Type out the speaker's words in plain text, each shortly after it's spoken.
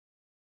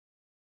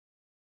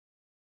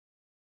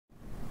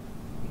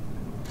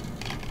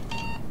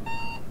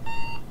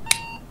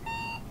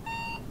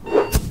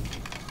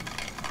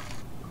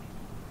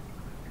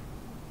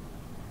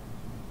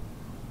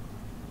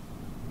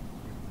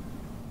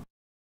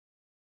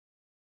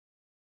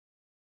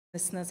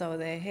listeners out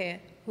there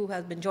here who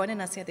have been joining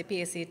us here at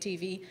the PSA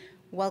TV.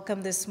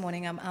 Welcome this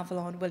morning. I'm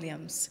Avellon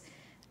Williams.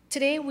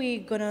 Today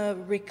we're going to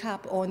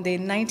recap on the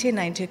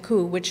 1990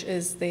 coup, which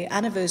is the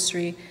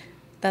anniversary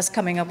that's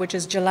coming up, which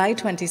is July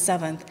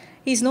 27th.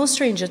 He's no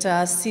stranger to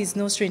us. He's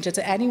no stranger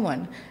to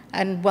anyone.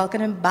 And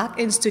welcoming back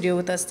in studio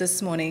with us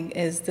this morning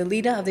is the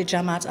leader of the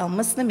Jamaat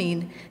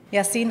al-Muslimin,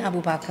 Yasin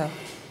Abu Bakr.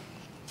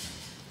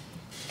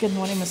 Good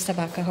morning, Mr.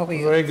 Bakr. How are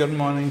you? Very good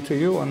morning to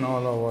you and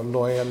all our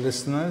loyal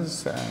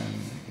listeners and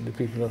the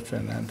people of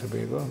Trinidad and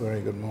Tobago.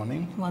 Very good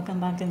morning. Welcome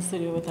back in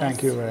studio with us.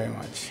 Thank you very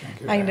much.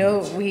 Thank you I very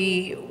know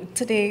much.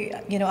 today,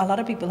 a lot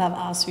of people have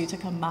asked for you to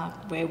come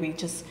back where we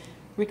just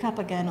recap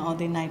again on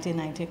the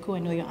 1990 coup. I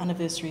know your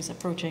anniversary is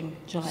approaching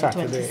July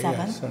Saturday, 27th.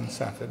 yes, on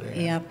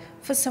Saturday. Yeah.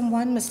 For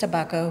someone, Mr.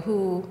 Bakr,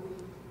 who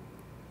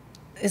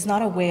is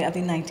not aware of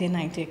the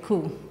 1990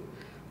 coup,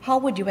 how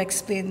would you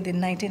explain the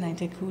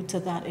 1990 coup to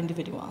that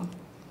individual?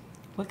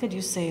 What could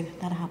you say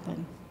that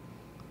happened?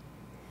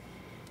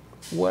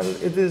 Well,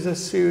 it is a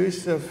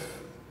series of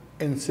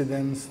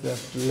incidents that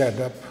led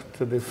up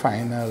to the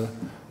final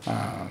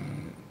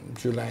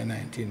July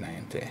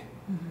 1990.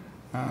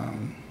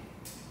 Mm-hmm.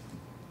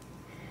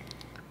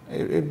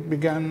 It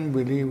began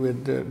really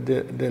with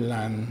the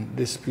land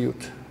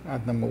dispute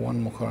at number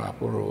 1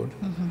 Mukarapu Road.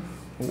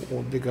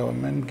 Mm-hmm. The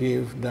government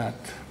gave that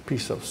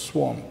piece of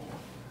swamp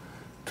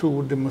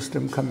to the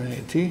Muslim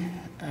community,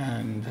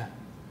 and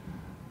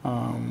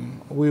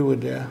we were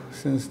there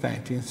since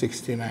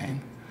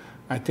 1969.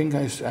 I think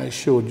I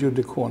showed you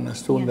the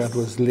cornerstone that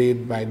was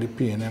laid by the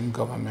PNM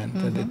government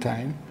at the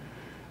time.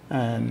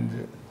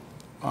 And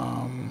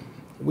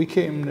we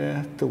came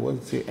there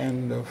towards the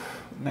end of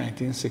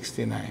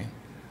 1969.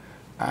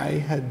 I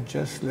had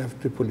just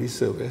left the police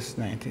service,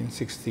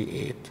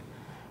 1968,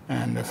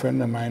 and a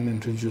friend of mine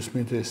introduced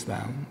me to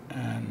Islam.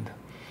 And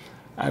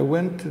I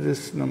went to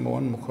this number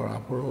 1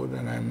 Mukarapu Road,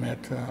 and I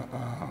met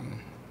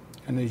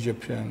an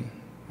Egyptian,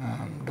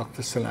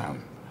 Dr.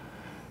 Salam.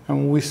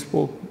 And we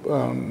spoke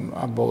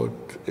about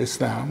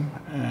Islam,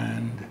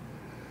 and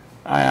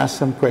I asked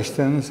some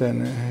questions,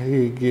 and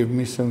he gave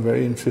me some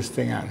very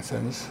interesting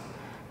answers.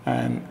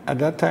 And at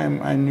that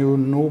time, I knew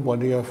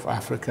nobody of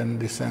African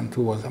descent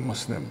who was a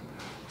Muslim.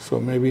 So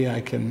maybe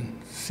I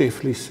can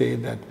safely say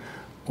that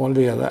all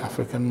the other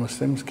African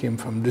Muslims came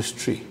from this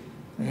tree.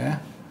 Yeah.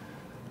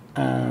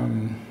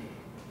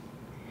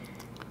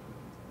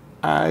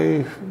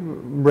 I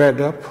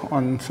read up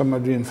on some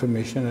of the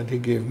information that he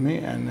gave me,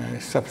 and I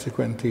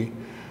subsequently,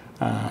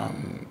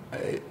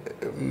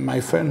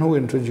 my friend who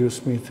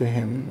introduced me to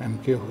him,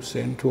 M.K.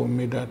 Hussein, told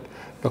me that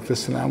Dr.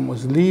 Salam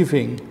was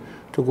leaving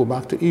to go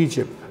back to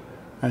Egypt,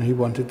 and he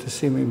wanted to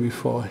see me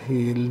before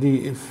he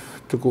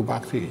leave to go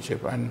back to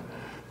Egypt. And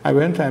I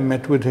went, I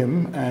met with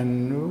him,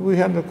 and we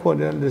had a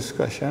cordial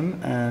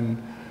discussion,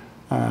 and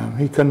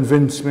he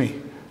convinced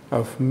me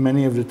of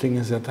many of the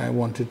things that I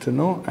wanted to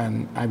know,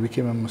 and I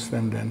became a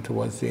Muslim then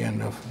towards the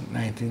end of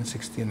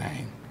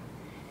 1969.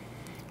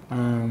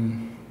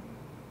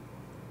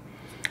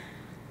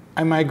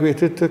 I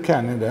migrated to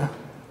Canada,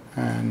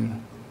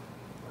 and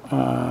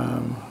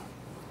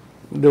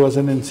there was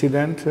an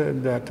incident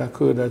that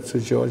occurred at Sir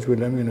George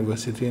William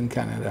University in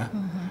Canada,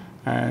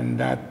 and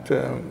that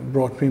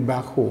brought me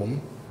back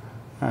home.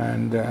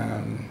 And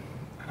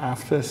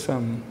after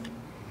some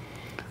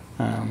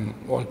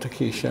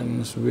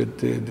altercations with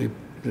the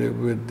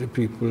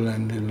people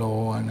and the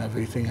law and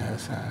everything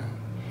else,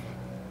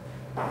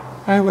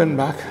 I went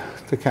back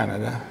to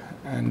Canada,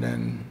 and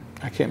then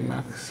I came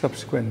back.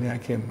 Subsequently, I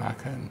came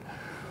back, and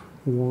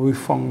we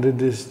founded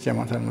this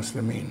Jamaat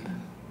al-Muslimin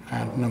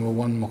at number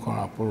 1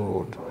 Mukarapu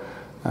Road,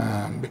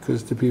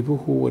 because the people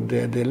who were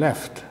there, they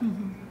left,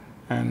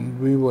 and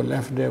we were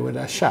left there with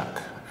a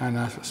shack and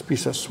a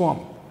piece of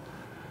swamp.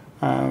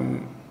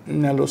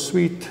 Nello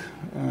Sweet,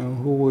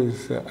 who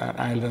is an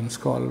Island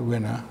Scholar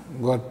winner,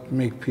 God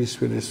make peace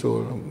with his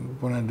soul,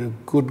 one of the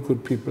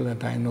good people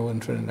that I know in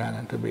Trinidad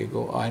and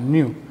Tobago, I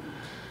knew.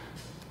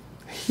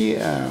 He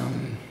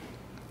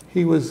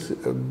was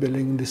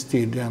building the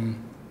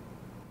stadium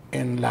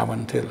in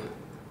Laventille,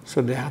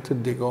 so they had to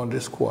dig out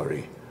this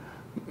quarry.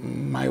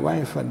 My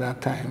wife at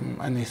that time,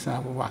 Yasin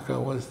Abu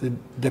Bakr, was the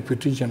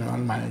Deputy General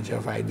Manager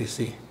of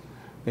IDC,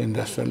 the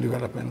Industrial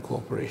Development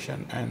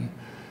Corporation, and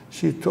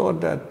she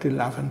thought that the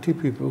Laventille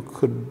people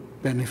could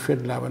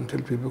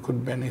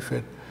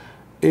benefit,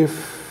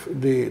 if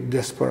the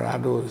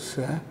desperados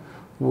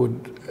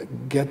would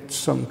get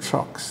some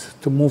trucks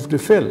to move the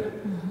fill.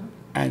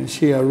 And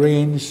she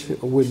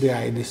arranged with the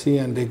IDC,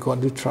 and they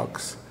got the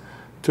trucks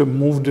to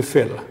move the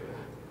fill.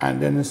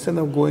 And then instead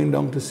of going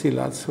down to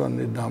Silat's on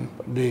the dump,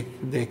 they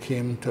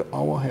came to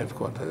our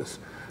headquarters,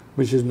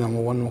 which is number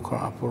 1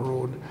 Mukarapu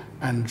Road,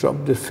 and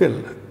dropped the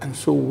fill. And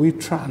so we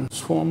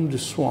transformed the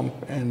swamp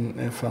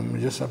from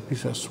just a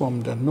piece of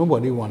swamp that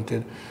nobody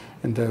wanted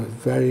into a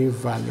very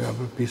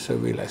valuable piece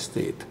of real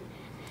estate.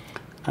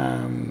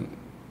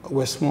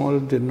 Westmall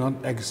did not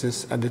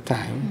exist at the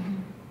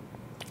time,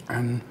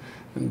 and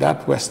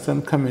that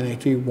Western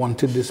community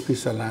wanted this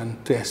piece of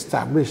land to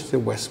establish the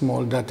West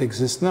Mall that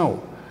exists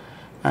now.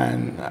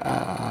 And,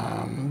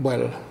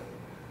 well,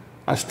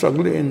 a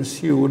struggle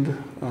ensued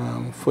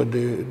for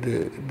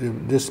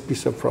this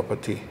piece of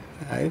property,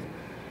 right?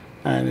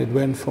 And it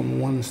went from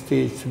one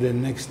stage to the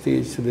next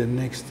stage to the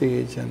next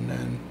stage, and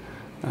then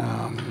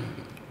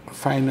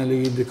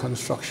finally the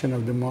construction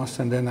of the mosque,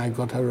 and then I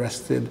got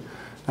arrested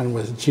and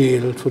was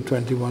jailed for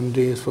 21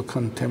 days for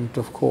contempt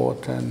of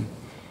court. And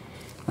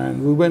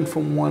we went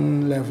from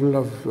one level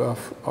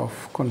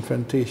of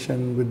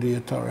confrontation with the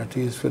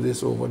authorities for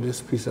this over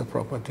this piece of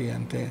property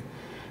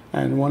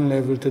and one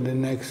level to the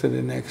next,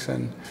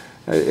 and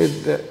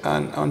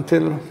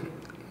until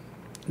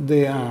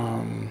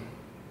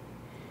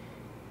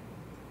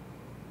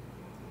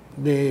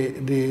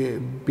they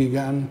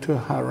began to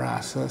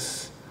harass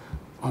us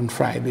on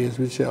Fridays,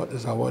 which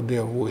is our day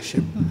of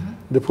worship.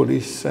 The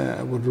police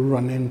would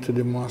run into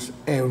the mosque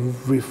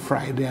every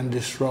Friday and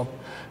disrupt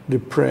the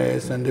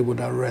prayers, and they would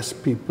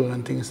arrest people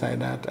and things like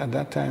that. At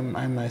that time,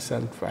 I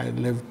myself, I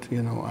lived, at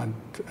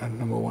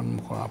number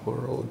 1 Mukarapo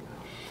Road.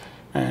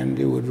 And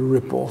they would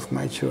rip off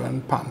my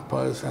children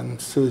Pampers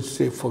and search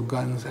safe for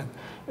guns. And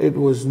it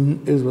was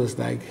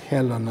like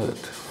hell on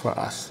earth for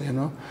us,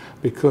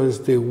 because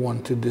they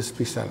wanted this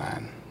piece of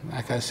land.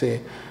 Like I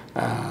say,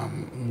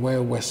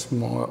 where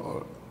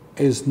Westmore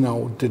is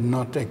now did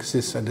not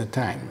exist at the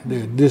time.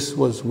 This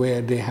was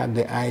where they had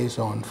their eyes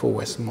on for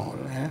Westmore.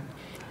 Yeah?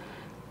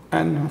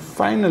 And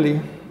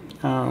finally,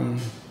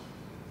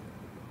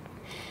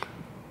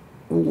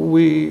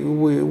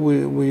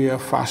 we are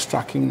fast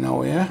tracking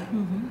now, yeah?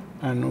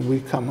 And we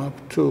come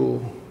up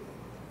to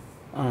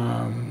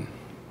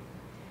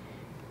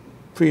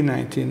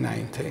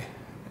pre-1990,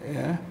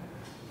 yeah?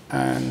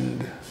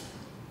 And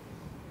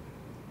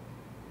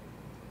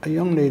a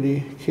young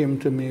lady came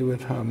to me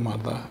with her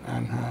mother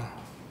and her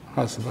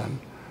husband,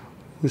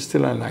 who's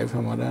still alive.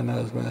 Her mother and her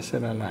husband are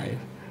still alive.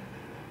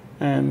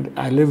 And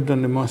I lived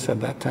on the mosque at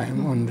that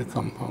time, on the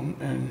compound,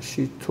 and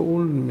she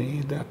told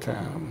me that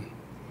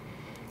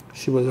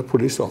she was a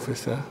police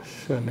officer.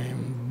 Her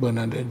name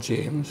Bernadette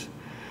James,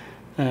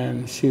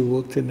 and she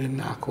worked in the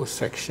narco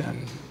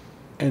section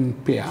in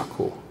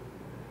Piaco.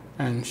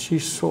 And she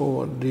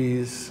saw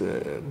these,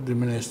 the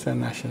Minister of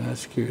National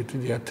Security,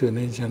 the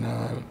Attorney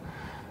General,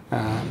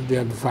 the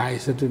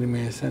advisor to the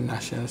Minister of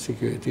National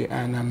Security,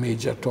 and a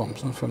Major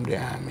Thompson from the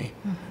Army,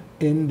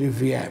 in the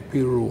VIP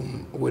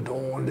room with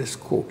all this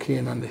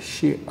cocaine on it.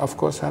 She, of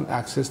course, had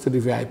access to the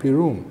VIP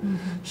room.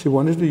 She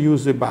wanted to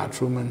use the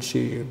bathroom, and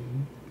she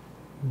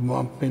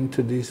bumped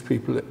into these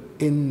people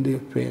in the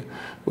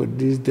with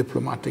these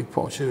diplomatic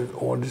pouches,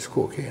 all this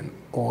cocaine.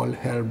 All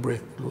hell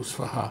broke loose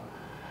for her.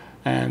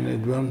 And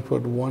it went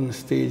from one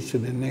stage to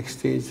the next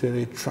stage, so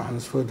they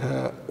transferred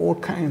her, all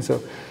kinds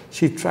of,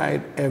 she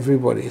tried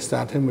everybody,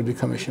 starting with the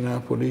Commissioner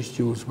of Police,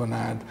 Jules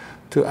Bernard,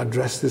 to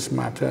address this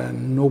matter,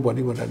 and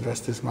nobody would address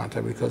this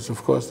matter because,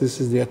 of course,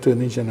 this is the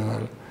Attorney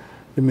General,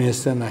 the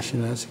Minister of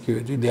National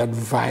Security, the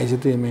advisor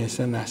to the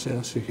Minister of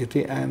National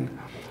Security, and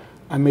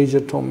a Major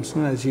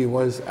Thompson, as he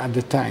was at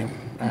the time.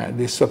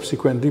 They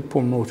subsequently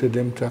promoted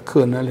him to a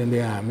colonel in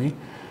the Army,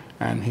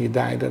 and he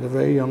died at a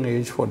very young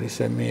age,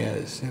 47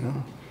 years,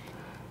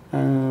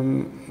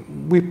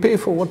 we pay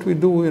for what we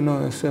do, in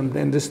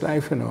this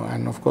life,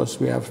 and of course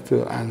we have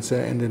to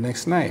answer in the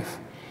next life.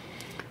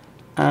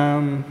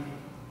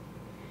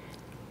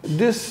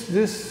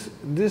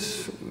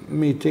 This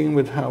meeting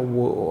with her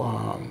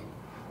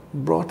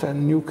brought a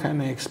new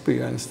kind of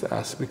experience to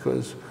us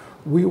because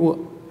we were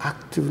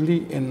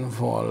actively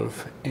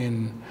involved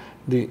in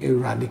the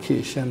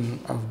eradication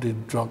of the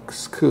drug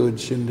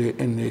scourge in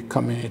the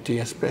community,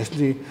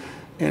 especially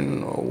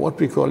in what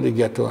we call the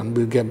ghetto, and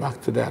we'll get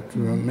back to that.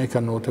 We'll make a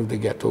note of the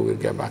ghetto, we'll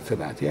get back to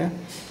that, yeah?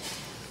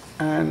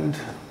 And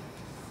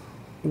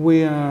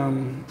we,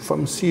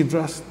 from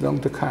Cedras down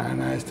to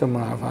Caranais to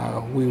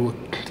Marava, we were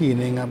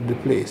cleaning up the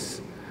place.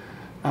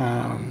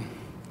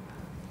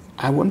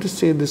 I want to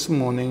say this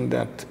morning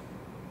that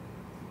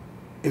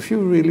if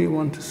you really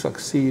want to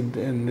succeed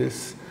in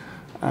this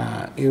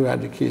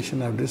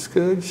eradication of the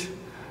scourge,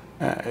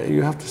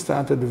 you have to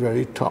start at the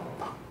very top.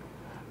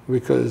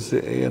 Because,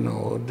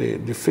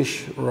 the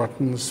fish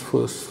rottens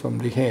first from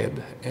the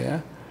head,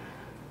 yeah?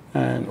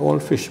 And all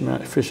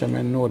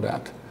fishermen know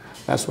that.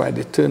 That's why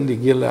they turn the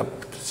gill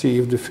up to see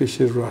if the fish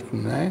is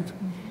rotten, right?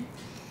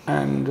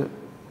 And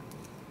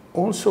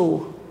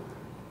also,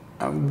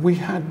 we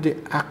had the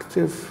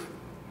active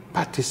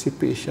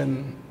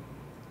participation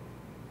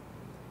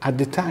at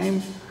the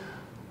time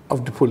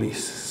of the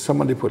police,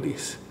 some of the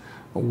police.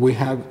 We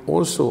had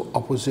also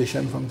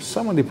opposition from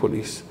some of the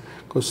police,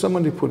 because some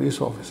of the police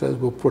officers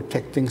were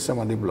protecting some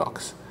of the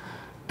blocks.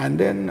 And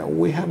then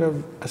we had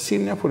a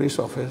senior police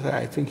officer,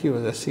 I think he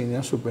was a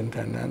senior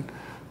superintendent,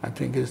 I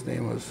think his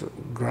name was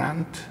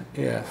Grant,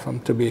 yeah, from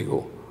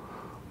Tobago.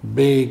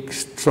 Big,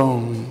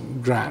 strong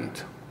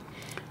Grant.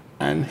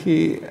 And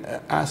he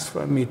asked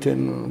for a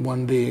meeting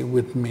one day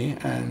with me,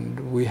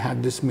 and we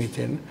had this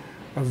meeting,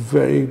 a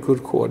very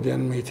good cordial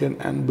meeting,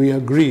 and we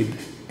agreed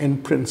in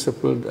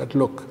principle that,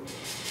 look,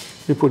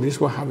 the police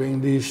were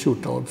having these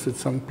shootouts with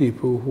some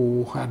people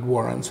who had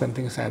warrants and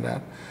things like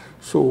that.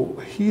 So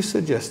he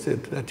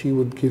suggested that he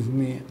would give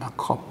me a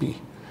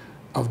copy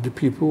of the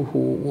people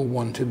who were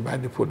wanted by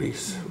the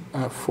police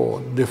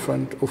for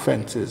different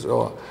offenses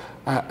or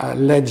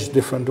alleged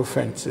different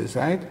offenses,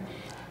 right?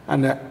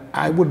 And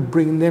I would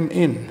bring them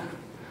in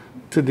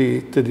to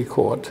the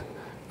court,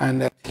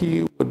 and that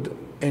he would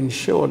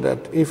ensure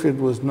that if it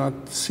was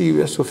not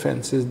serious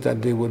offenses,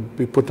 that they would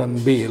be put on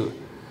bail.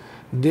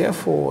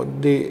 Therefore,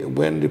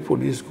 when the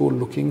police go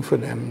looking for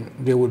them,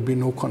 there would be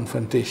no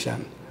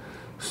confrontation.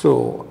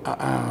 So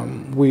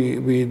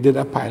we did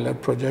a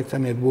pilot project,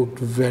 and it worked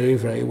very,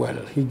 very well.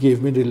 He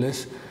gave me the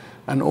list,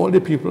 and all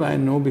the people I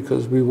know,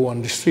 because we were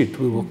on the street,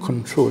 we were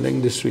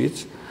controlling the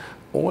streets,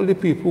 all the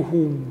people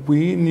who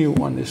we knew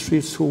on the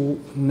streets whose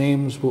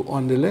names were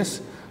on the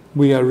list,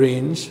 we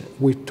arranged,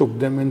 we took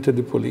them into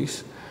the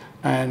police,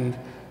 and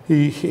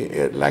he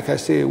like I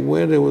say,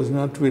 where there was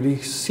not really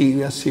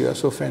serious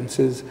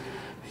offenses,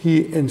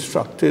 he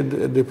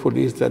instructed the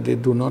police that they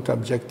do not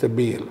object to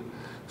bail.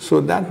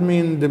 So that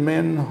means the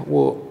men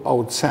were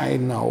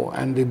outside now,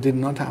 and they did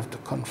not have to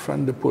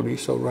confront the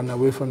police or run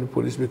away from the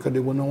police because they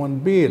were not on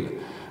bail.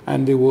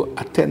 And they were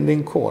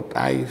attending court.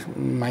 I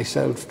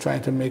myself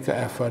tried to make an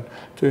effort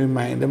to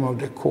remind them of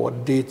the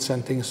court dates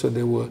and things, so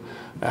they were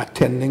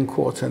attending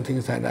courts and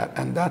things like that.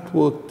 And that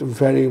worked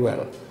very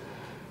well.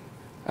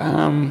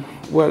 God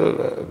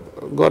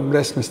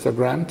bless Mr.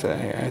 Grant.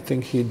 I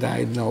think he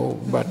died now,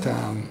 but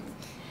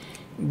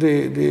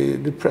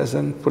the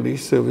present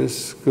police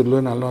service could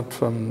learn a lot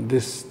from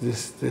this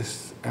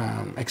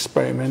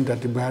experiment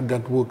that we had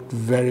that worked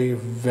very,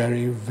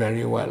 very,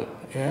 very well.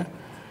 Yeah.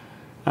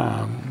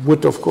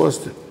 With, of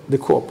course, the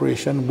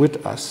cooperation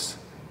with us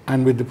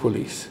and with the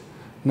police.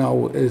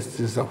 Now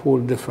is a whole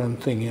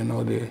different thing, you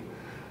know.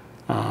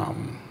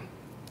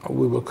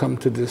 We will come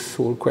to this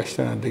whole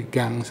question of the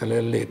gangs a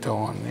little later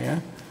on, yeah.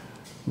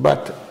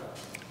 But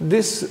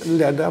this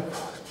led up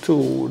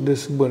to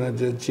this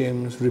Bernadette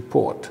James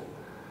report,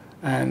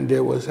 and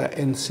there was an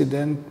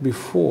incident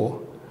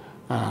before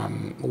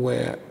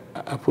where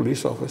a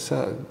police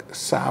officer,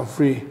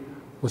 Savri,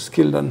 was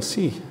killed on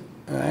sea,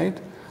 right?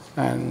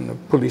 And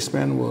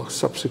policemen were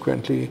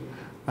subsequently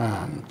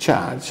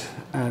charged,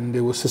 and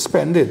they were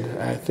suspended,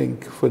 I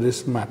think, for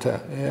this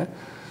matter. Yeah?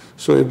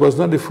 So it was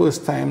not the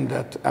first time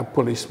that a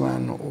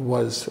policeman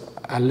was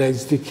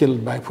allegedly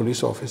killed by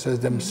police officers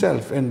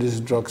themselves in this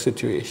drug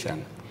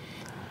situation.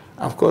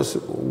 Of course,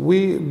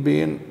 we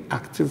being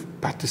active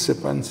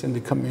participants in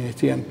the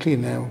community and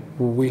cleaner,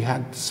 we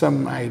had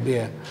some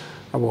idea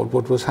about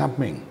what was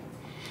happening.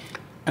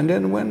 And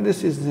then when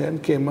this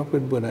incident came up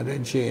with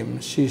Bernadette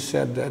James, she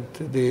said that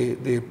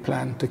they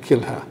planned to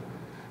kill her.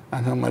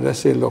 And her mother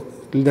said, look,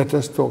 let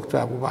us talk to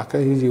Abu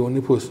Bakr. He's the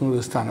only person who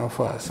will stand up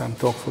for us and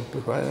talk for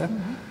people.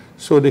 Mm-hmm.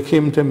 So they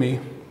came to me,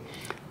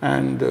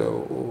 and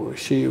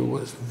she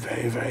was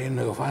very, very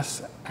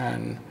nervous,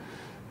 and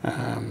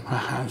her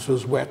hands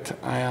was wet.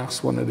 I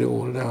asked one of the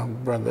older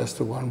brothers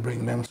to go and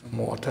bring them some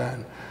water,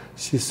 and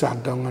she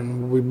sat down,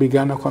 and we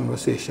began a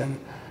conversation.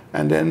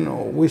 And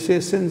then we say,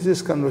 since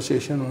this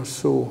conversation was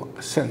so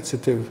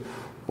sensitive,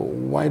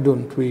 why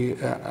don't we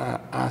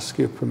ask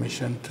your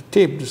permission to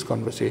tape this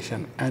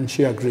conversation? And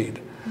she agreed.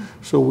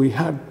 Mm-hmm. So we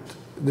had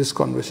this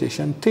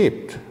conversation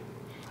taped.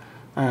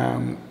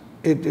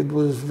 It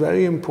was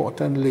very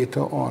important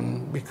later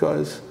on,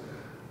 because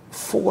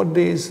 4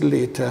 days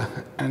later,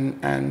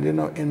 and you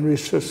know, in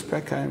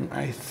retrospect,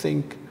 I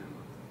think,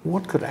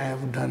 what could I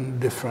have done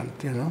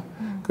different, you know?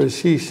 Because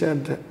she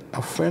said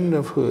a friend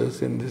of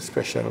hers in the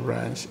special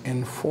branch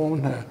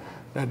informed her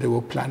that they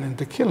were planning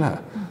to kill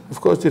her. Of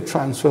course, they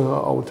transferred her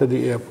out to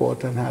the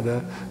airport and had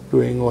her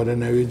doing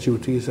ordinary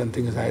duties and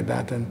things like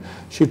that, and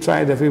she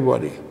tried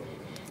everybody.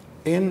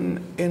 In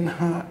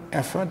her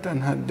effort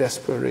and her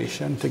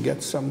desperation to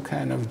get some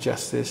kind of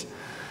justice,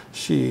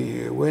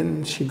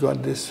 when she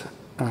got this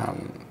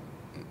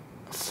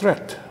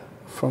threat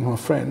from her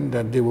friend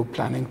that they were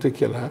planning to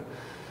kill her,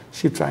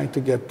 she tried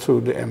to get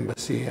through the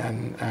embassy,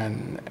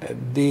 and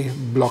they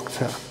blocked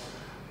her,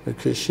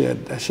 because she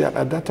had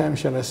at that time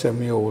she had a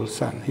 7-year-old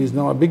son. He's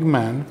now a big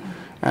man,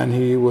 and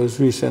he was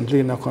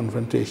recently in a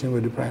confrontation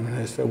with the Prime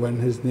Minister when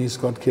his niece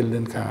got killed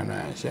in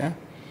Carnage. Yeah?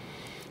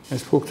 I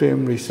spoke to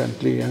him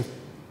recently,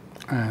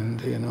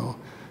 and you know,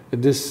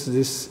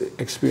 this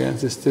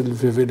experience is still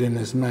vivid in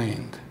his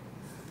mind.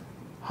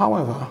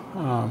 However,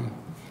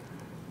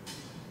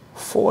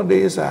 4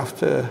 days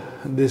after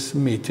this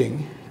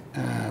meeting,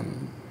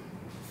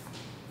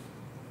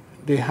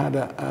 they had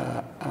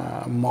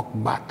a mock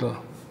battle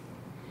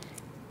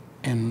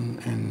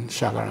in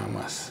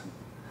Chagaramas,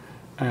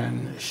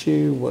 and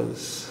she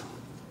was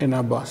in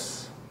a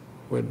bus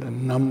with a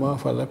number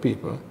of other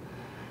people,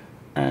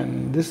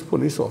 and this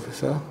police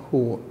officer,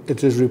 who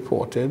it is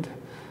reported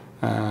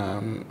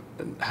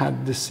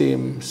had the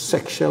same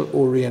sexual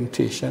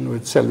orientation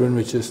with Selwyn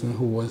Richardson,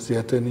 who was the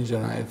Attorney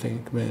General, I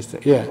think, Minister,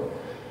 yeah,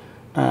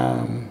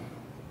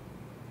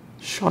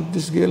 shot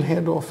this girl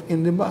head off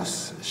in the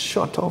bus,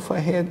 shot off her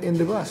head in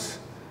the bus.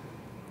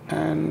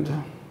 And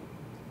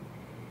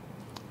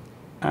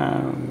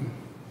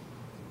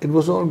It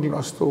was all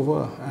glossed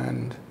over,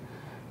 and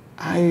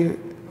I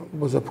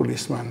was a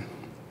policeman.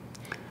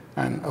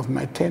 And of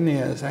my 10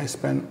 years, I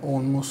spent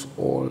almost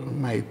all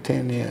my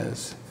 10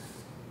 years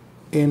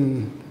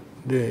in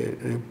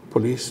the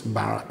police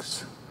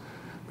barracks,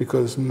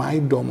 because my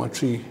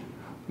dormitory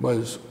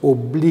was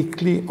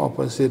obliquely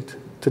opposite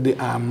to the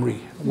armory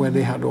where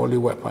they had all the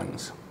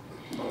weapons.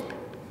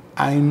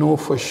 I know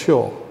for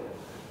sure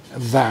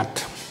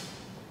that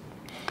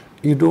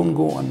you don't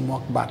go on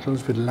mock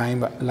battles with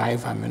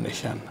live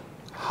ammunition.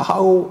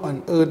 How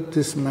on earth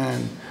this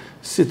man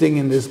sitting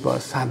in this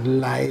bus had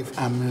live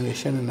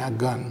ammunition and a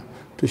gun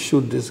to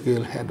shoot this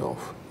girl head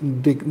off?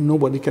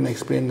 Nobody can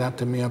explain that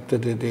to me up to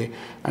the day,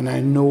 and I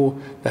know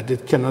that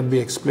it cannot be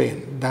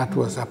explained. That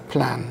was a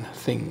planned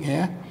thing,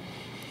 yeah?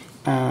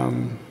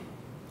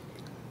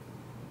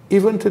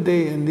 Even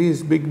today in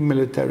these big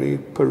military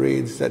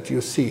parades that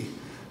you see,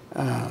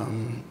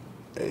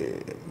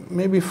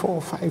 maybe 4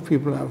 or 5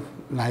 people have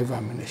live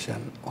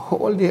ammunition.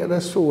 All the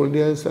other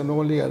soldiers and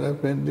all the other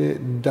the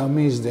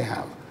dummies they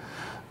have.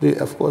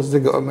 Of course, the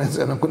governments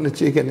are not going to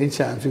take any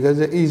chance, because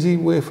the easy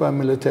way for a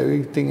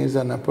military thing is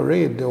on a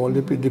parade.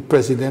 The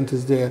president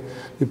is there,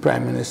 the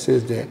prime minister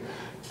is there.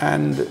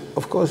 And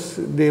of course,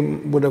 they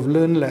would have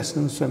learned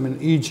lessons from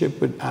in Egypt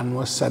with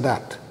Anwar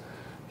Sadat.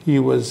 He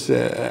was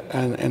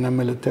in a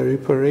military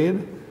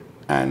parade,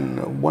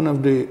 and one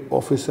of the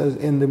officers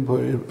in the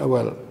parade,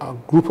 well, a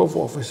group of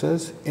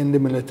officers in the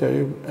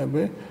military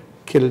parade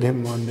killed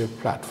him on the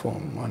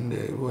platform,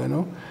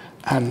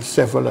 and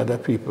several other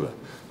people.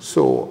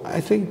 So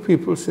I think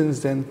people since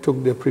then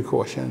took their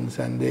precautions,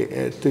 and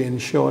to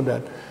ensure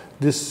that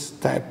this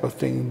type of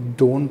thing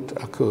don't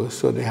occur,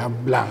 so they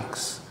have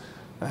blanks,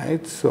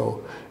 right?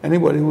 So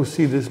anybody who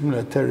see this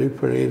military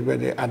parade where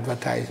they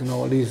advertise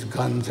all these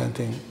guns and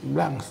things,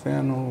 blanks, there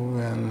are no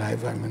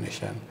live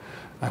ammunition.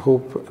 I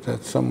hope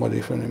that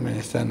somebody from the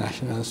Minister of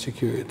National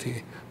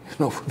Security,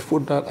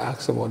 would not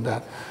ask about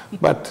that.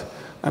 But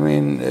I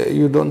mean,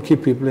 you don't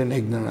keep people in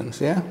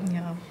ignorance, yeah?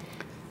 Yeah.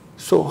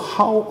 So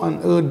how on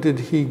earth did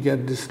he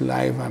get this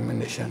live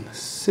ammunition?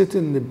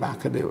 Sitting in the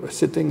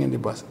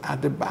bus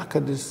at the back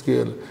of this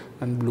girl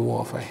and blew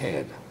off her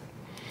head.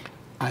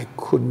 I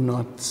could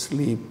not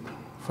sleep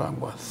for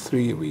about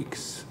 3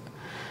 weeks.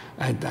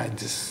 I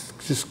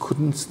just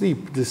couldn't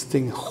sleep. This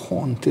thing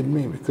haunted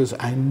me, because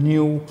I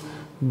knew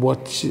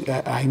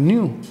I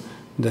knew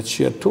that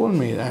she had told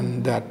me,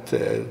 and that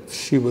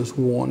she was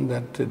warned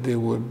that they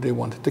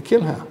wanted to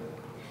kill her.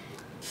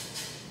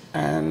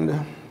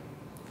 And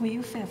were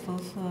you fearful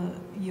for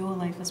your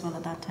life as well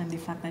at that time, the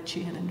fact that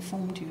she had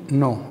informed you?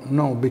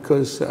 No,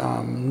 because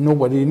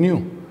nobody knew.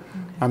 Okay.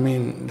 I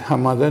mean, her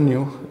mother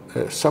knew.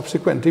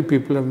 Subsequently,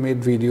 people have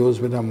made videos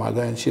with her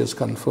mother, and she has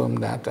confirmed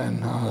that, and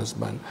her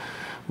husband.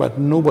 But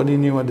nobody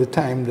knew at the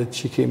time that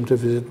she came to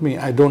visit me.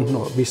 I don't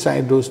know,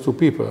 beside those 2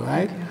 people,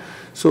 right? Okay.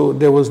 So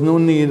there was no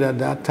need at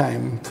that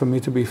time for me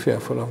to be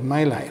fearful of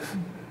my life.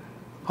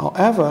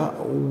 However,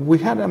 we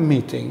had a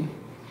meeting,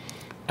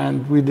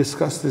 and we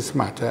discussed this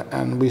matter,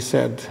 and we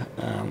said,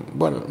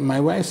 well, my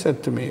wife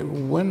said to me,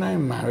 when I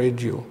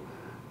married you,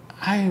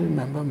 I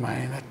remember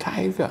marrying a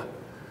tiger.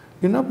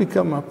 You not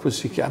become a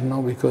pussycat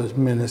now because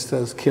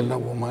ministers kill a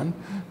woman.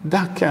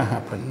 That can't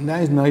happen.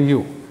 That is not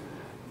you.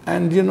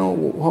 And you know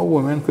how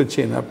women could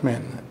chain up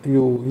men.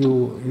 You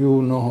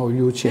know how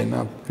you chain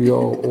up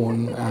your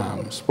own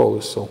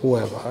spouse or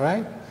whoever,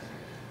 right?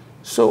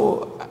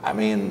 So, I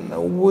mean,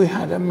 we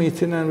had a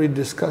meeting and we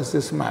discussed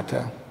this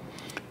matter.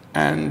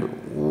 And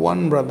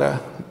one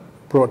brother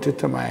brought it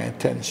to my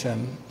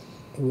attention,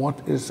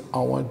 what is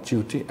our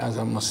duty as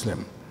a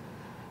Muslim?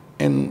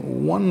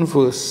 In one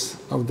verse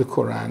of the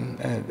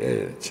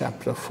Quran,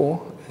 chapter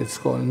 4, it's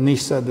called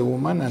Nisa the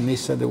woman, and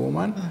Nisa the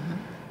woman.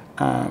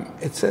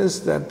 It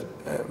says that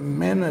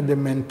men are the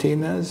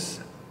maintainers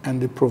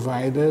and the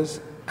providers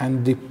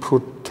and the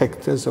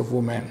protectors of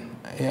women.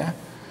 Yeah?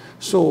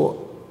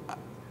 So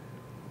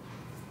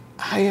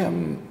I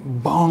am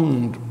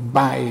bound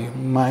by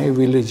my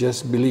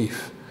religious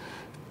belief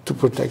to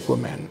protect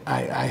women.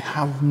 I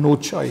have no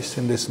choice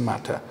in this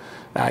matter.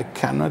 I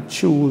cannot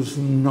choose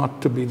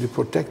not to be the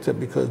protector,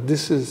 because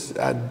this is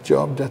a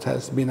job that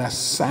has been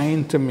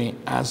assigned to me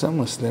as a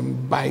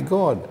Muslim by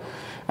God.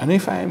 And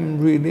if I am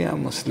really a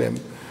Muslim,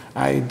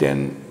 I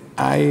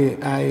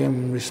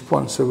am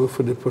responsible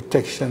for the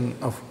protection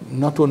of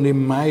not only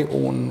my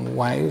own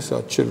wives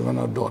or children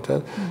or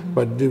daughters,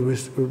 but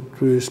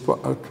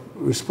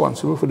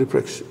responsible for the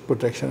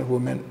protection of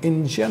women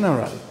in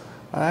general.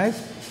 All right?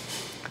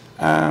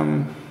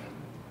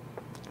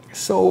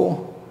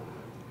 So,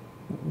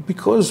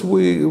 because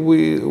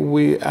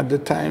we at the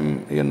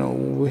time,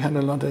 we had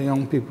a lot of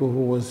young people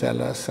who were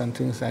zealous and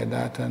things like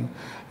that,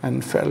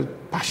 and felt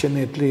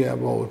passionately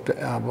about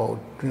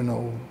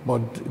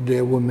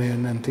their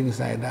women and things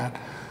like that,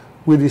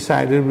 we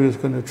decided we was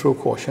going to throw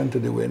caution to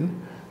the wind.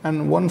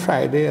 And one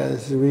Friday,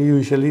 as we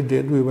usually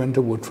did, we went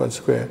to Woodford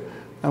Square,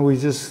 and we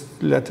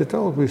just let it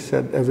out. We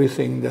said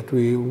everything that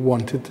we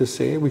wanted to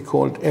say. We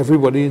called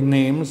everybody's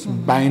names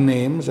by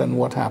names and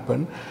what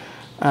happened.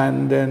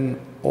 And then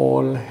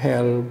all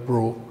hell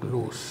broke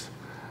loose.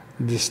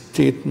 The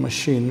state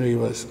machinery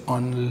was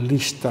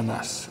unleashed on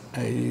us.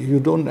 You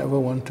don't ever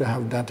want to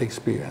have that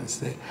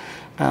experience.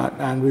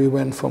 And we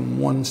went from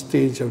one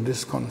stage of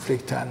this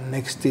conflict to the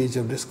next stage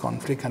of this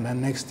conflict and the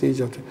next stage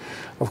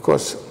of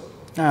course,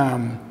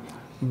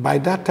 by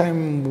that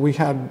time we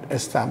had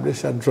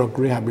established a drug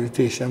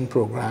rehabilitation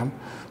program.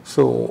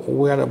 So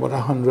we had about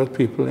 100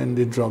 people in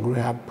the drug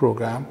rehab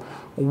program.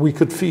 We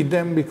could feed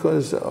them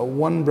because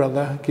one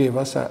brother gave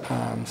us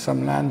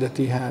some land that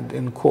he had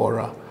in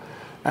Quora.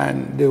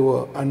 And there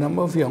were a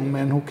number of young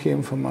men who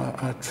came from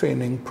a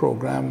training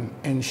program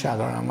in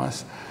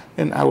Chagaramas,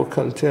 in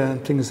agriculture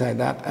and things like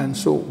that. And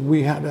so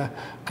we had a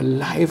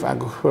live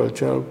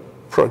agricultural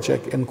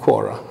project in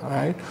Quora,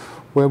 right,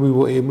 where we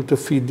were able to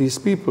feed these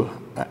people.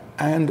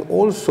 And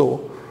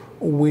also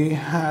we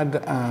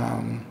had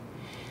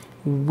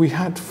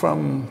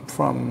from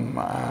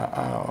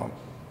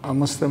a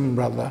Muslim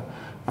brother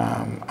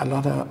a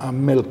lot of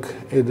milk.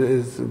 It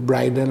is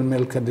bridal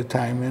milk at the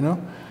time, you know.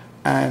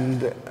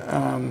 And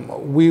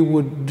we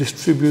would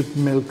distribute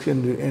milk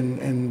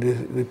in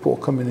the poor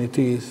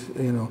communities,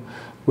 you know,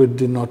 with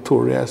the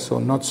notorious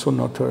or not so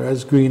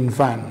notorious green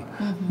van.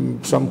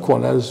 Mm-hmm. Some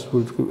callers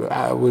would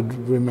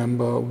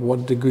remember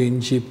what the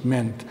green jeep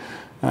meant.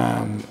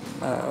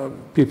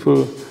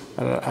 People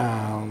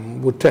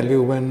would tell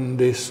you when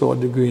they saw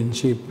the green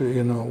jeep,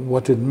 you know,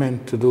 what it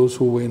meant to those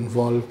who were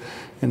involved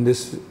in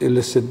this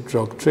illicit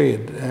drug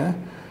trade.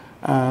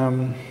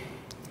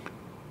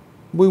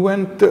 We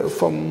went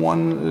from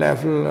one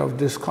level of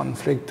this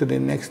conflict to the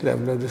next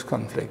level of this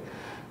conflict.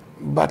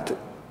 But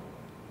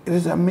it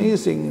is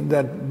amazing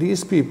that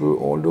these people,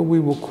 although we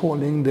were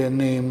calling their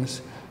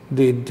names,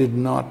 they did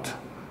not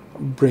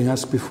bring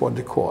us before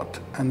the court.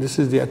 And this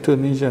is the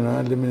Attorney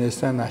General, the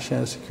Minister of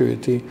National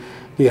Security,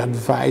 the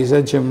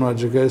advisor, Jim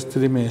Rodriguez, to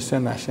the Minister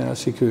of National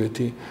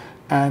Security,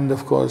 and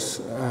of course,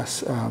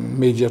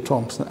 Major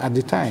Thompson at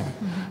the time.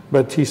 Mm-hmm.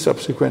 But he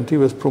subsequently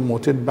was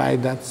promoted by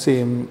that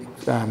same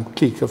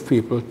clique of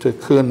people to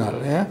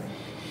colonel. Yeah?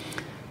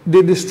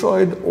 They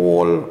destroyed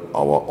all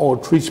our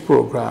outreach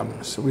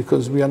programs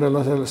because we had a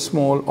lot of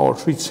small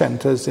outreach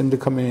centers in the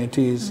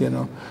communities, mm-hmm. you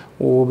know,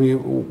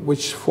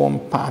 which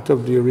formed part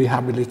of the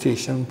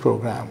rehabilitation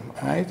program,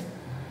 right?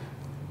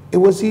 It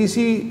was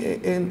easy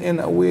in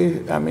a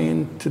way, I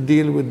mean, to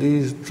deal with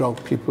these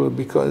drug people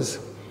because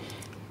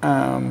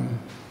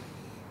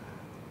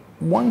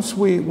once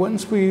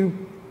we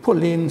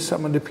pull in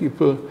some of the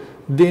people,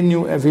 they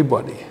knew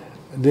everybody.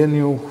 They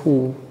knew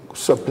who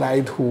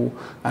supplied who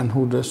and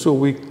who does. So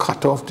we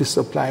cut off the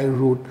supply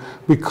route,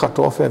 we cut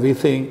off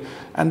everything,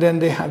 and then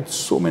they had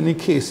so many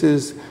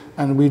cases,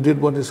 and we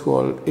did what is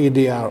called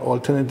ADR,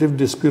 Alternative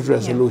Dispute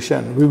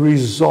Resolution. Yeah. We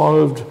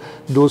resolved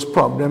those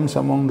problems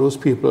among those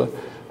people.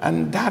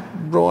 And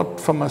that brought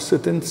from a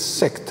certain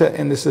sector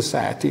in the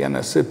society and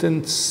a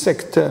certain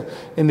sector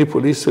in the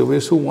police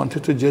service who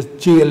wanted to just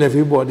jail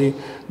everybody,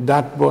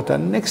 that brought a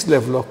next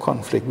level of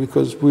conflict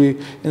because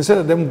instead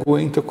of them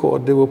going to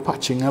court, they were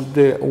patching up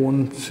their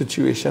own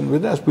situation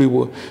with us. We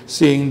were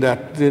saying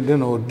that,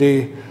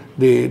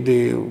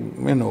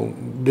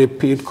 they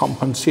paid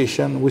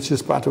compensation, which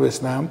is part of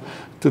Islam,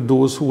 to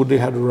those who they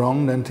had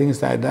wronged and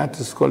things like that.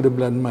 It's called the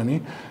blood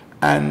money.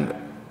 And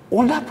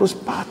all that was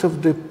part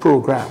of the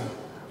program.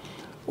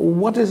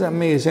 What is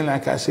amazing,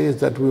 like I say, is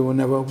that we were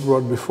never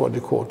brought before the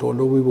court,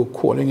 although we were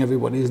calling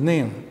everybody's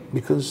name,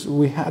 because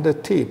we had a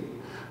tape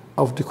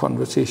of the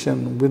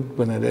conversation with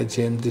Bernadette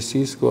James,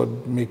 deceased,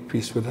 God make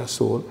peace with her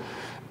soul,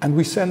 and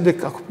we sent a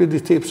copy of the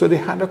tape, so they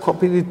had a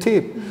copy of the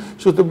tape.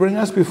 So to bring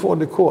us before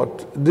the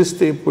court, this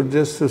tape would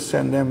just to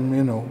send them,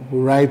 you know,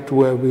 right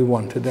where we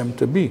wanted them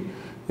to be,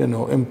 you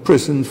know,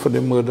 imprisoned for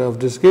the murder of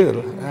this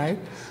girl, right?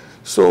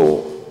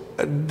 So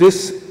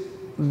this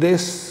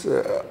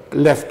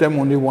left them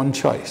only one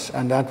choice,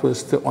 and that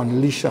was to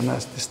unleash on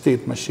us the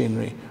state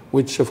machinery,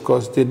 which of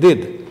course they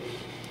did.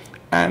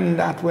 And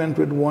that went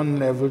with one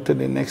level to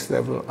the next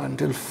level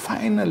until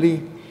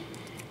finally,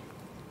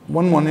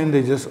 one morning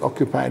they just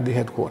occupied the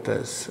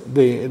headquarters.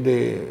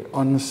 They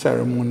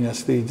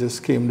unceremoniously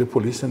just came, the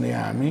police and the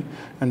army,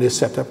 and they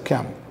set up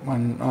camp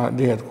on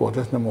the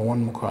headquarters, number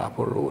 1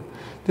 Mukarapo Road.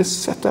 They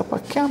set up a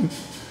camp.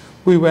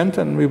 We went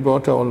and we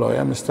brought our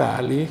lawyer, Mr.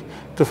 Ali,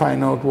 to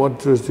find out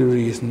what was the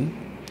reason.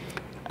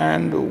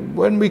 And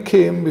when we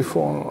came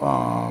before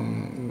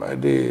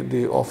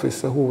the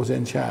officer who was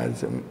in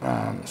charge,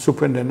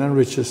 Superintendent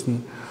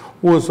Richardson,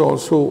 who was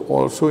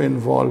also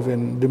involved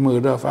in the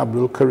murder of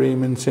Abdul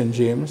Karim in St.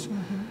 James,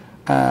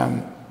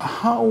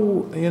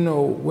 how, you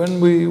know, when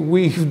we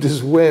weave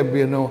this web,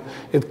 you know,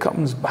 it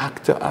comes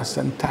back to us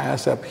and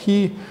ties up.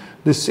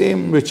 The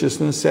same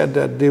Richardson said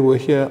that they were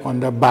here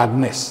under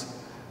badness,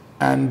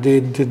 and they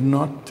did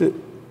not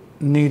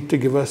need to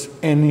give us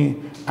any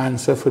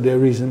answer for their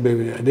reason.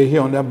 They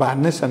here on their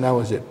badness, and that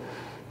was it.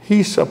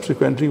 He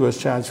subsequently was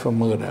charged for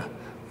murder.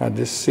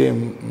 This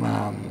same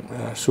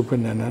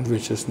Superintendent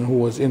Richardson, who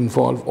was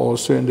involved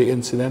also in the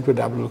incident with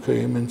Abdul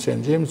Karim in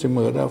St. James, the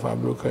murder of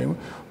Abdul Karim,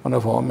 one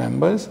of our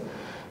members.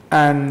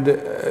 And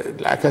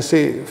like I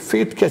say,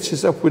 fate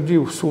catches up with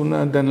you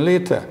sooner than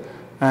later.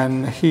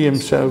 And he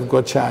himself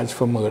got charged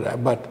for murder.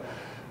 But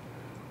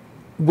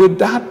with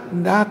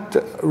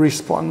that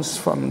response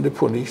from the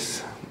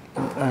police,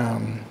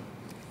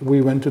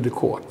 we went to the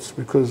courts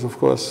because, of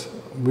course,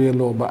 we are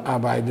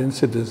law-abiding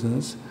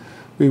citizens.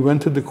 We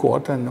went to the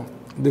court, and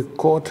the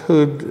court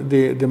heard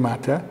the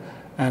matter,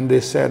 and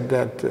they said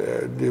that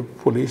the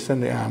police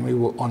and the army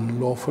were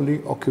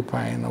unlawfully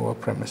occupying our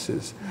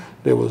premises.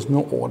 There was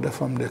no order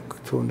from the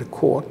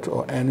court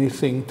or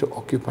anything to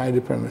occupy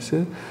the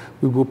premises.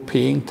 We were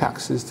paying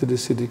taxes to the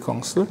city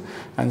council,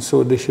 and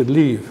so they should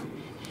leave.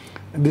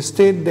 The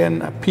state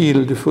then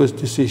appealed the first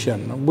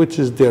decision, which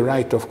is their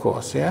right, of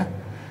course, yeah?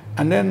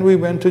 And then we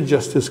went to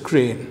Justice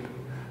Crane,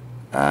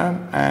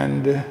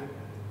 and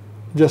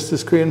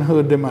Justice Crane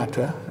heard the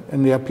matter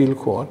in the appeal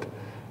court,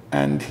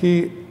 and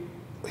he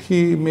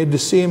made the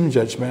same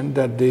judgment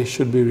that they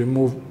should be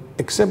removed,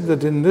 except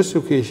that in this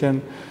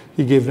occasion,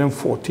 he gave them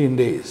 14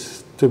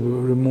 days to be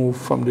removed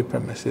from the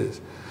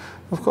premises.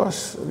 Of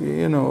course,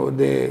 you know,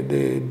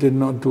 they did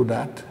not do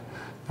that.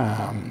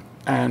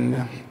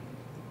 And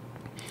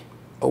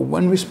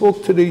when we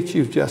spoke to the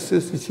Chief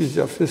Justice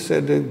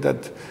said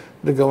that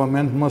the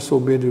government must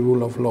obey the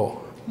rule of law.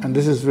 And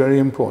this is very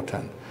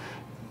important.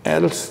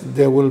 Else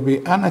there will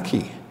be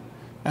anarchy,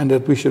 and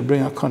that we should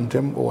bring a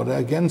contempt order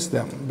against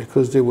them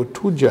because there were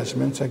 2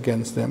 judgments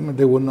against them and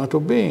they were not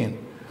obeying.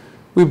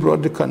 We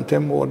brought the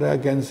contempt order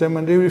against them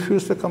and they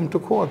refused to come to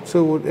court.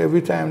 So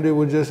every time they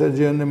would just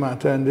adjourn the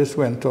matter, and this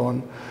went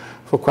on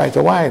for quite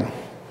a while.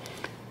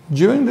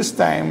 During this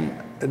time,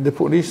 the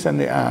police and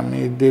the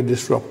army, they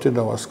disrupted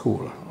our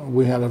school.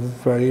 We had a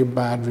very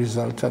bad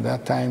result at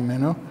that time, you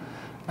know.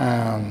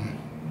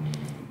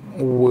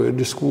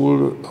 The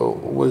school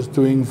was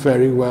doing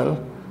very well.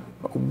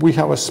 We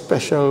have a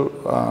special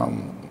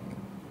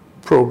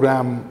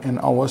program in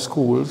our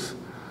schools,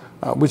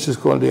 which is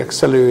called the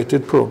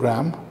Accelerated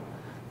Program.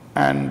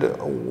 And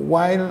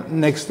while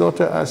next door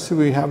to us,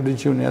 we have the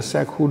junior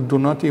sec who do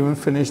not even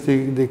finish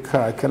the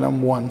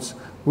curriculum once.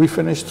 We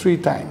finish 3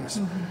 times.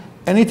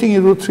 Anything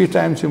you do 3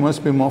 times, you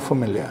must be more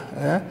familiar.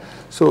 Yeah?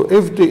 So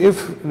if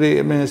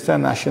the Minister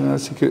of National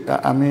Security,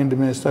 the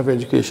Minister of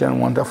Education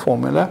want a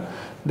formula,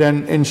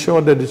 then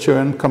ensure that the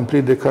children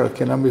complete the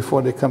curriculum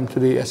before they come to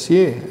the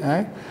SCA,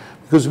 right?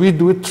 Because we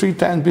do it 3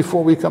 times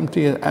before we come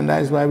to it, and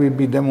that is why we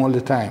beat them all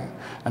the time.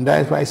 And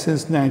that is why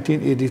since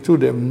 1982,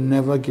 they've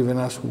never given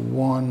us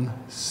 1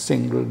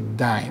 single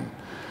dime.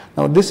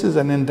 Now, this is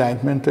an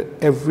indictment to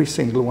every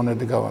single one of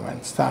the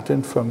governments,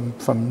 starting from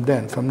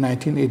then, from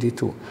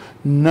 1982.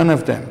 None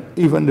of them,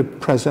 even the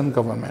present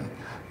government,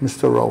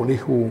 Mr. Rowley,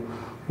 who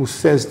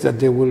says that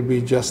there will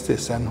be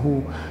justice, and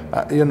who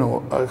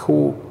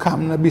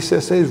Kamla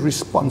Bisesa is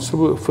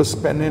responsible for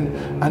spending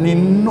an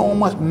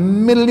enormous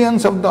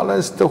millions of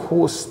dollars to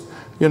host,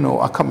 you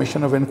know, a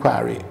commission of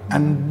inquiry.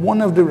 And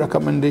one of the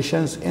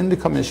recommendations in the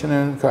commission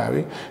of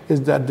inquiry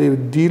is that they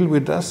deal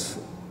with us,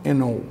 you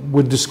know,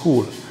 with the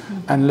school,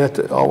 and let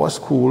our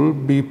school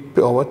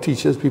our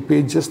teachers be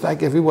paid just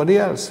like everybody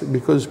else,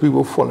 because we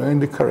were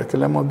following the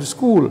curriculum of the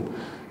school,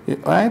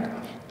 right?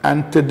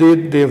 And to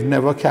date, they've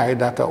never carried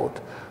that out.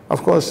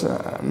 Of course,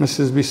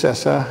 Mrs.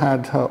 Bisesa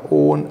had her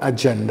own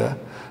agenda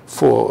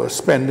for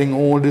spending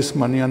all this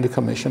money on the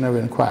Commission of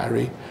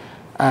Inquiry.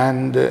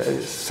 And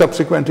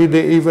subsequently,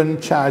 they even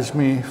charged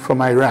me for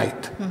my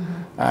right.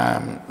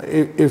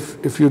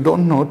 If you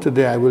don't know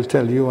today, I will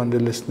tell you on the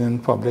listening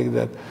public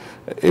that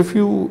if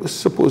you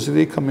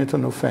supposedly commit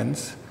an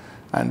offense,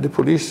 and the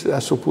police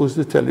are supposed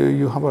to tell you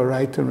you have a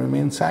right to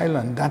remain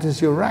silent, that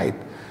is your right.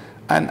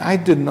 And I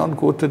did not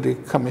go to the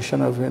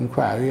Commission of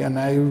Inquiry, and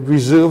I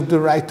reserved the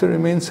right to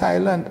remain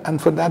silent. And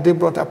for that, they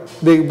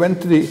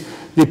went to the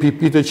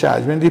DPP to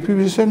charge me. And the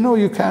DPP said, no,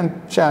 you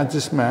can't charge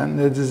this man,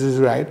 this is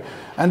right.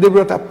 And they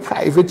brought a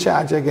private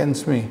charge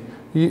against me.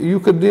 You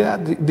could do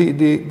that,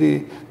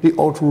 the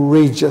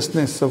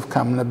outrageousness of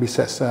Kamla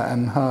Bisesa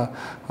and her,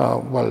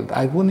 well,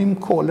 I wouldn't even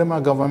call them a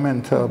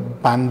government, her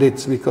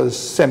bandits, because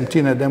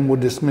 17 of them were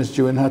dismissed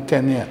during her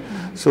tenure.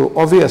 So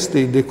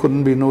obviously there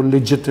couldn't be no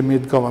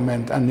legitimate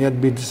government and yet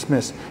be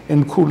dismissed,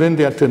 including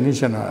the Attorney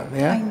General.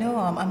 Yeah? I know.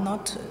 I'm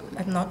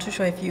not too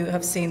sure if you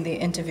have seen the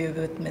interview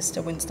with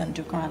Mr. Winston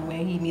Dukan, where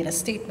he made a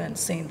statement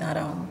saying that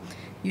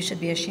you should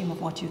be ashamed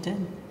of what you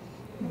did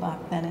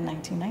back then in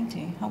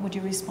 1990. How would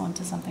you respond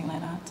to something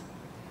like that?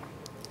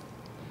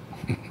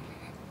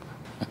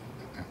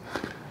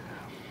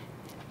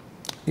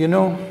 You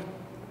know,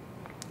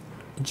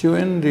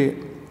 during the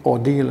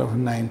ordeal of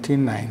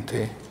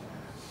 1990,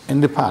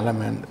 in the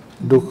Parliament,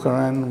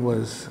 Dukaran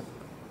was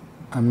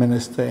a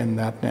minister in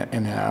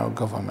our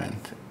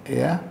government.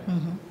 Yeah?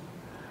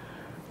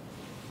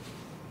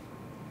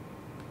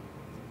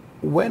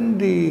 When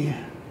the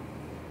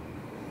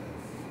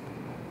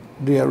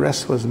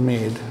arrest was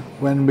made,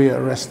 when we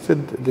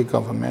arrested the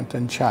government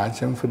and charged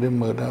him for the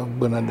murder of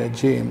Bernadette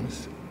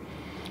James,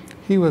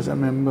 he was a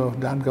member of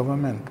that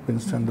government,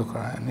 Winston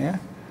Dukaran, yeah?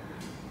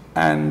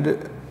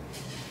 And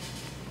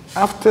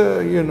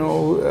after, you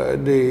know,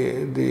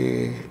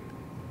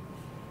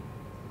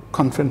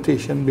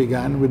 confrontation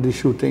began with the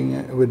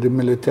shooting with the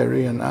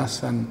military and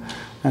us and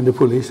the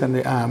police and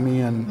the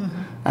army and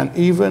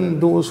even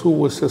those who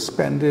were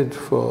suspended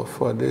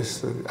for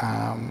this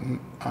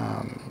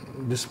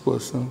this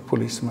person,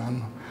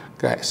 policeman,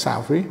 guy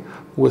Savary,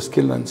 who was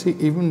killed on sea,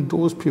 even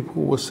those people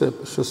who were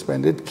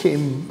suspended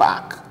came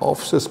back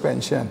off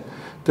suspension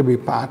to be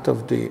part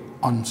of the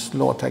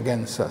onslaught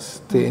against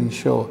us, to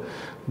ensure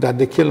that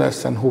they kill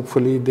us and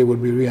hopefully they will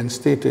be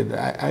reinstated.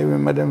 I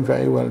remember them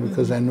very well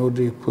because I know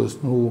the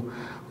person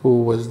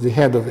who was the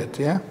head of it,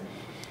 yeah?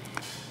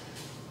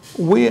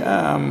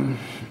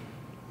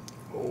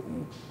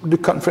 The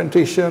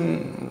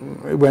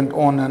confrontation went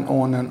on and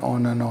on and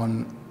on and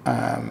on.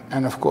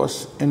 And of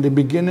course, in the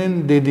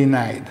beginning, they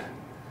denied.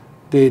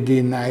 They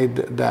denied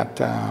that,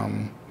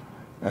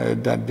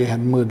 that they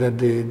had murdered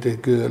the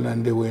girl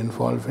and they were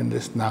involved in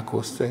this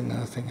narcos thing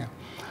and everything.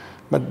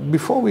 But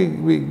before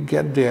we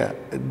get there,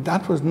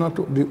 that was not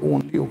the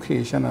only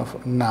occasion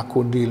of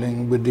narco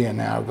dealing with the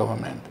NIR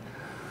government.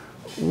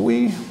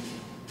 We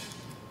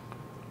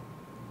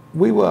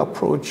were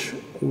approached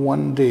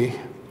one day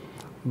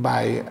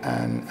by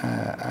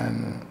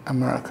an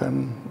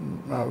American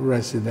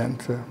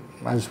resident,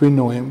 as we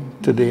know him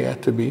today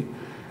to be,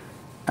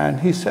 and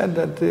he said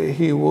that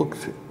he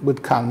worked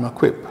with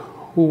Calma-Quip,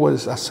 who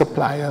was a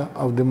supplier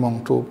of the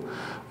Montauk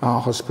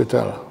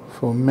Hospital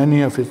for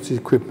many of its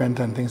equipment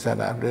and things like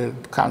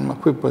that.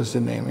 Calma-Quip was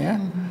the name, yeah?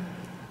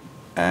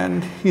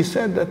 And he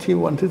said that he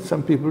wanted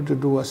some people to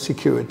do a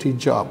security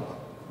job.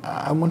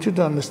 I want you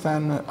to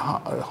understand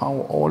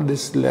how all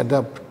this led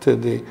up to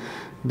the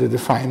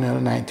final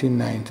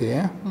 1990,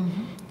 yeah?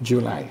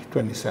 July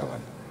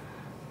 27.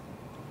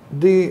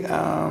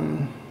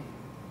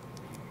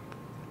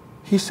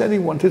 He said he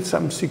wanted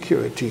some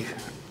security.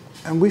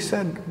 And we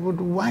said, well,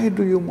 why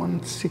do you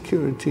want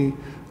security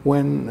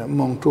when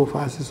Montauk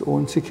has its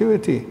own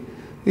security?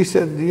 He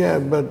said, yeah,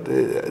 but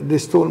they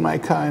stole my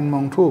car in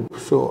Montauk,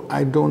 so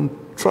I don't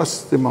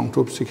trust the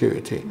Montauk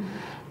security.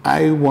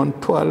 I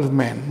want 12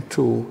 men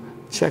to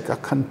check a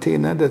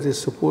container that is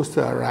supposed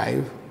to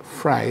arrive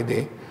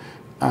Friday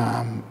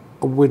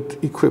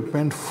with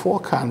equipment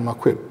for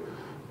Calma-Quip.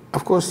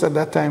 Of course, at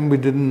that time, we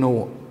didn't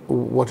know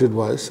what it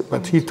was,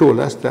 but he told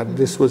us that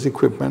this was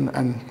equipment,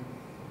 and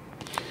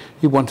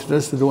he wanted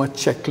us to do a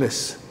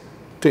checklist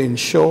to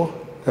ensure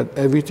that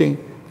everything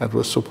that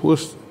was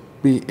supposed to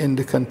be in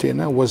the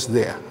container was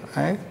there,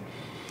 right?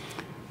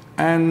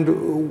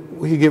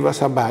 And he gave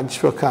us a badge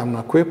for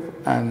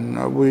Calma-Quip,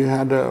 and we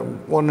had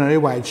an ordinary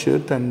white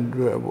shirt, and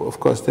of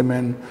course the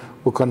men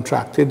were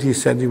contracted. He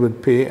said he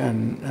would pay,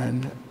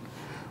 and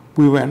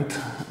we went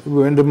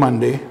the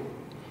Monday,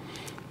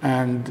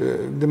 and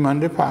the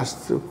Monday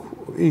passed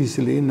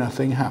easily,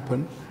 nothing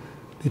happened.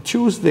 The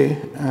Tuesday,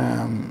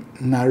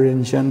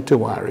 Naranjan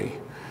Tiwari,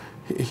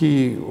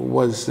 he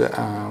was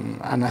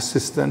an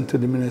assistant to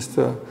the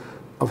Minister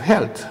of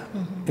Health,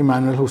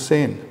 Emmanuel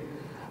Hussein.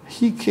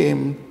 He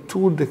came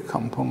to the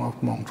compound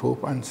of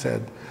Montauk and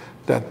said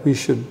that we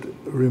should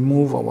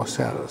remove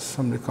ourselves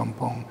from the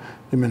compound.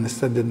 The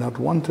minister did not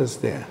want us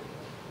there.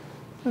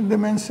 And the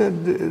men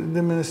said,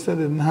 the minister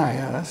didn't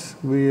hire us.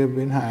 We have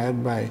been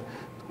hired by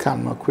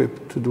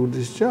Calma-Quip to do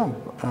this job.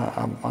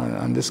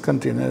 And this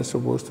container is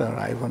supposed to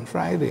arrive on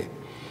Friday.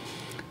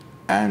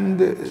 And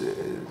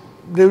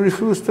they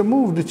refused to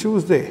move the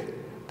Tuesday.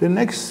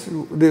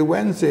 The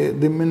Wednesday,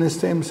 the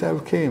minister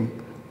himself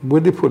came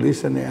with the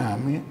police and the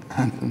army,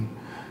 and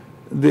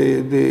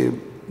they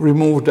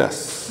removed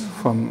us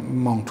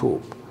from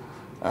Montauk.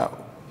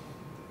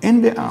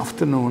 In the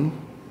afternoon,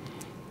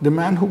 the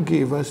man who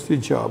gave us the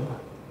job,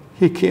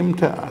 he came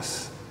to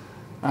us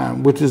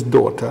with his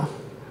daughter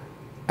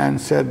and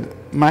said,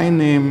 my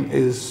name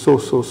is so.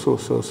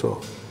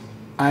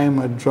 I am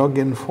a drug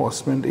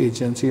enforcement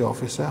agency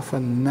officer for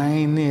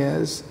 9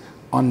 years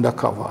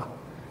undercover.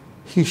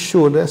 He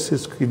showed us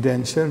his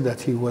credential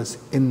that he was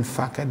in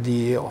fact a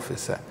DA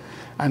officer.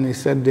 And he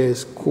said,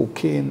 there's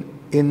cocaine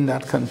in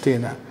that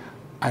container.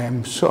 I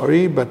am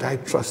sorry, but I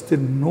trusted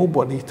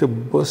nobody to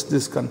burst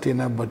this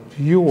container but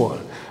you all.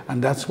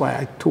 And that's why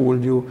I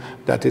told you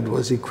that it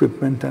was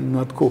equipment and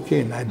not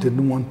cocaine. I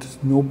didn't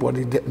want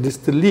nobody, this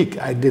to leak.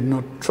 I did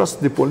not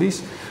trust the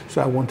police,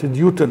 so I wanted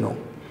you to know.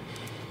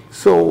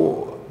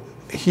 So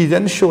he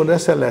then showed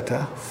us a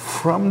letter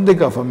from the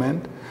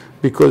government,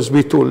 because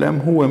we told them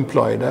who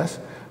employed us,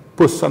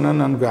 persona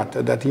non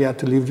grata, that he had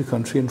to leave the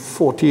country in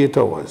 48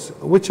 hours,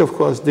 which of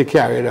course they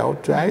carried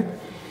out, right?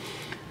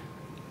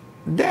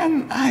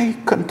 Then I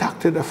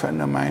contacted a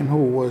friend of mine who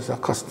was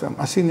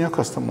a senior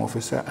custom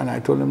officer, and I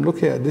told him,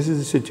 look here, this is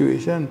the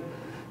situation.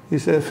 He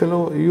said,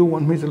 fellow, you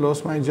want me to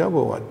lose my job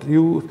or what?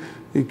 You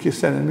keep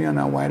sending me on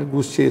a wild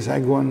goose chase.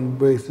 I go and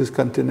break this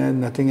container,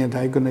 nothing, and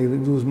I'm going to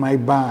lose my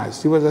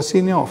bars. He was a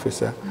senior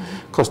officer,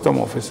 custom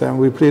officer, and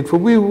we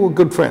were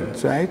good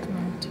friends, right?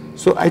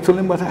 So I told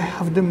him, but I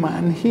have the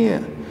man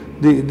here,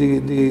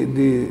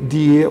 the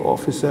DA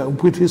officer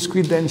with his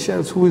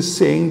credentials, who is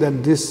saying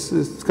that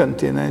this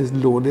container is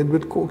loaded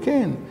with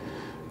cocaine.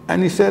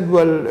 And he said,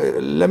 well,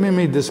 let me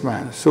meet this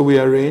man. So we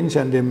arranged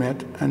and they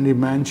met, and the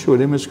man showed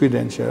him his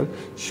credential,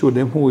 showed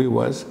him who he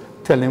was,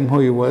 tell him who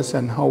he was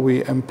and how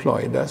he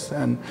employed us,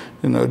 and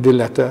the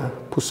letter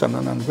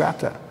persona non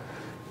grata.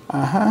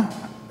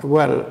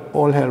 Well,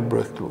 all hell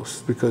broke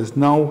loose, because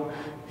now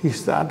he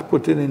started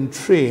putting in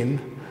train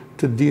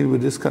to deal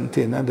with this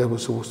container that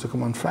was supposed to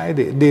come on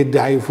Friday. They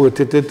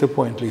diverted it to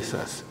Point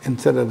Lisas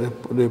instead of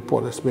the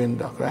Port of Spain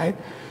dock, right?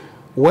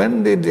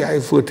 When they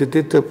diverted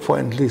it to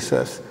Point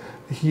Lisas,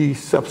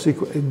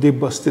 they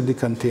busted the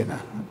container,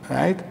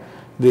 right?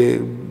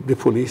 The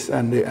police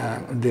and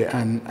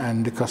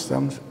the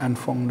customs, and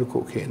found the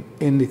cocaine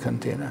in the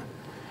container.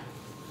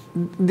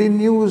 The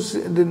news,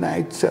 the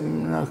night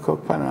 7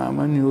 o'clock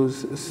Panorama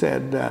News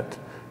said that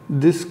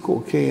this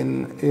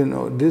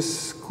cocaine,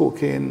 this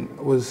cocaine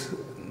was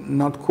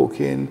not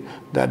cocaine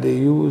that they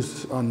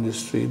use on the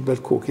street,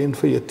 but cocaine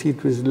for your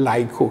teeth was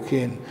light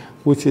cocaine,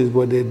 which is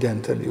what they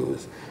dental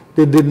use.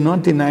 They did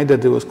not deny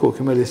that there was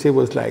cocaine, but they say it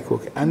was light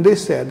cocaine. And they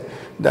said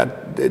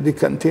that the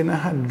container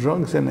had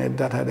drugs in it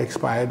that had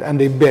expired, and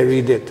they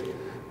buried it.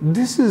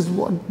 This is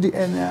what the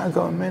NR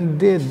government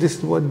did. This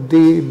is what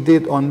they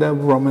did under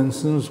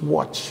Robinson's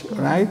watch,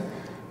 right?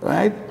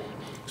 Right?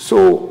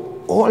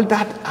 So all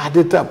that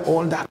added up,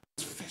 all that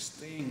was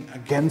festering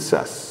against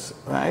us,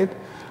 right?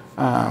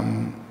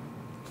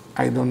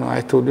 I don't know,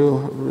 I told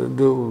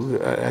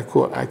you,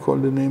 I call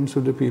the names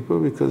of the people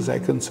because I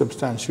can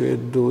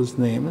substantiate those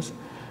names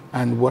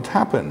and what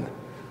happened.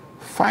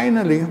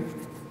 Finally,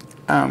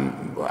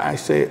 I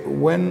say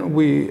when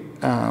we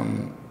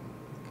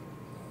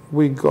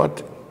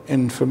got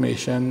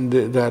information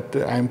that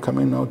I'm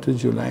coming out to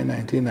July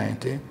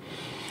 1990,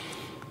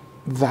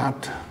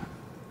 that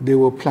they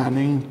were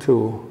planning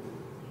to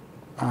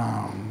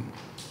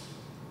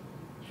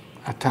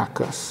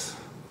attack us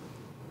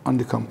on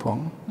the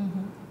compound.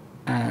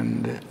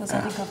 And was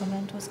that the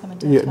government was coming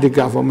to yeah, attack? the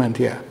government,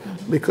 yeah.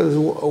 Because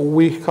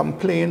we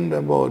complained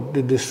about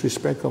the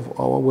disrespect of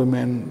our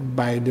women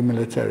by the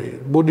military,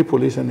 both the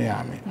police and the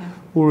army,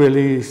 who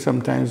really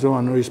sometimes don't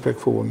have no respect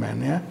for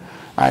women, yeah.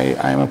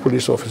 I'm a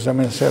police officer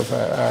myself.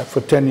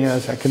 For 10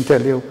 years, I can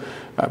tell you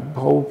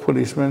how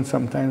policemen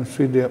sometimes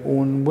treat their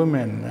own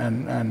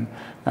women,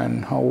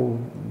 and how,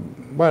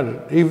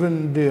 well,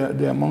 even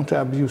the amount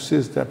of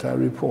abuses that are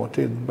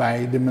reported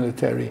by the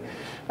military,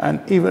 and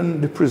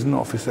even the prison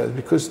officers,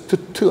 because to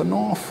turn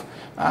off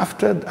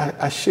after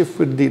a shift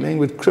with dealing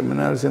with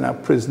criminals in a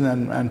prison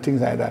and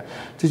things like that,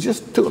 to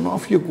just turn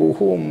off, you go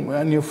home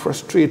and you're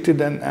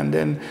frustrated, and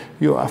then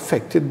you're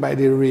affected by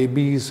the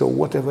rabies or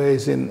whatever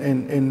is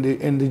in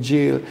the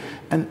jail,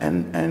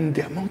 and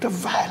the amount of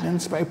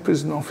violence by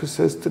prison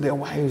officers to their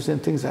wives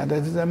and things like that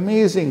is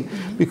amazing,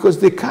 because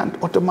they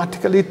can't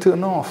automatically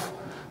turn off,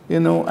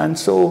 and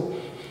so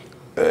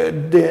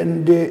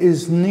then there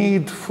is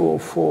need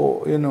for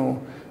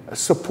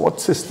support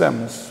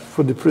systems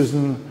for the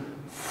prison,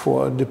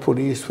 for the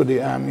police, for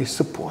the army,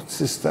 support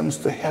systems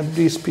to help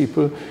these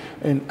people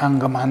in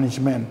anger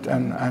management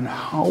and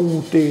how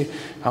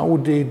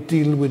they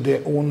deal with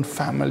their own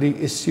family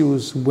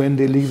issues when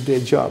they leave their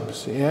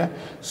jobs. Yeah,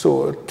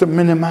 so to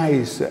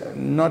minimize,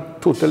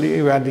 not totally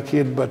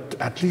eradicate, but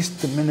at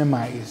least to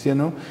minimize,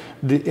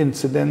 the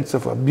incidents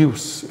of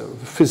abuse,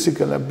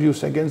 physical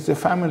abuse against the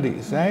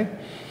families. Right?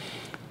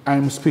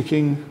 I'm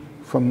speaking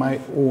from my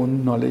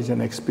own knowledge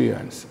and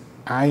experience.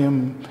 I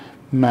am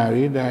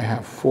married, I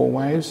have 4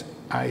 wives.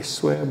 I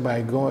swear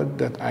by God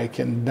that I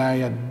can die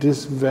at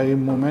this very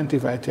moment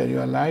if I tell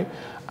you a lie.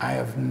 I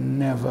have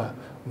never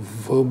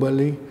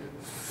verbally,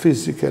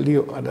 physically,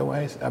 or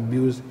otherwise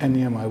abused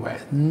any of my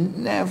wives.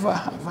 Never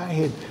have I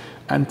hit.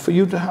 And for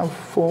you to have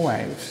 4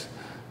 wives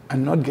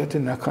and not get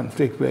in a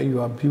conflict where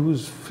you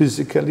abuse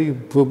physically,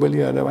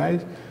 verbally,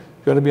 otherwise,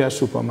 you got to be a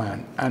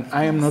Superman. And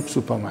I am not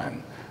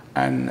Superman.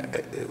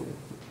 And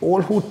all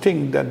who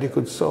think that they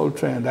could solve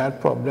Trinidad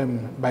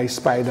problem by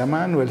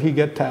Spider-Man, well, he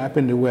get tied up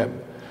in the web.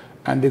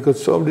 And they could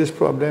solve this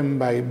problem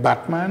by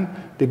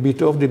Batman, they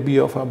beat off the B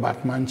of a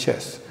Batman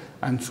chest.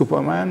 And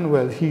Superman,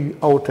 well, he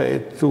outer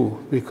it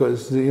too,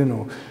 because,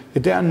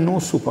 there are no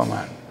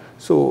Superman.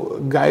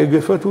 So Guy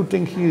Griffith, who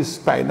think he is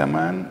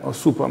Spider-Man or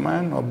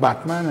Superman or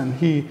Batman, and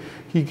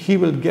he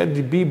will get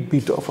the B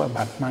beat off a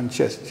Batman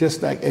chest,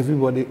 just like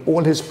everybody,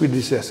 all his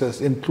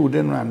predecessors,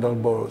 including Randall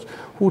Burroughs,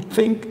 who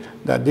think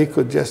that they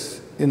could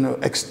just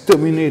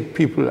exterminate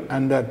people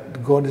and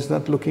that God is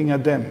not looking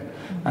at them.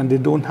 And they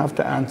don't have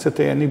to answer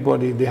to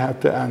anybody. They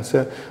have to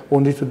answer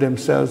only to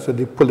themselves, to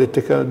the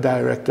political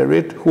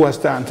directorate, who has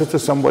to answer to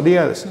somebody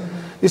else.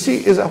 You see,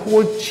 it's a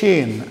whole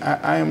chain.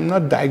 I am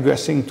not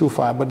digressing too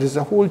far, but it's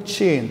a whole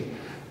chain.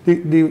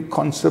 The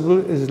constable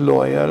is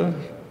loyal.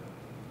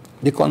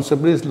 The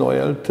constable is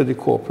loyal to the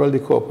corporal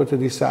to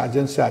the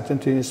sergeant to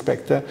the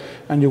inspector,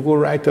 and you go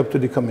right up to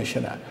the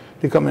commissioner.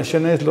 The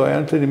commissioner is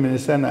loyal to the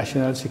Minister of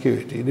National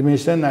Security. The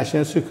Minister of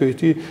National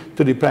Security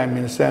to the Prime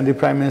Minister, and the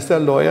Prime Minister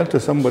loyal to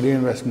somebody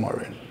in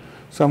Westmoreland,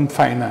 some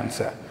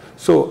financer.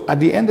 So at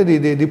the end of the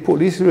day, the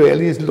police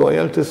really is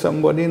loyal to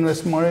somebody in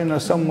Westmoreland or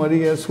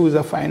somebody else who's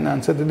a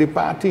financer to the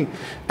party.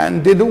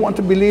 And they don't want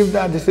to believe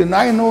that. They say,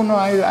 no,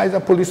 I as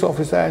a police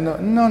officer, I know.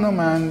 No,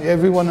 man,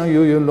 every one of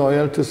you, you're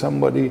loyal to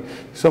somebody,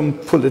 some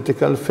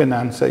political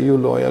financer you're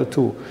loyal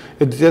to.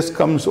 It just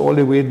comes all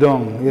the way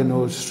down, you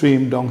know,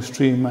 stream,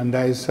 downstream, and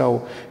that is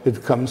how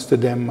it comes to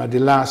them at the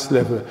last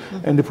level.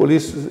 And the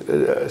police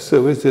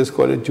service, they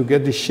call it, you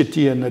get the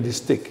shitty end of the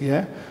stick,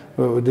 yeah?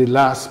 The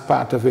last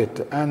part of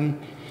it. And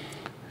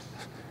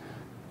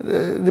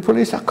the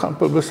police are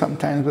culpable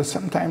sometimes, but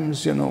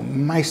sometimes, you know,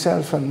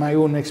 myself and my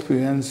own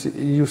experience,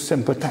 you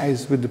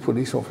sympathize with the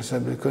police officer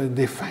because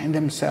they find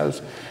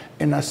themselves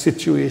in a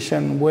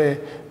situation where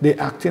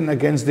they're acting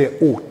against their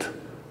oath.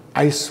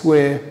 I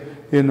swear,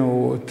 you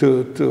know,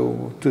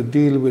 to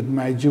deal with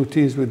my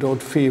duties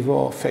without favor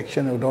or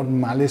affection, without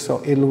malice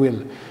or ill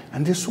will.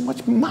 And there's so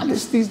much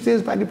malice these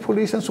days by the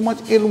police and so much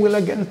ill will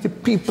against the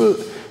people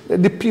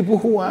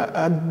who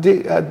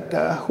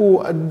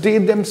they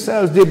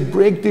themselves, they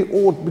break the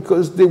oath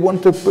because they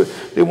want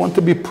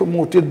to be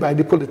promoted by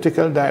the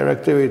political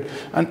directorate.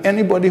 And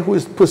anybody who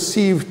is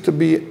perceived to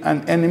be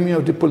an enemy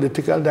of the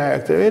political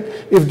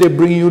directorate, if they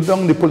bring you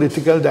down, the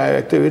political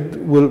directorate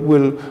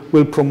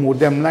will promote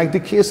them. Like the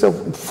case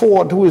of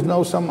Ford, who is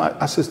now some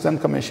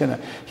assistant commissioner.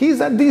 He's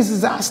a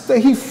disaster.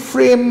 He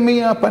framed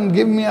me up and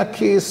gave me a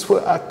case for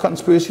a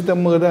conspiracy to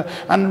murder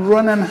and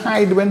run and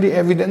hide when the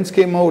evidence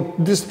came out.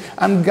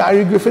 And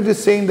Gary Griffith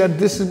is saying that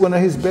this is one of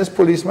his best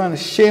policemen.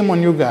 Shame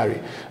on you, Gary.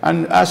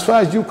 And as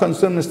far as you're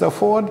concerned, Mr.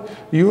 Ford,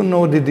 you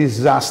know the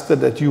disaster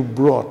that you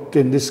brought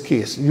in this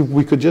case.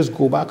 We could just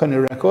go back on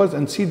the records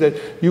and see that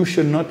you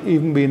should not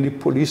even be in the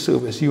police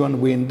service. You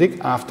and Wayne Dick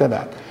after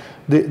that.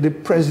 The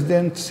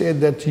president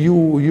said that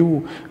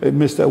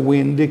Mr.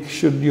 Wayne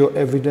Dick, your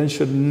evidence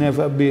should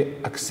never be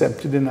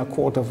accepted in a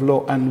court of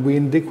law. And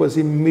Wayne Dick was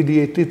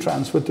immediately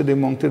transferred to the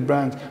mounted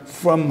branch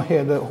from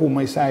head of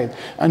homicide.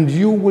 And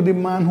you were the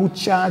man who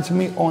charged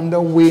me under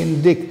Wayne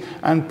Dick.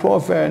 And poor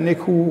Vernick,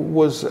 who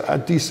was a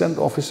decent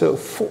officer,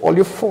 all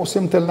you forced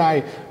him to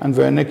lie. And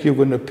Vernick, you're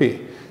going to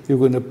pay. You're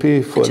going to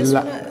pay for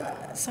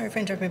Sorry for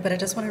interrupting, but I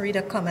just want to read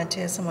a comment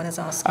here. Someone is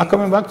asking.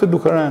 Coming back to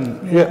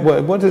Dukaran. Yeah.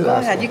 What is Go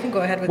asking? ahead. You can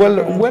go ahead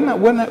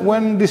with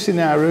when the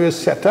scenario is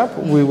set up,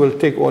 we will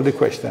take all the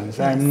questions.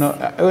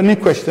 Yes. Any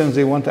questions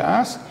they want to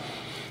ask,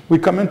 we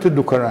come into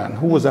Dukaran,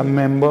 who was a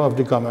member of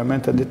the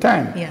government at the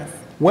time. Yes.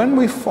 When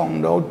we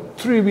found out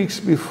 3 weeks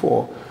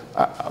before,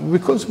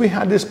 because we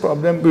had this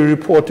problem, we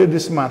reported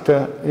this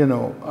matter, you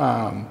know,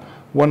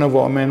 one of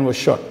our men was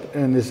shot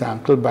in his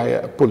ankle by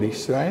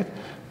police, right?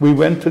 We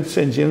went to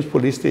St. James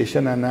Police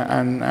Station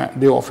and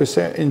the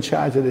officer in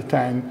charge at the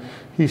time,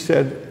 he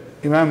said,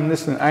 Imam,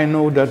 listen, I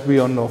know that we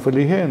are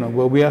unlawfully here,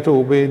 but we have to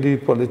obey the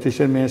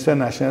politician, Minister of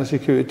National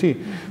Security.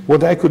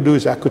 What I could do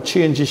is I could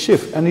change the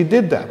shift. And he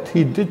did that.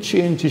 He did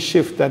change the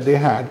shift that they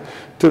had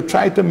to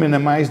try to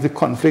minimize the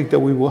conflict that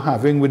we were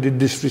having with the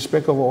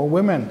disrespect of our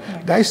women.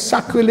 Right. That is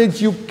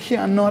sacrilege. You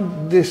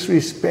cannot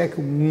disrespect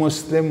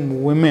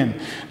Muslim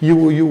women.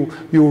 You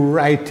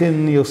write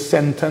in your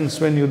sentence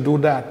when you do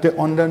that.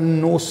 Under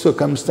no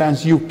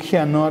circumstance you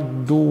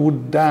cannot do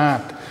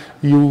that.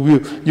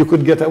 You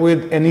could get away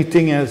with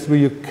anything else, but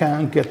you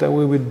can't get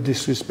away with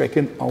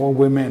disrespecting our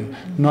women.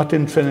 Not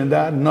in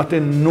Trinidad, not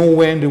in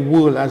nowhere in the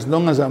world. As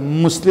long as a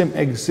Muslim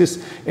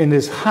exists in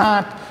his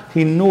heart,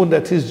 he knows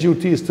that his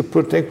duty is to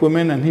protect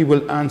women, and he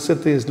will answer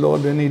to his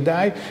Lord when he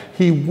dies.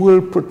 He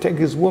will protect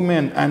his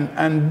women,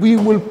 and we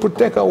will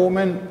protect our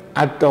women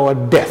at our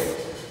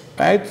death.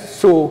 Right?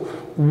 So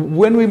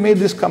when we made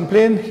this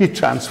complaint, he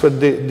transferred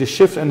the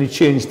shift and he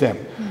changed them.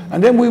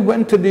 And then we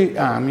went to the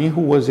army,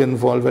 who was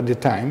involved at the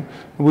time.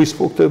 We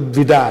spoke to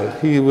Vidal.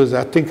 He was,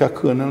 I think, a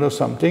colonel or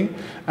something.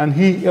 And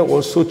he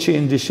also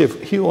changed the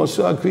shift. He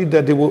also agreed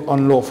that they were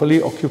unlawfully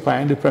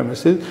occupying the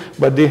premises,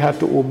 but they had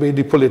to obey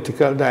the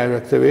political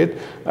directorate.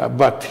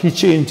 But he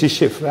changed the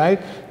shift, right,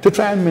 to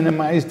try and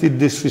minimize the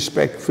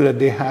disrespect that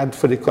they had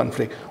for the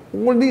conflict.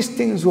 All these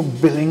things were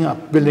building up.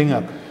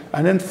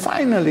 And then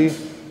finally,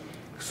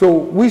 so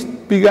we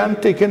began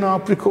taking our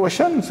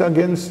precautions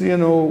against, you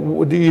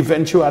know, the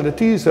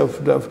eventualities of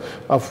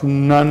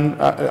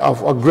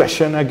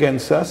aggression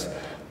against us,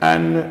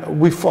 and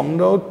we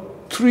found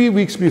out 3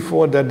 weeks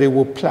before that they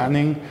were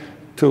planning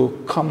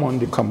to come on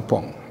the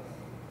compound,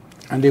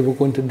 and they were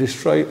going to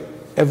destroy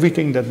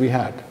everything that we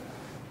had: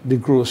 the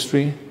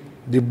grocery,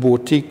 the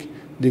boutique,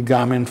 the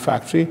garment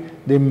factory,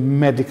 the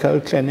medical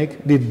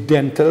clinic, the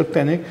dental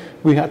clinic.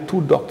 We had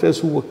 2 doctors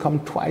who would come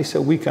twice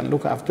a week and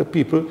look after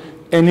people.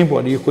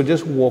 Anybody, you could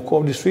just walk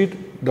off the street.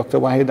 Dr.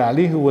 Wahid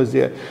Ali, who was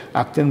the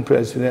acting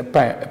president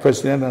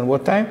at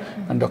one time,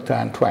 and Dr.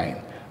 Antoine.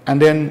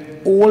 And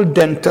then all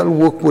dental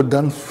work was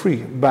done free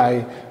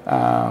by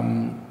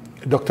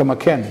Dr.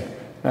 McKen,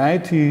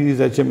 right? He is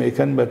a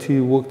Jamaican, but he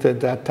worked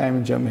at that time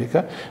in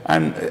Jamaica.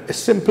 And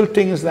simple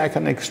things like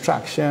an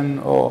extraction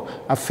or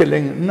a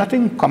filling,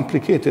 nothing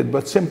complicated,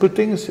 but simple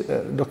things,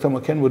 Dr.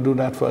 McKen would do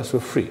that for us for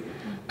free.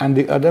 And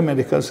the other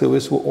medical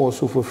service were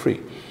also for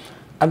free.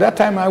 at that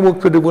time, I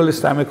worked with the World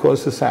Islamic Health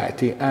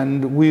Society,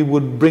 and we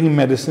would bring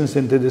medicines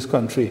into this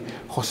country,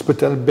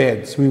 hospital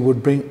beds. We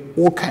would bring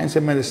all kinds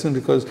of medicine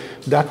because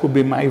that would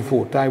be my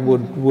vote. I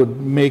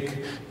would make,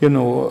 you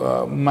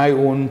know, my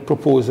own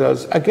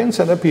proposals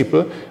against other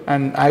people,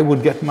 and I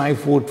would get my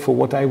vote for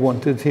what I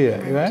wanted here,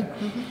 right?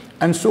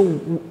 And so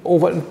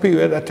over a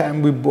period of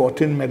time, we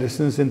brought in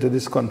medicines into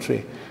this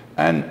country.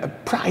 And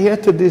prior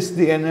to this,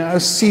 the NRL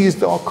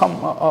seized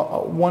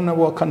one of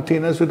our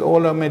containers with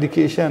all our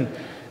medication.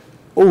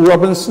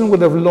 Robinson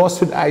would have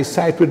lost his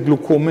eyesight with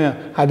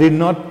glaucoma had they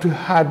not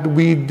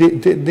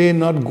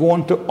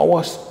gone to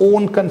our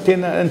own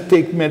container and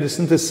take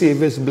medicine to save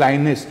his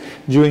blindness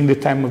during the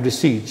time of the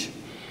siege.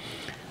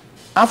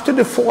 After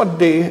the 4th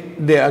day,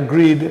 they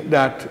agreed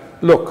that,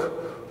 look,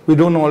 we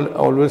don't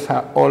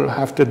all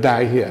have to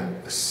die here.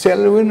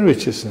 Selwyn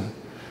Richardson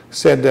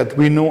said that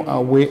we know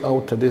our way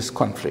out of this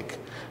conflict.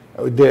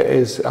 There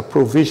is a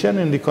provision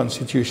in the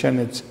Constitution,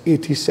 it's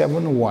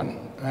 87(1),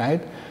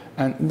 right?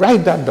 And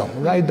write that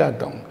down, write that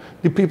down.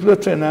 The people of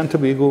Trinidad and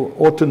Tobago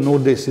ought to know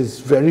this. It's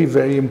very,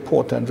 very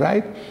important,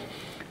 right?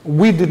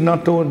 We did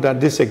not know that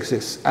this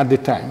exists at the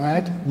time,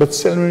 right? But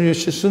Selwyn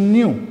Richardson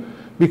knew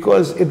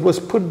because it was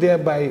put there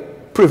by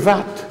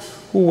Privat,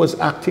 who was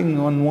acting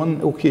on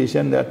one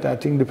occasion that I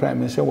think the Prime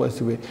Minister was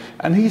away.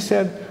 And he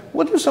said,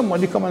 what if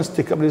somebody come and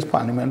stick up this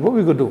parliament? What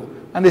we could do?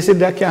 And they said,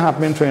 that can't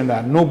happen in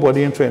Trinidad.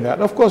 Nobody in Trinidad.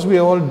 Of course, we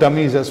are all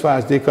dummies as far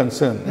as they're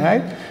concerned,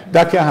 right?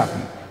 That can't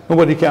happen.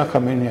 Nobody can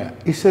come in here.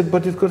 He said,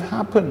 but it could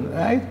happen,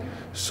 right?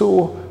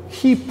 So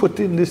he put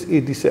in this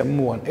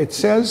 87(1). It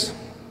says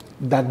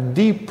that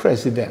the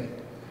president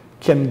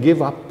can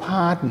give a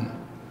pardon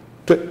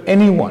to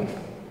anyone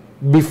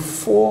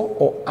before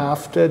or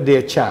after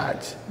their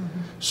charge.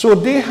 So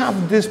they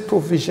have this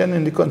provision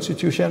in the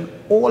Constitution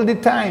all the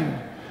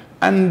time.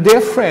 And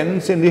their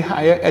friends in the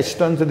higher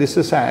echelons of the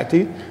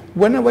society,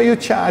 whenever you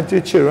charge your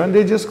children,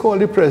 they just call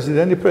the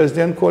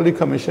president call the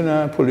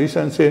commissioner of police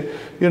and say,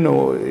 you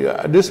know,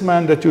 this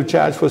man that you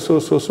charge for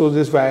so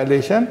this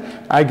violation,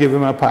 I give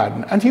him a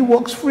pardon. And he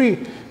walks free.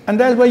 And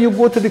that's why you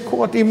go to the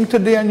court even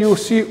today and you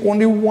see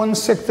only one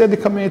sector of the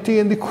community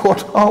in the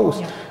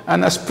courthouse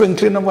and a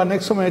sprinkling of our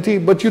next community,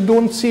 but you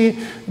don't see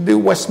the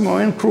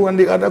Westmoreland crew and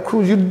the other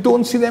crews, you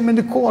don't see them in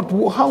the court.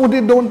 How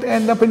they don't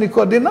end up in the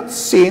court? They're not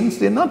saints,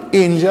 they're not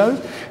angels.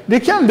 They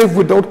can't live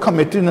without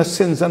committing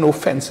sins and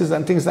offenses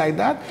and things like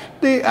that.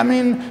 I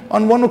mean,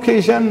 on one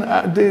occasion,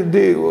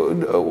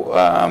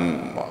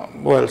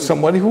 well,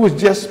 somebody who was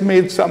just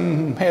made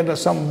some head or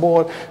some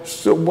board,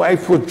 so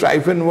wife was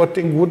driving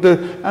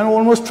and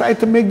almost tried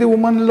to make the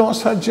woman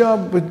lose her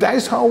job. But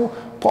that's how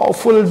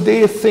powerful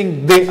they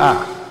think they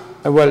are.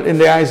 Well, in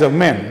the eyes of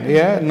men,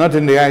 yeah, not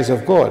in the eyes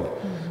of God.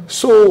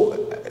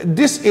 So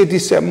this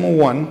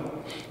 87(1)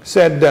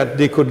 said that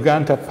they could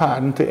grant a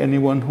pardon to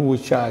anyone who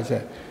was charged.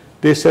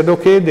 They said,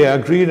 okay, they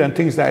agreed and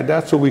things like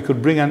that, so we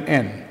could bring an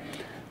end.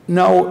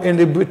 Now, in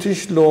the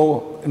British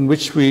law in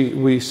which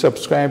we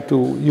subscribe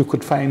to, you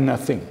could find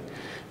nothing.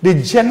 The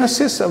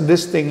genesis of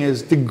this thing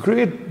is the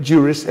great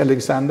jurist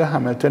Alexander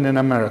Hamilton in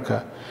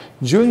America.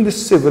 During the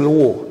Civil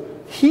War,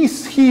 he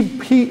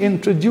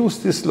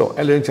introduced this law,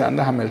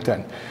 Alexander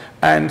Hamilton,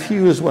 and he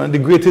was one of the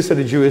greatest of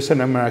the jurists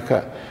in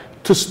America.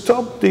 To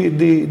stop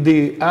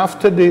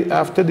after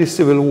the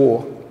Civil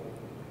War,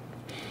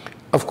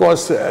 of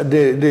course,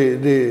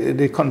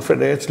 the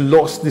Confederates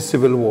lost the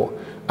Civil War.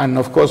 And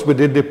of course, we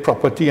did the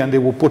property and they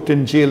were put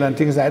in jail and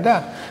things like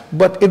that.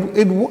 But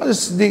it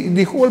was,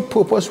 the whole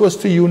purpose was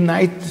to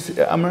unite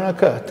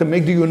America, to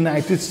make the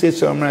United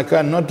States of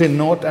America, not the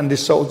North and the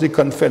South, the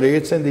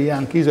Confederates and the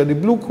Yankees or the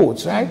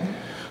Bluecoats, right?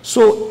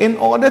 So in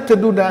order to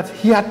do that,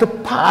 he had to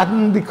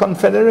pardon the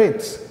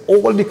Confederates,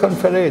 all the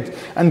Confederates,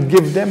 and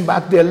give them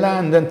back their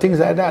land and things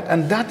like that.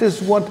 And that is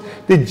what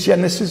the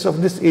genesis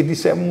of this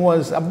 87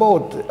 was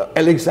about,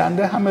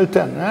 Alexander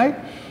Hamilton, right?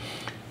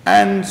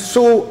 And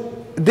so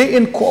they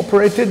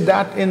incorporated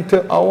that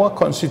into our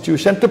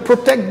Constitution to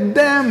protect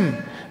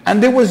them.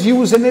 And they was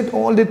using it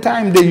all the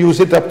time. They use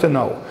it up to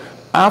now.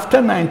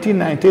 After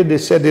 1990, they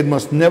said it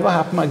must never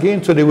happen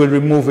again, so they will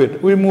remove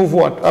it. Remove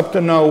what? Up to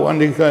now,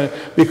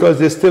 because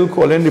they still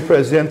call in, the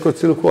president could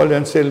still call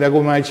and say, there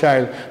go my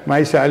child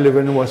live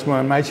in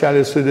Westmoreland, my child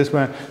is to this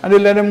man, and they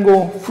let them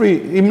go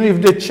free. Even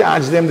if they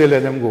charge them, they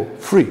let them go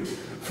free,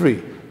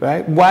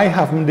 right? Why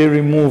haven't they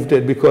removed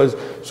it? Because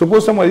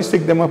suppose somebody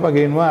stick them up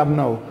again, what happen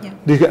now? Yeah.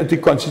 The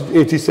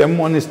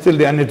 87(1) is still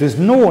there and it is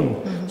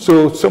known.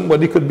 So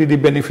somebody could be the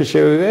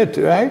beneficiary of it,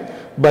 right?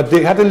 But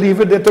they had to leave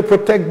it there to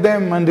protect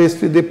them and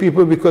the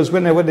people, because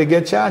whenever they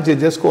get charged, they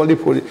just call the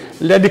police.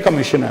 Let the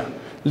commissioner,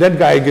 let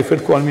Guy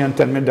Gifford call me and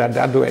tell me that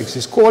that do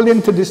exist. Call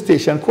into the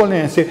station, call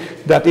in and say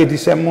that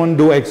 87(1)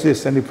 do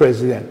exist, and the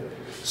president.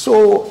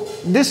 So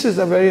this is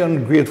a very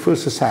ungrateful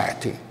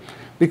society,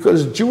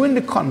 because during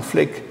the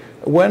conflict,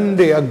 when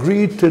they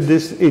agreed to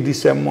this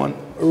 87(1),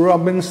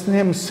 Robinson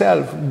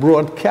himself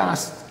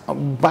broadcast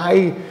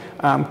by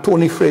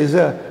Tony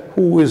Fraser,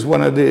 who is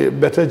one of the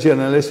better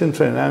journalists in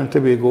Trinidad and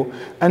Tobago,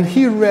 and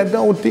he read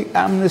out the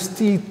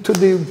amnesty to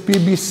the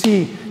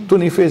BBC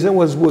Tony Fraser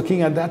was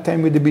working at that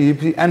time with the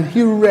BBC, and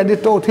he read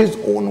it out, his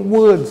own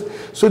words.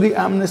 So the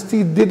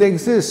amnesty did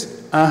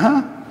exist.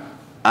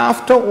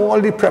 After all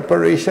the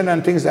preparation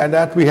and things like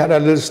that, we had a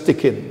little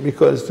stick-in,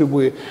 because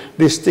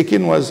the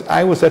stick-in was,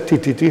 I was at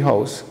TTT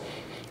House,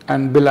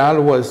 and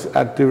Bilal was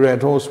at the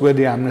Red House where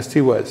the amnesty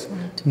was.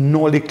 Right.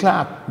 Nolly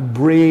Clark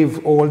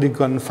braved all the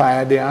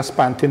gunfire. They asked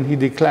Pantin, he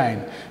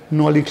declined.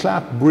 Nolly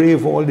Clark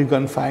braved all the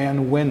gunfire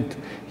and went.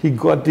 He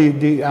got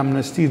the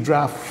amnesty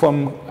draft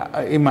from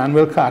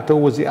Emmanuel Carter, who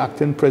was the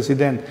acting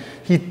president.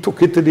 He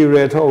took it to the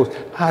Red House,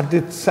 had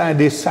it signed,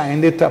 they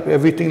signed it up,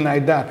 everything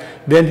like that.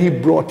 Then he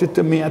brought it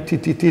to me at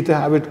TTT to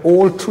have it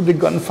all through the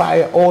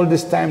gunfire, all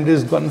this time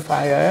there's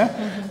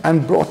gunfire,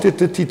 and brought it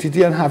to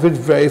TTT and have it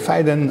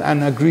verified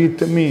and agreed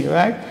to me,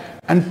 right?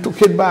 And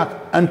took it back.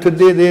 And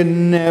today they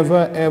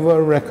never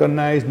ever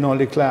recognized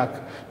Nolly Clark,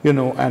 you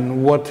know,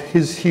 and what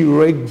his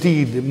heroic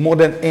deed, more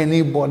than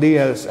anybody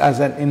else as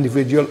an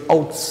individual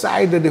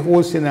outside of the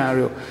whole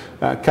scenario,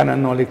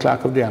 Canon Nolly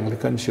Clark of the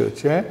Anglican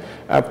Church. Yeah?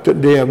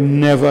 They have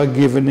never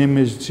given him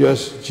his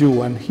just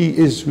due, and he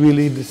is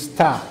really the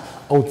star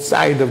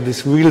outside of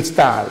this real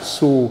stars.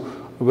 So,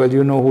 well,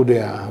 you know who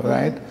they are,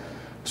 right?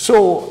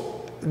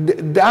 So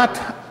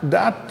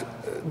that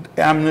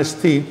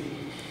amnesty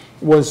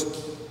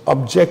was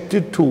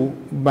objected to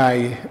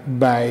by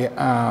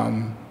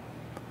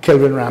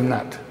Kelvin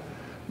Ramnath,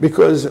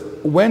 because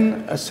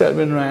when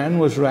Selwyn Ryan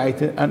was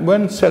writing, and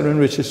when Selwyn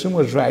Richardson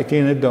was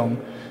writing it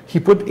down, he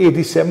put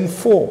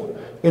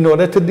 87-4 in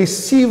order to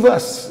deceive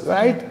us,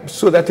 right?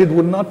 So that it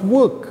would not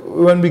work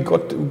when we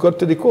got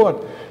to the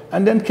court.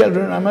 And then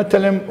Kelvin Ramnath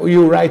tell him,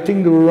 you're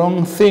writing the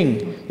wrong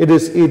thing. It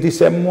is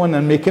 87-1,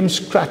 and make him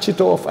scratch it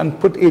off and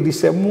put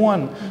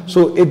 87-1.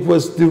 So it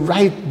was the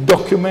right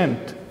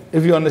document,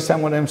 if you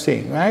understand what I'm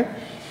saying, right?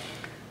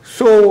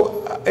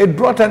 So it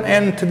brought an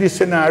end to this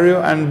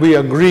scenario, and we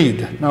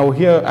agreed. Now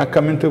here I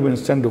come into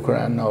Winston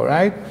Dukaran now,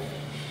 right?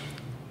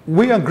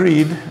 We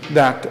agreed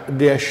that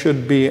there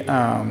should be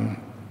an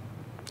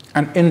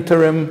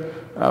interim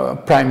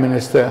prime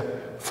minister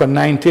for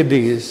 90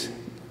 days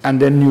and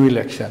then new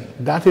election.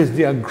 That is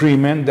the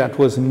agreement that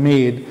was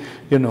made,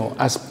 you know,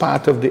 as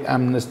part of the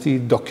amnesty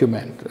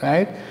document,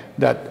 right?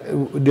 That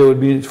there would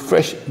be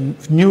fresh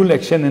new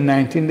election in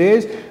 19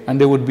 days, and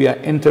there would be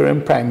an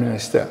interim prime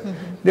minister.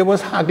 There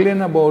was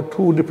haggling about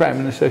who the prime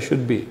minister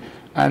should be.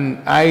 And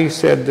I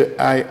said,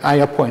 I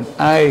appoint,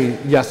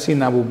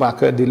 Yasin Abu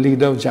Bakr, the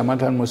leader of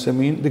Jamaat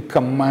al-Muslimin, the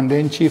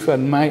commander-in-chief of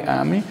my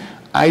army.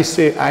 I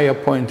say I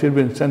appointed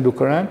Winston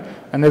Dukaran,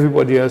 and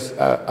everybody else,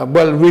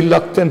 well,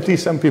 reluctantly,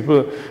 some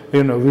people,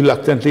 you know,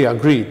 reluctantly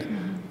agreed.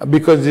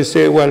 Because they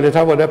say, well, let's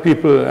have other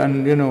people,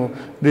 and, you know,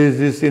 there's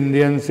this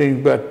Indian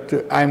thing,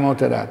 but I'm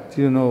out of that.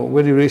 You know,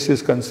 where the race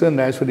is concerned,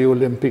 that's for the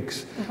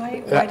Olympics.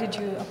 Why did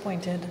you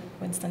appointed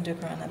Winston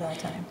Dukaran at that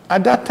time?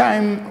 At that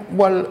time,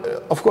 well,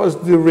 of course,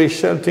 the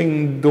racial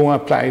thing don't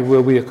apply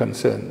where we are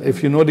concerned.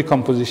 If you know the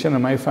composition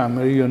of my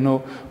family, you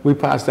know, we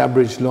passed that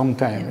bridge long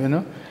time, you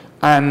know.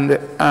 And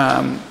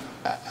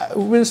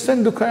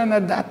Winston Dukaran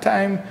at that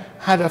time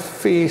had a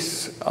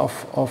face of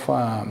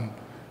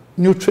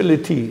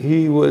neutrality.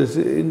 He was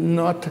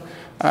not,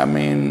 I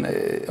mean,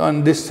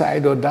 on this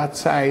side or that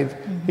side.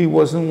 He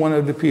wasn't one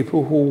of the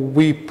people who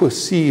we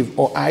perceive,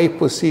 or I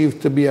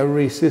perceive, to be a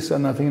racist or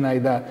nothing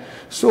like that.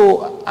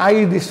 So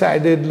I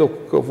decided,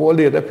 look, of all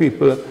the other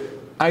people,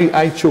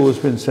 I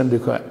chose Winston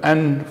Dukaran.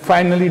 And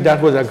finally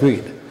that was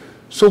agreed.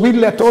 So we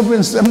let out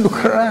Winston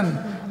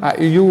Dukaran.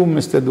 You,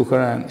 Mr.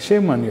 Dukaran,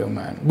 shame on you,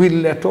 man. We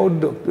let out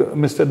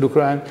Mr.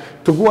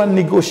 Dukaran to go and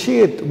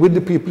negotiate with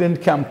the people in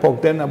Camp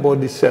Ogden about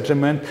the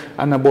settlement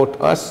and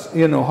about us,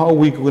 you know, how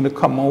we're going to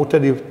come out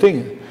of the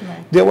thing.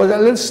 Right. There was a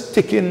little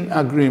sticking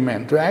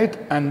agreement, right?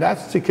 And that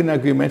sticking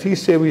agreement, he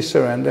said we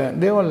surrender.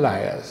 They were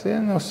liars. They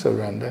no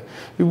surrender.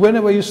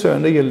 Whenever you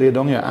surrender, you lay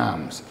down your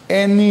arms.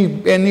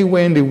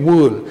 Anywhere in the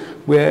world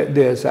where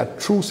there's a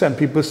truce and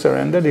people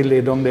surrender, they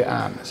lay down their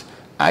arms.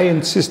 I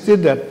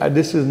insisted that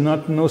this is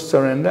not no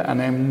surrender,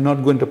 and I'm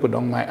not going to put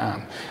down my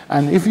arm.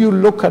 And if you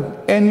look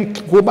at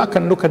go back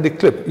and look at the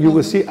clip, you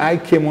will see I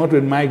came out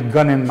with my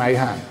gun in my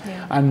hand.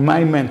 Yeah. And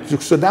my men.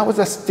 So that was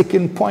a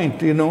sticking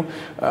point, you know.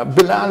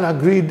 Bilal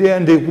agreed there,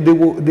 and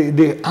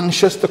they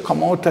anxious to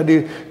come out of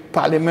the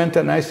parliament,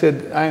 and I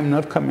said, I am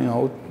not coming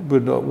out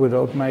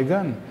without my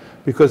gun,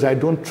 because I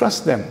don't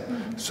trust them.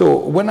 So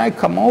when I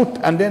come out,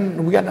 and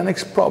then we got the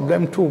next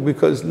problem too,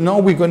 because now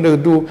we're going to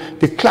do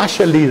the clash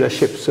of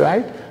leaderships,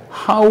 right?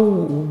 How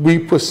we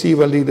perceive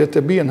a leader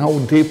to be and how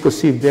they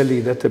perceive their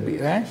leader to be,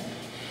 right?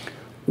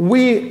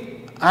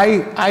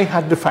 I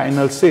had the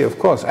final say, of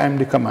course. I'm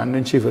the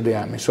commander-in-chief of the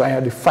army, so I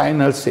had the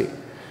final say.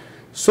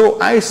 So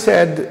I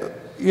said,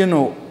 you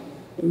know,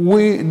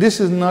 this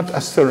is not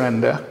a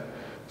surrender.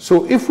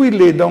 So if we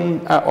lay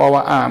down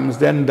our arms,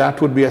 then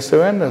that would be a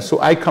surrender. So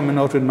I coming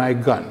out with my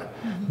gun.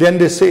 Then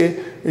they say,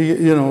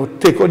 you know,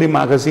 take out the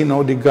magazine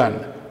or the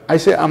gun. I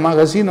say, a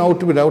magazine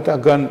out without a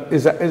gun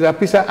is a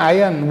piece of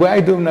iron. Why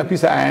are doing a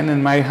piece of iron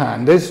in my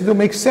hand? This doesn't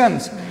make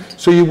sense. Right.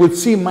 So you would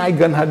see my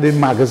gun had the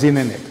magazine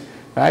in it.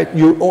 right?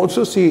 You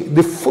also see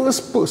the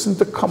first person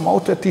to come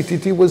out at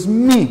TTT was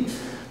me.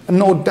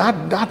 No,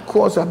 that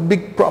caused a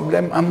big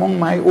problem among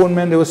my own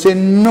men. They were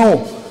saying,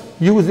 no,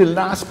 you was the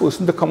last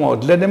person to come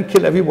out. Let them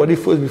kill everybody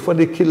first before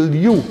they killed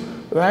you,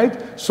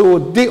 right? So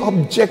they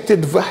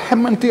objected,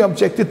 vehemently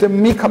objected to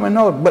me coming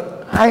out.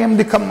 But I am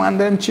the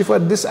commander-in-chief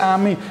of this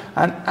army,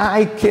 and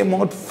I came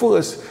out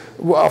first.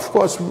 Well, of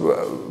course,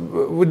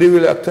 with the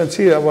reluctance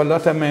here of a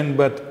lot of men,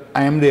 but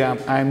I am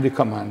the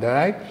commander,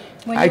 right?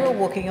 When you were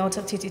walking out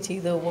of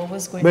TTT, though, what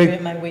was going through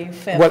in my way?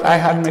 Well, I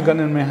had my gun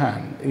in my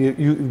hand.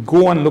 You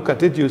go and look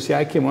at it, you see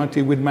I came out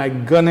with my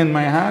gun in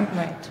my hand.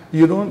 Right.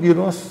 You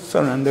don't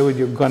surrender with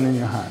your gun in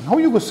your hand. How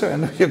you go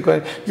surrender with your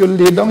gun? You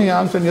lay down your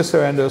arms when you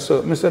surrender.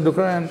 So, Mr.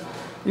 Dukaran,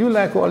 you,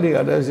 like all the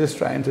others, just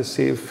trying to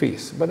save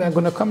face. But I'm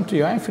going to come to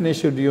you. I ain't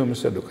finished with you,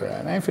 Mr.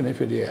 Dukaran. I ain't finished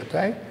with you yet,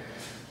 right?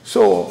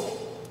 So,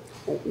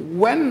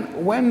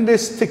 when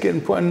this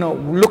sticking point, now,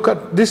 look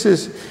at, this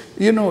is,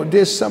 you know,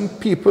 there's some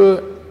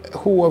people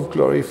who have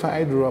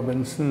glorified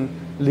Robinson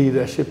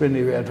leadership in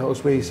the Red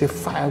House, where he said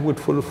fire with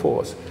full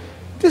force.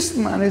 This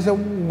man is a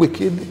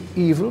wicked,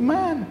 evil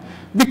man.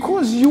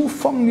 Because you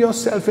found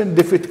yourself in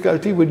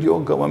difficulty with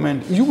your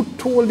government, you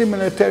told the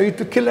military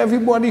to kill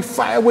everybody,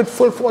 fire with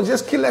full force,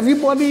 just kill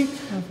everybody.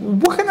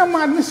 What kind of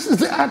madness is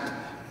that,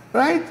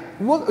 right?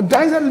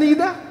 That is a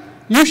leader?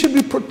 You should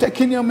be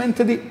protecting your men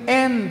to the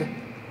end.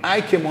 I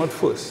came out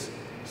first.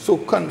 So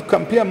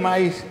compare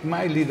my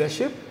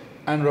leadership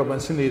and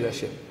Robinson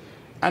leadership.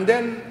 And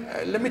then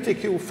let me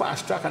take you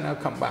fast track and I'll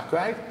come back,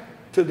 right?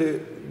 To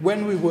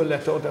when we were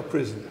let out of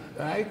prison,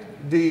 right?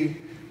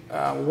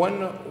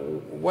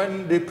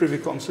 When the Privy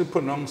Council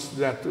pronounced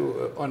that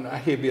on a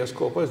habeas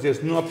corpus,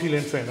 there's no appeal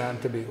in Trinidad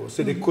and Tobago,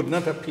 so they could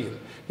not appeal.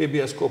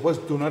 Habeas corpus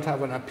do not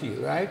have an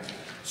appeal, right?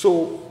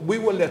 So we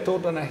were let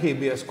out on a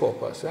habeas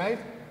corpus, right?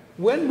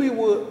 When we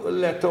were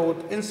let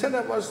out, instead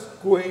of us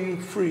going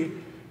free,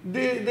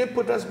 they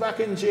put us back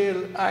in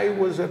jail. I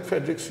was at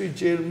Frederick Street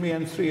Jail, me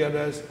and 3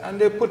 others, and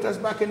they put us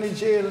back in the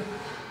jail.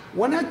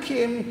 When I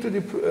came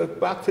to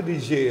back to the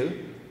jail,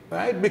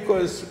 right,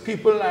 because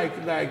people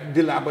like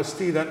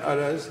Delabastide and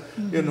others,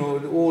 you know,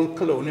 the old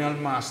colonial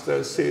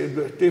masters, say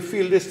they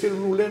feel they're still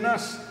ruling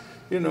us,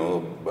 you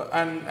know,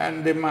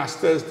 and the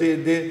masters, they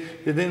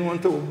didn't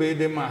want to obey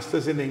their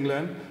masters in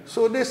England,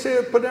 so they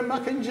say put them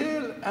back in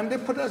jail, and they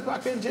put us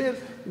back in jail.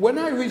 When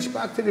I reached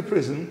back to the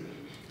prison,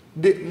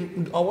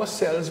 our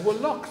cells were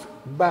locked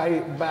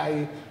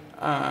by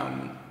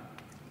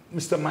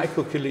Mr. Mike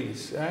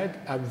Hercules, right?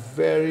 A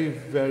very,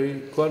 very,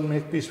 God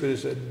make peace with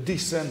us, a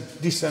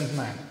decent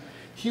man.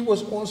 He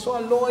was also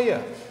a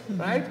lawyer,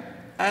 right?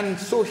 And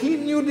so he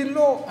knew the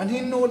law, and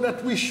he knew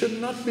that we should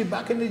not be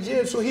back in the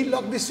jail, so he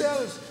locked the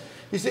cells.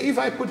 He said, if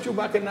I put you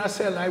back in that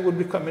cell, I would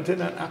be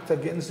committing an act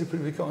against the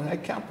Privy Council. I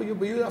can't put you,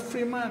 but you're a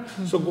free man,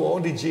 so go out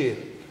of the jail.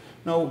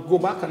 Now, go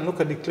back and look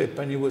at the clip,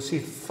 and you will see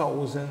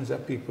thousands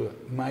of people,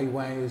 my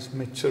wives,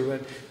 my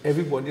children,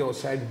 everybody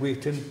outside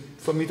waiting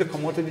for me to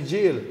come out of the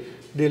jail.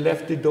 They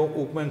left the door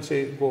open and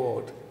said, go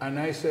out. And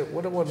I said,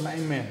 what about my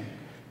men?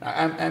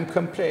 I'm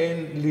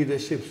comparing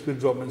leaderships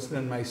with Robinson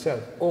and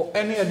myself, or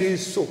any of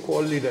these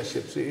so-called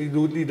leaderships,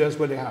 leaders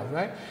what they have,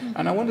 right?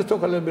 And I want to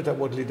talk a little bit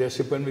about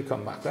leadership when we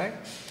come back, right?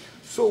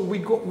 So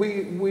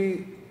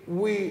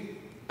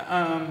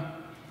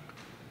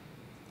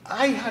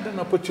I had an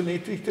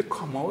opportunity to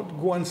come out,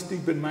 go and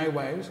sleep with my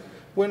wives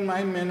when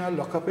my men are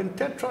locked up in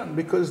Tetron,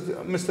 because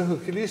Mr.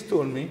 Hercules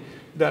told me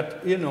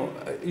that, you know,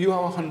 you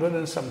have 100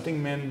 and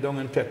something men down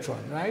in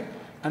Tetron, right?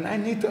 And I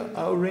need to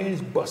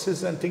arrange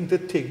buses and things to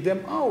take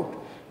them out.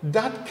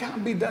 That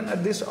can't be done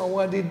at this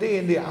hour of the day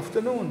in the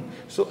afternoon.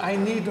 So I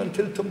need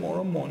until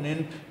tomorrow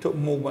morning to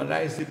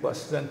mobilize the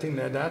buses and things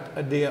like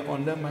that. They are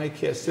under my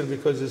care still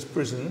because it's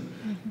prison.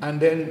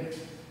 And then,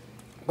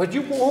 but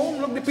you go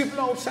home, look, the people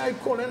outside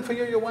calling for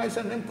you, your wives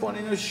and them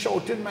calling you,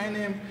 shouting my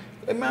name.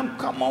 Hey, ma'am,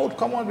 come out,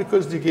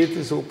 because the gate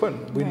is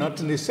open. We're not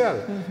in the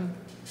cell.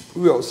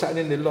 We're outside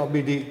in the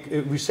lobby,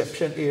 the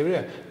reception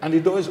area, and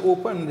the door is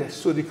open,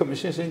 so the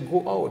commissioner is saying,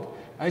 go out.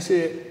 I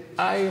say,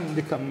 I am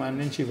the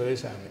commander-in-chief of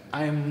this army.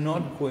 I am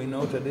not going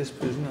out of this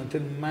prison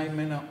until my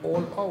men are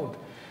all out.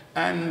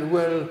 And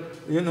well,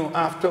 you know,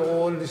 after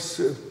all this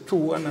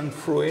to-ing and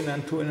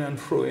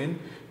froing,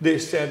 they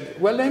said,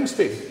 well, let him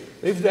stay.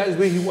 If that's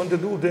what he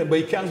wanted to do, but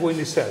he can't go in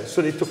the cell.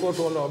 So they took out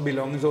all our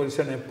belongings, all this,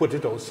 and they put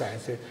it outside,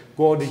 say,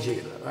 go to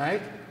jail,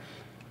 right?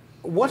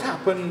 What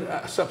happened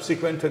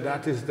subsequent to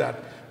that is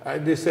that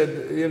they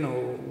said, you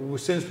know,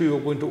 since we were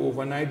going to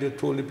overnight, they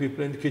told the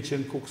people in the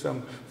kitchen, cook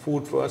some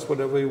food for us,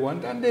 whatever you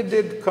want. And they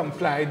did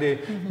comply. They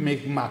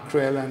make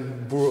mackerel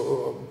and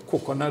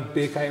coconut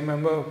bake. I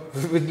remember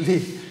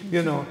vividly,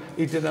 you know,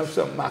 eating up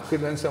some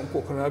mackerel and some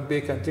coconut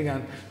bake and thing.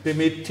 And they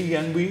made tea,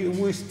 and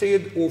we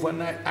stayed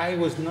overnight. I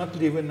was not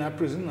leaving that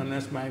prison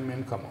unless my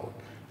men come out.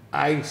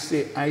 I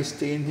say, I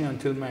stay in here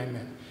until my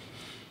men.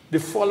 The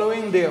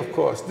following day, of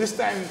course, this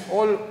time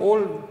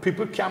all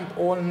people camped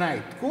all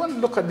night. Go and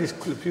look at this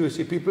clip, you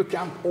see people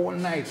camped all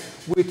night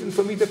waiting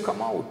for me to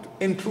come out,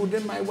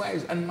 including my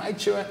wives and my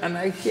children, and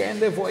I hear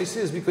their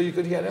voices because you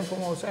could hear them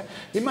from outside.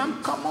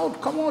 Imam, come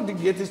out, the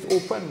gate is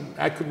open.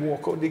 I could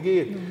walk out the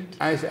gate.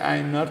 I said,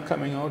 I'm not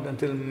coming out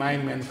until my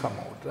men come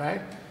out, right?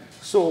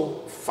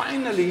 So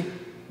finally,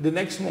 the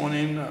next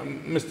morning,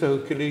 Mr.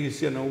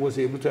 Hercules, was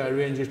able to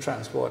arrange a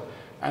transport.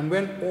 And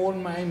when all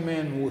my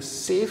men were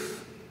safe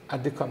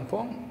at the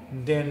compound,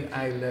 then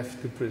I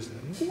left the prison.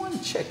 Go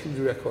and check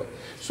the record.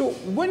 So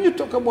when you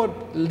talk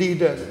about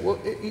leaders, well,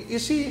 you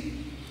see,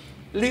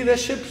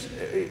 leadership,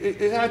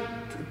 it had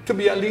to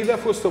be a leader,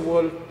 first of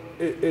all,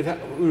 it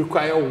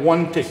requires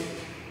one thing,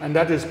 and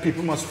that is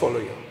people must follow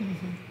you.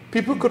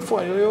 People could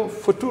follow you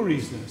for two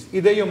reasons.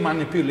 Either you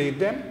manipulate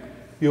them,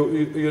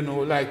 you know,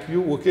 like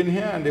you work in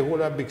here and they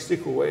hold a big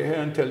stick over here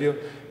and tell you,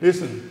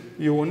 listen,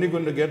 you're only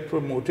going to get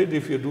promoted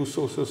if you do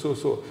so.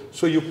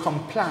 So you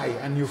comply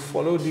and you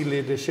follow the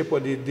leadership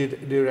or the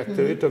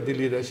directorate of the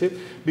leadership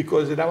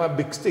because they have a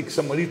big stick,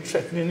 somebody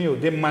threatening you,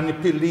 they're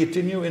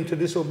manipulating you into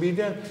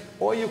disobedience.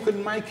 Or you could,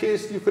 in my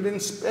case, you could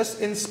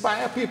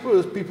inspire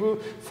people. People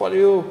follow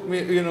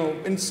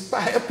you,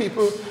 inspire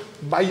people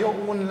by your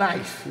own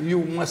life.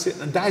 You must,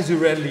 that is the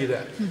real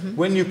leader.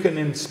 When you can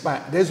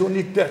inspire, there's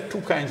only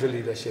two kinds of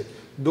leadership.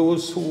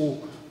 Those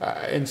who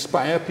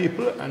inspire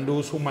people and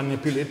those who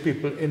manipulate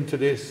people into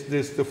this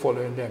to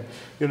following them.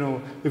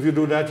 If you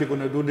do that, you're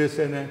going to do this.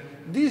 And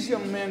these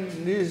young men,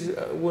 these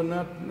were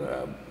not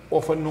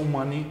offered no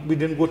money. We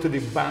didn't go to the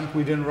bank.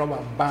 We didn't rob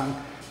a bank.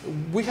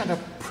 We had a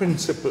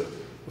principle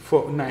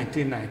for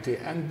 1990,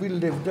 and we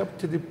lived up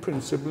to the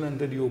principle and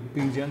to the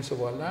obedience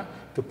of Allah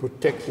to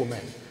protect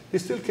women. They're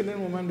still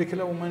killing women. They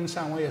killed a woman in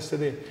Samoa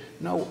yesterday.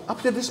 Now,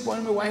 up to this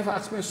point, my wife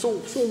asked me, so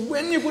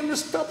when are you going to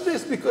stop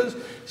this? Because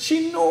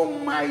she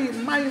knows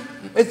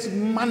it's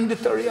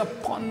mandatory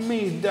upon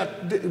me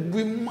that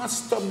we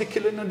must stop the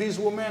killing of these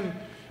women.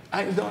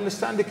 I don't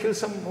understand. They killed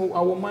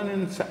a woman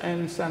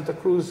in Santa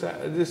Cruz,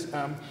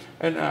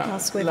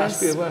 Las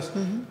Cuevas.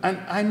 And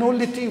I know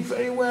Litty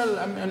very well.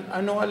 I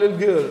know a little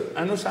girl.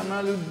 I know some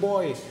little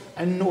boy.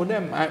 I know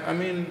them.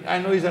 I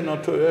know he's a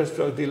notorious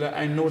drug dealer.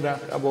 I know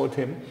that about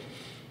him.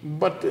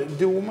 But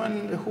the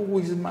woman who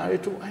is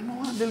married to, I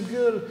know a little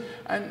girl,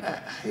 and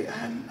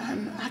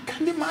I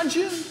can't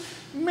imagine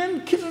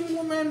men killing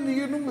women,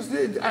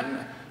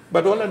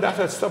 but all of that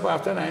had stopped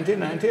after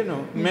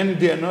 1990, Men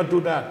dare not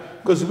do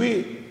that. Because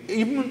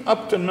even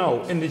up to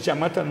now, in the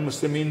Jamaat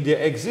al-Muslimin,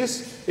 there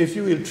exists, if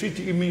you will treat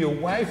even your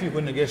wife, you're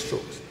going to get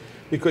strokes.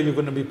 Because you're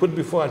going to be put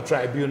before a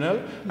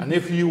tribunal, and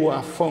if you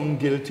are found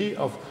guilty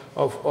of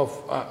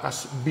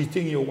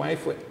beating your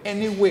wife or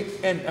any way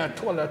and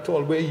at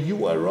all where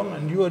you are wrong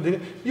and you're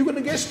going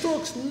to get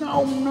strokes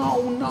now.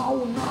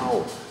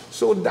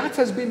 So that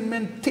has been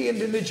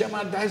maintained in the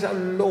Jamaat. That is a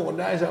law,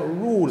 that is a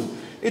rule.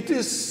 It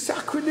is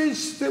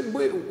sacrilege.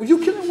 You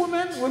kill a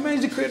woman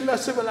is the cradle of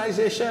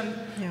civilization.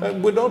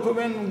 Without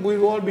women, we'd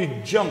all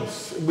be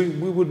junks. We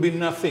would be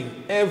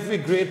nothing. Every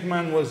great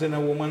man was in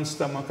a woman's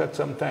stomach at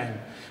some time.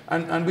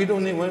 And we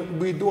don't,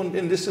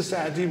 in this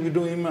society, we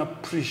don't even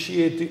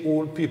appreciate the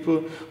old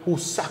people who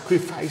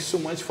sacrificed so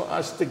much for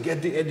us to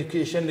get the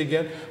education they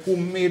get, who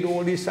made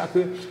all these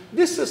sacrifices.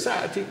 This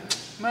society,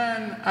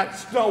 man,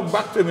 now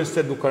back to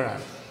Mr.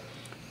 Dukaran.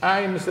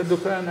 Mr.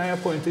 Dukaran, I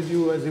appointed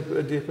you as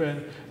a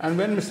different, and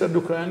when Mr.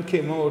 Dukaran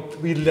came out,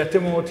 we let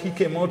him out. He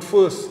came out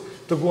first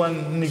to go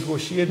and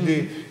negotiate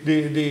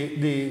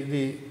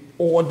the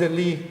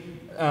orderly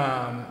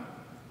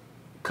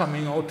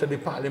coming out to the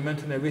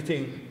parliament and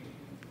everything.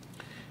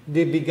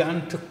 They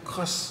began to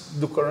cuss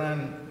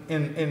Dukaran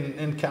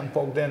in Camp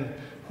Ogden.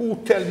 Who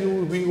tell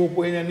you we go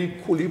by any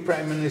coolie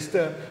prime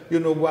minister?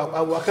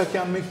 Waka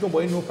can't make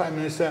nobody no prime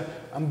minister.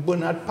 And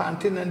Bernard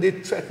Pantin, and they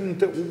threatened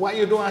to, why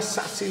you don't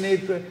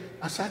assassinate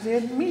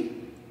me?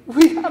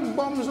 We had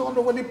bombs all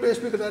over the place.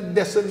 We could have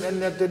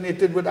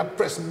detonated with a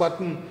press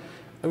button.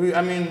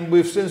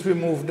 We've since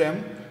removed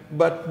them,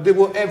 but they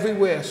were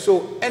everywhere.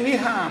 So any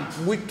harm,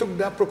 we took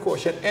that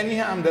precaution. Any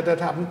harm that had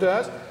happened to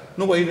us,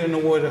 nobody didn't know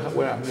what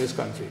happened in this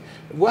country.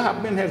 What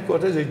happened in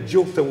headquarters is a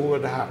joke to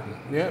what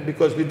happened,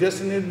 because we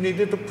just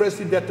needed to press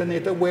the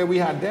detonator where we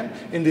had them,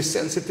 in the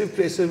sensitive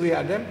places we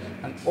had them,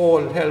 and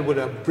all hell would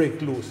have break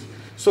loose.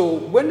 So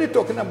when they're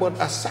talking about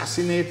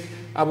assassinate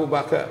Abu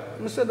Bakr,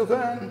 Mr.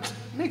 Dukaran,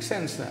 makes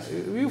sense now.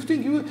 You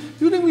think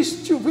we're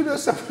stupid or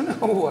something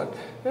or what?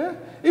 Yeah?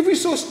 If we're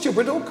so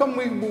stupid, how come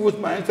we was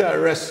trying to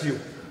arrest you?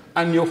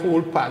 And your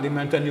whole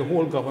parliament and your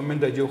whole government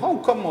that how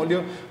come all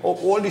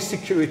the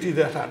security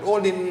that had,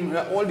 all the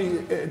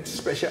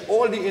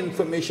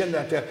information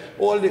that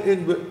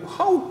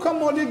how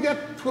come all you get,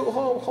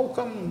 how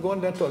come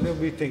God that all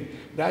everything?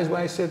 That's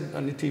why I said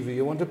on the TV,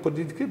 you want to put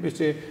it clip, you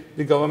say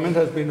the government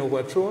has been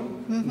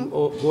overthrown,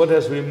 or God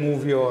has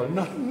removed you all.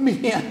 Not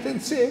me, I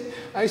didn't say.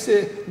 I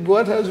say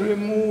God has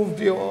removed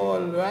you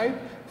all, right,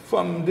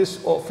 from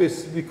this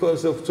office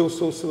because of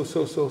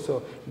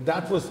so.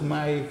 That was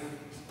my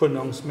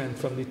pronouncement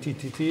from the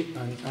TTT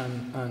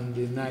and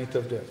the night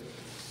of the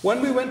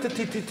When we went to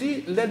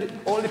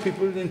TTT, all the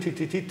people in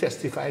TTT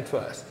testified for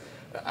us.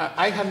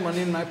 I had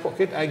money in my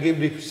pocket. I gave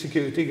the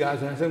security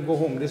guards and I said, go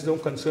home, this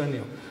don't concern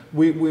you.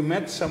 We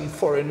met some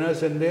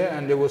foreigners in there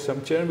and there were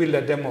some children, we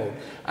let them out.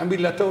 And we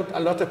let out a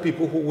lot of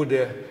people who were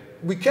there.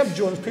 We kept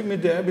Jones Premier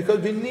there because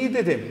we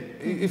needed him,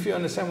 if you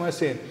understand what I'm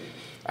saying.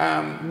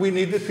 We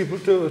needed people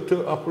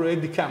to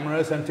operate the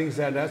cameras and things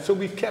like that. So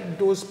we kept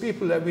those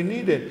people that we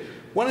needed.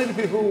 One of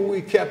the people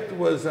we kept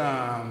was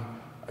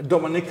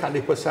Dominic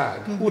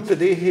Kalipasad, who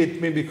today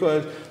hate me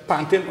because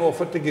Pantin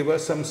offered to give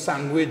us some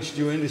sandwich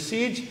during the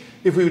siege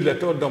if we would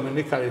let out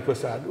Dominic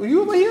Kalipasad. Will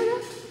you ever hear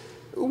that?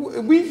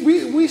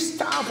 We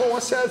starved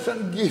ourselves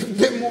and gave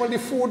them all the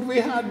food we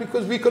had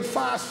because we could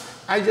fast.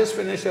 I just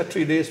finished a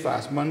 3 days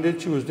fast, Monday,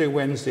 Tuesday,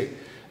 Wednesday.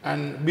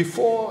 And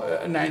before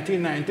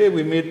 1990,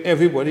 we made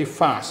everybody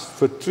fast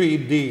for 3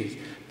 days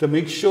to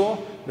make sure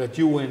that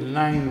you were in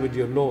line with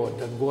your Lord,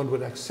 that God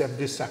would accept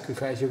this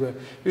sacrifice.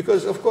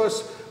 Because, of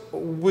course,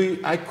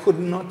 I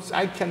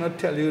cannot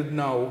tell you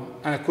now,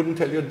 and I couldn't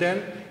tell you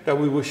then, that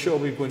we were sure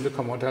we were going to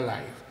come out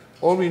alive.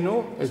 All we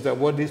know is that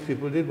what these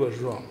people did was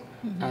wrong.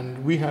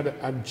 And we had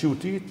a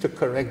duty to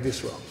correct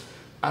this wrong.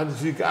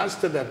 As regards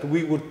to that,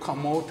 we would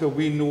come out or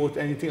we know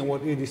anything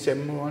about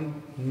 87-1,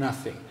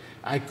 nothing.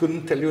 I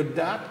couldn't tell you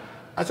that.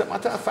 As a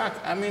matter of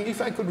fact, I mean,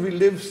 if I could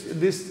relive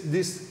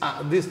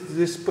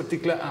this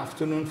particular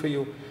afternoon for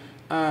you,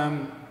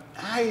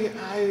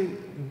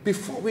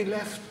 before we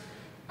left,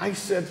 I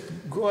said,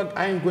 God,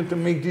 I am going to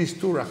make these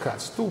 2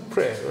 rakats, 2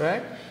 prayers,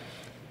 right?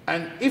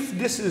 And if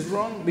this is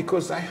wrong,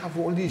 because I have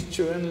all these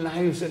children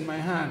lives in my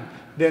hand,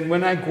 then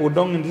when I go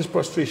down in this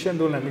prostration,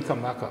 don't let me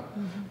come back up.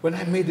 When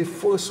I made the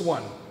first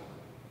one,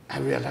 I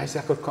realized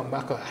I could come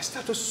back up. I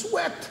started to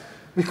sweat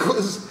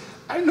because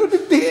I know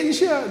the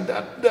danger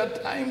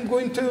that I'm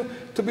going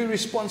to be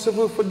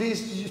responsible for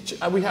these.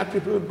 We had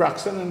people with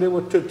Braxton and they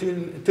were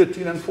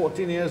 13 and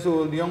 14 years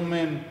old, young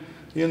men,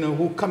 you know,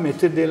 who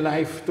committed their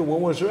life to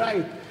what was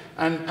right.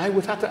 And I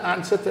would have to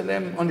answer to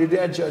them on the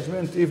day of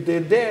judgment if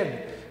they're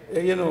dead.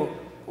 You know,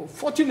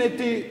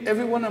 fortunately,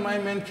 every one of my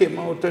men came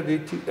out of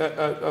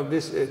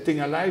this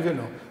thing alive, you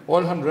know.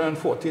 All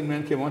 114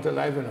 men came out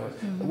alive, you know.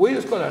 We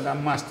used to call it a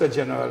master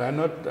general.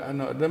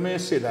 Let me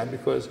say that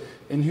because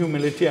in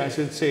humility I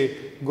should say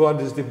God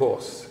is the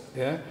boss,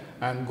 yeah?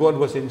 And God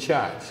was in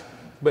charge.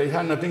 But it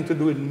had nothing to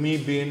do with me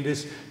being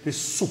this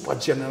super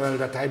general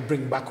that I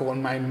bring back all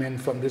my men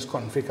from this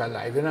conflict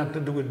alive. It had nothing to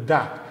do with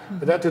that.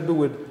 It had to do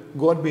with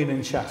God being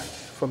in charge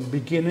from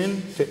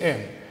beginning to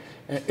end.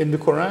 In the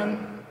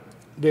Quran,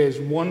 there's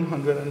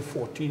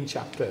 114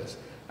 chapters,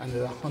 and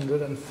there are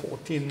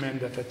 114 men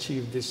that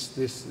achieved this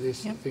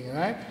thing,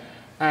 right?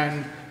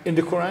 And in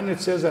the Quran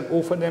it says that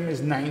over them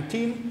is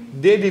 19.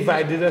 They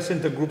divided us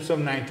into groups of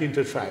 19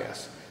 to try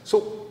us.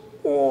 So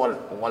all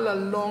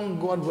along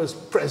God was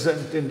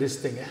present in this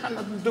thing. It had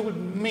nothing to do with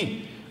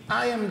me.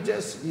 I am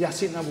just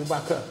Yasin Abu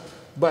Bakr.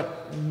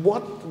 But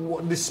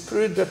what the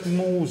spirit that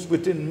moves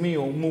within me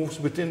or moves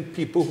within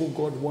people who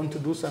God want to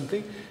do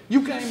something,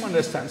 you can't even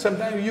understand.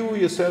 Sometimes you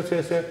yourself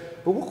say,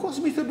 but what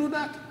caused me to do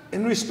that?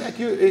 In respect,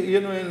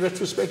 in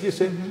retrospect, you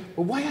say,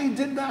 well, why I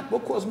did that?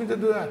 What caused me to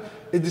do that?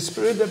 It's the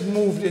spirit that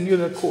moved in you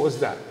that caused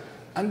that.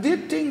 And they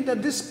think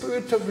that this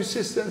spirit of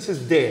resistance is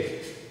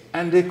dead.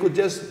 And they could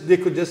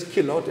just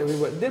kill out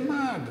everybody. They're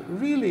mad,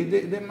 really,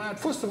 they're mad.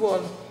 First of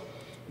all,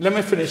 let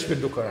me finish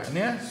with Dukaran,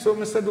 yeah? So,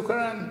 Mr.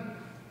 Dukaran,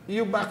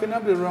 you're backing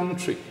up the wrong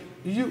tree.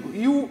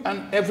 You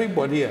and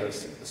everybody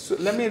else. So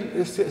let me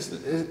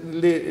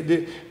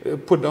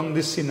put down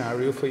this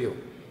scenario for you.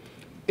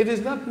 It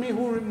is not me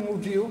who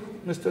removed you,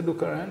 Mr.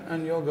 Dukaran,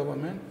 and your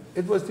government.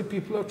 It was the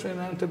people of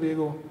Trinidad and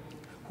Tobago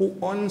who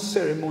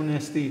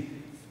unceremoniously,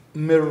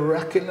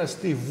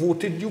 miraculously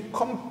voted you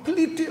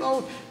completely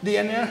out. The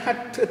NR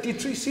had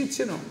 33 seats,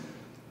 you know.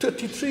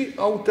 33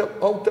 out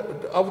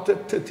of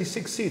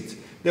 36 seats.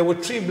 There were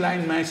 3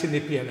 blind mice in the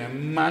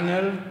PNM,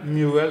 Manuel,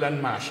 Muriel,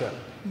 and Marshall.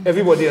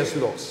 Everybody else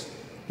lost.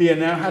 The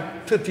NR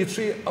had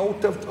 33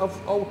 out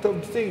of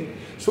the thing.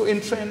 So in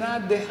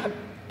Trinidad, they had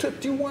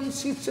 31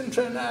 seats in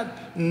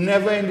Trinidad.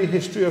 Never in the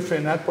history of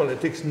Trinidad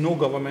politics, no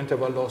government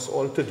ever lost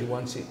all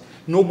 31 seats.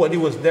 Nobody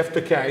was left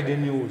to carry the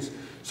news.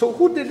 So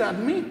who did that?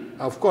 Me?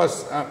 Of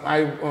course,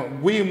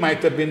 we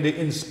might have been the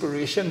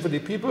inspiration for the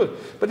people,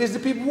 but it's the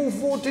people who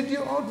voted you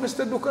out,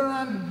 Mr.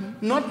 Dukaran,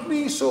 not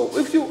me. So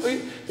if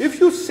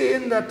you're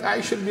saying that I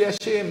should be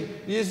ashamed,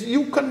 yes,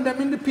 you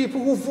condemning the people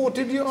who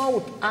voted you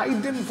out. I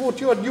didn't vote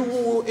you out. You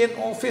were in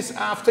office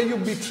after you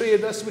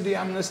betrayed us with the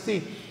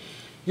amnesty.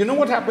 You know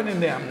what happened in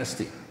the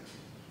amnesty?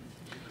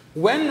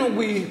 When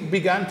we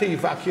began to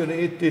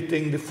evacuate the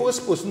thing, the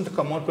first person to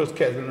come out was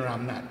Kevin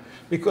Ramnath,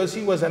 because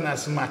he was an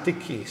asthmatic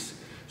case.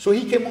 So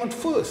he came out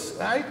first,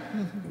 right?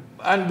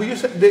 And we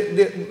used to,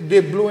 they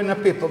blew in a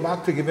paper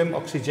bag to give him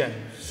oxygen.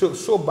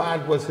 So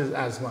bad was his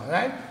asthma,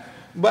 right?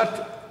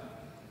 But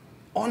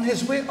on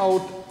his way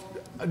out,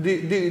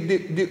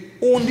 the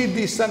only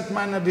decent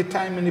man at the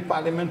time in the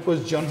parliament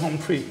was John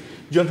Humphrey.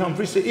 John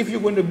Humphrey said, if you're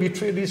going to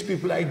betray these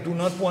people, I do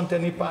not want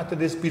any part of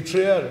this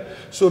betrayal.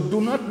 So do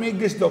not make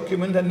this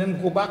document and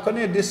then go back on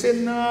it. They said,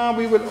 no,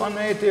 we will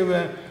honor it.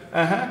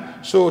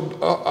 So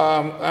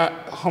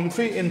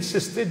Humphrey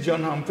insisted,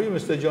 John Humphrey,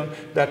 Mr. John,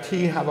 that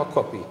he have a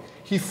copy.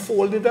 He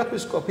folded up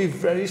his copy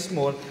very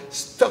small,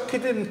 stuck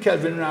it in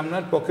Kelvin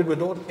Ramnath's pocket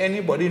without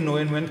anybody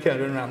knowing when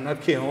Kelvin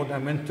Ramnath came out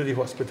and went to the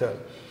hospital.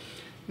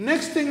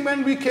 Next thing,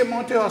 when we came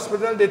out of the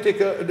hospital, they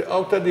take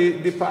out of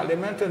the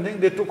parliament and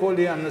they took all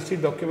the amnesty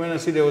document and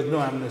said there was no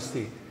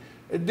amnesty.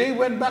 They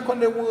went back on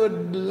their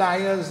word,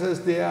 liars as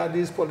they are,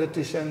 these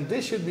politicians.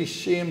 They should be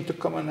ashamed to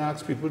come and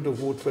ask people to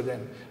vote for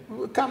them.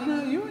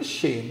 Kamna, you're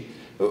ashamed.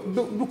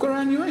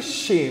 Bukaran, you're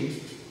ashamed.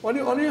 Or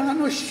you have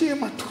no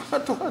shame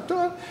at all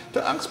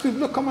to ask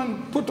people to come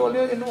and put all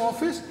you in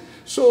office.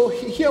 So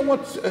here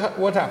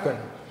what happened.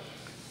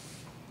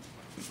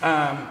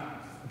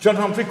 John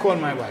Humphrey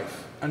called my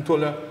wife and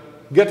told her,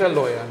 get a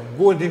lawyer,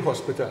 go to the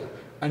hospital,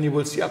 and you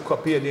will see a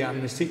copy of the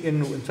amnesty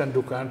in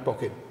Dukaran's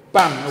pocket.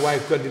 Bam, my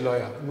wife got the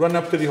lawyer, run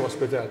up to the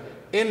hospital.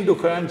 In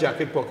Dukaran's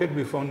jacket pocket,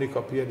 we found the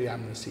copy of the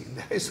amnesty.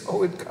 That is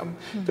how it comes.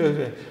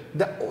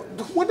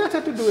 What that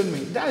had to do with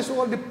me? That is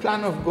all the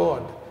plan of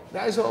God.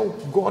 That is how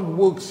God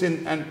works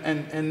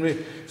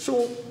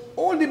so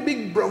all the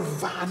big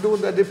bravado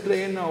that they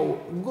play now,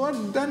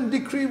 God done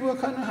decree what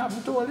can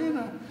happen to all, you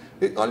know.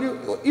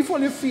 If all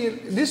you feel,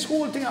 this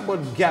whole thing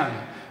about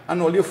gang,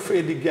 and all you're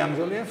afraid the gangs,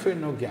 all you're afraid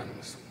no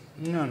gangs.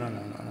 No.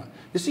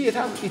 You see, it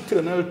has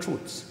eternal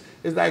truths.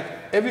 It's like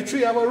every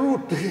tree have a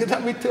root, it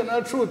has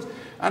eternal truths.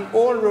 And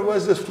all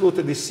rivers just flow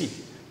to the sea,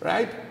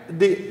 right?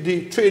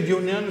 The trade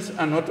unions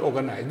are not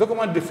organized. Look at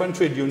what different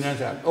trade unions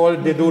have. All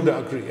they don't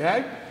agree,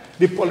 right?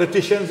 The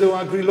politicians don't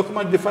agree. Look at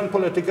what different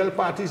political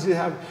parties they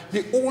have.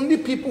 The only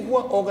people who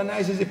are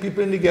organized is the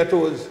people in the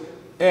ghettos.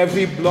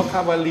 Every block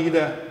have a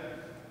leader.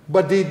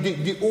 But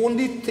the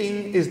only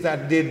thing is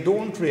that they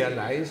don't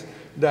realize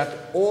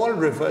that all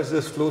rivers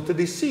just flow to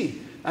the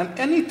sea. And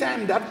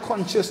anytime that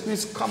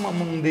consciousness come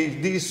among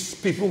these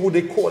people who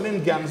they call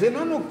in gangs, they're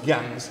not no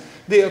gangs.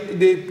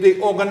 They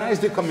organize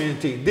the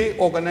community. They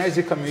organize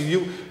the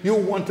community. You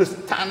want to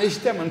tarnish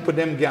them and put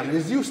them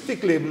gangs. You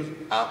stick labels.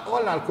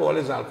 All alcohol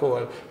is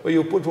alcohol. But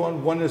you put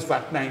one is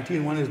VAT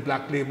 19, one is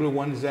black label,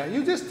 one is that.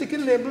 You just stick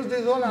in labels.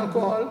 There's all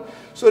alcohol.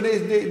 So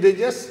they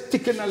just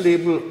stick in a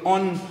label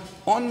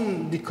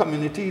on the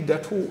community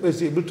that who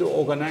is able to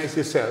organize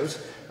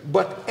themselves.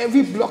 But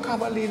every block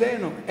have a leader, you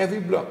know, every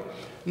block.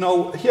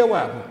 Now, here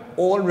what happened.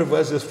 All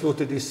rivers just flow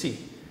to the sea.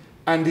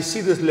 And the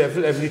sea just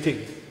level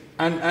everything.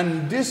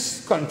 And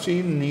this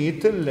country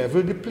need to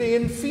level the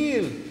playing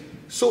field.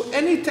 So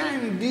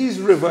anytime these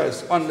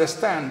rivers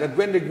understand that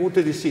when they go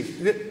to the sea,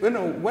 you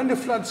know, when the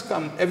floods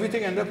come,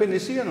 everything ends up in the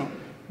sea, you know.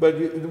 But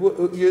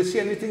you see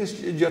anything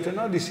jutting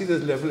out, the sea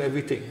just level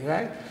everything,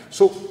 right?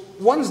 So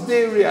once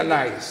they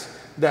realize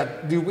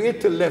that the way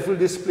to level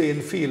this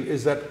playing field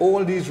is that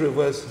all these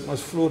rivers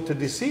must flow to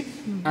the sea,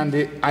 and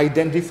they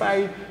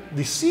identify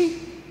the sea,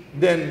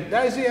 then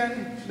that's the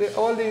end.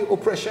 All the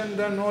oppression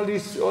done, all the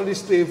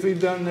slavery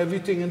done,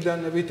 everything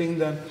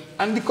done.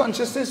 And the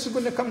consciousness is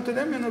going to come to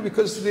them, you know,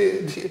 because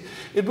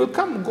it will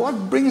come.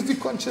 God brings the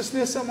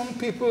consciousness among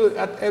people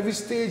at every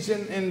stage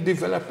in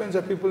development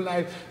of people's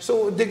life.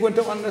 So they're going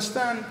to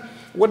understand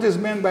what is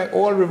meant by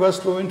all rivers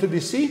flowing to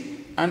the sea.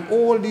 And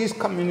all these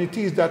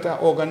communities that are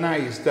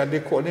organized, that they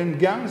call them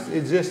gangs,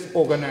 it's just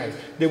organized.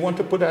 They want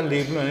to put a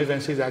label on it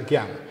and say it's a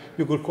gang.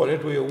 You could call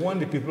it what you want.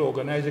 The people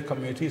organize the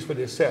communities for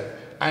themselves.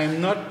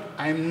 I'm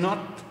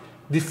not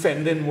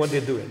defending what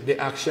they're doing. The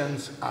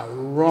actions are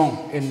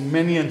wrong. In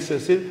many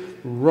instances,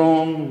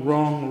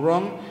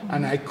 wrong.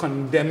 And I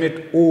condemn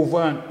it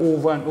over and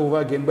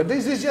over again. But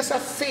this is just a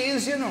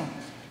phase, you know,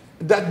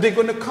 that they're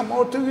going to come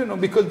out of, you know,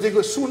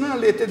 because sooner or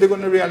later they're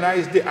going to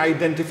realize they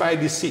identify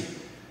the sea.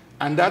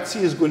 And that sea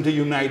is going to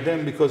unite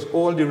them because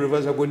all the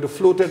rivers are going to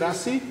flow to that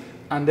sea,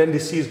 and then the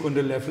sea is going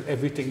to level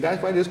everything.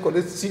 That's why they call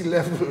it sea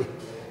level.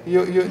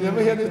 You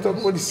never hear them talk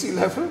about the sea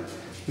level?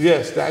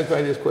 Yes, that's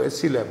why they call it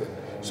sea level.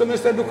 So,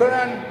 Mr.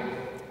 Dukaran,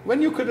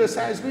 when you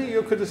criticize me,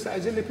 you're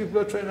criticizing the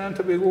people of Trinidad and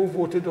Tobago who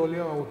voted all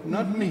you out,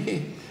 not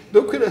me.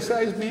 Don't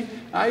criticize me.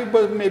 I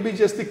was maybe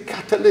just the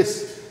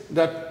catalyst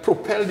that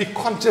propel the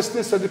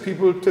consciousness of the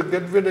people to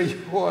get rid of you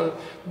all.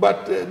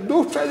 But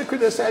don't try to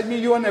criticize me,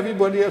 you and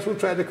everybody else who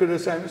try to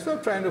criticize me.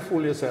 Stop trying to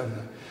fool yourself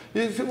now.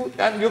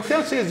 And you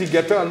can't say it's the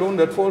ghetto alone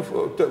that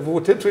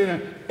voted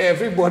for.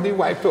 Everybody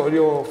wiped all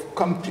your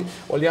country.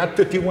 All you had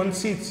 31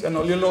 seats and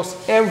all you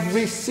lost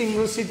every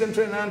single seat in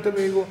Trinidad and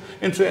Tobago.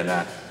 In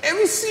Trinidad,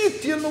 every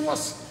seat you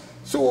lost.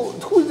 So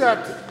who's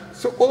that?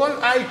 So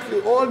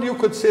all you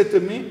could say to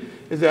me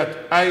is that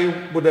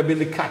I would have been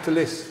the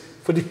catalyst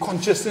for the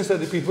consciousness of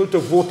the people to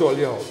vote all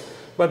you out.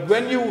 But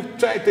when you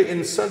try to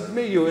insult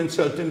me, you're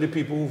insulting the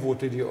people who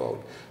voted you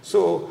out.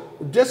 So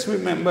just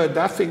remember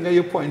that finger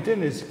you're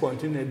pointing is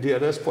pointing at the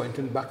others,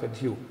 pointing back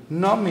at you.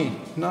 Not me.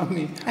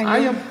 I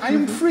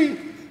am free.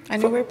 I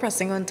know we're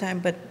pressing on time,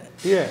 but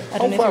yeah,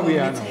 how far we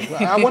are now?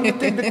 I want to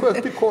take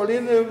the call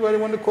in. Everybody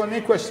want to call any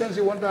questions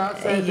you want to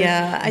ask?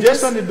 Yeah,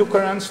 just on the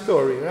Dukaran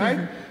story,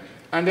 right?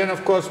 And then,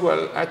 of course,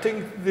 well, I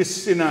think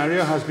this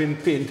scenario has been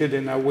painted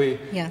in a way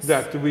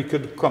that we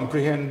could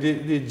comprehend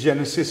the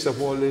genesis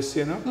of all this,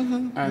 you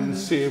know, and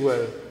say,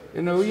 well,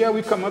 you know, yeah,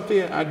 we come up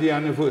at the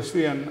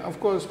anniversary, and of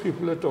course,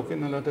 people are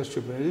talking a lot of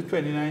stupid. It's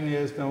 29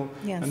 years now,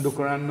 and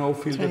Dukaran now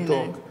feel the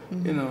talk.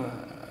 You know,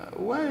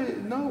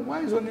 why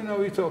is only now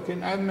we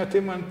talking? I've met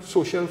him on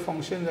social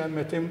functions. I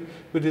met him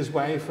with his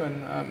wife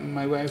and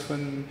my wife,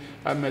 and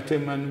I met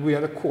him, and we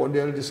had a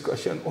cordial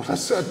discussion. All of a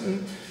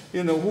sudden,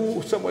 you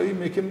know, somebody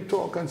make him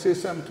talk and say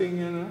something,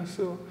 you know.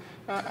 So,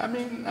 I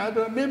mean, I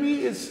don't know,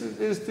 maybe it's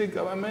the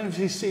government.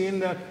 He's saying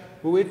that,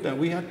 wait now,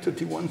 we had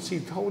 31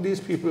 seats. How these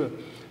people?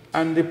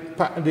 And the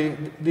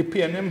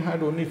PNM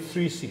had only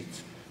 3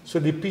 seats. So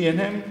the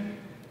PNM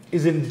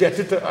is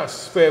indebted to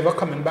us for ever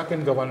coming back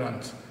in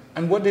governance.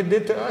 And what they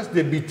did to us,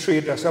 they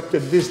betrayed us. Up to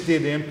this day,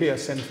 they didn't pay a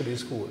cent for the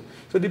school.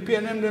 So the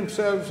PNM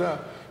themselves are,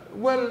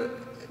 well,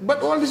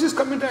 but all this is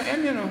coming to an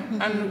end, you know,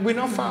 and we're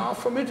not far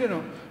off from it, you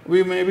know.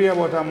 We may be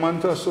about a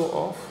month or so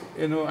off,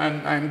 you know,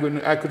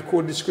 and I could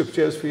quote the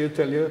scriptures for you,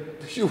 tell you,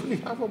 you only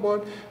have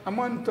about a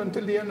month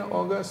until the end of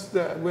August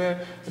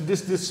where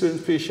this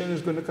dispensation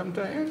is going to come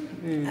to an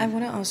end. I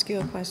want to ask you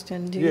a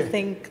question. Do you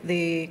think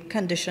the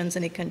conditions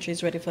in the country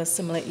is ready for a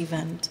similar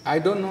event? I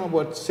don't know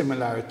about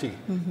similarity.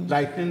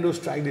 Lightning don't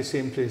strike the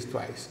same place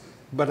twice.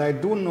 But I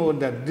do know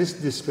that this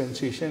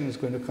dispensation is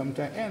going to come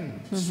to an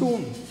end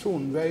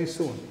soon, very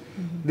soon.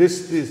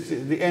 This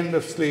is the end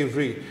of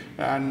slavery,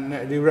 and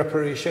the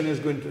reparation is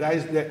going to,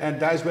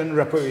 that's when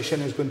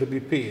reparation is going to be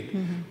paid.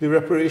 The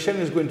reparation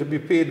is going to be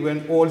paid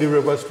when all the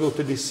rivers flow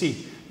to the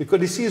sea,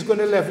 because the sea is going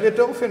to level it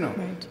off, you know.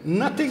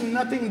 Nothing,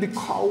 the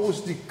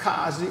cows, the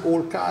cars, the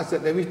old cars,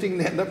 that everything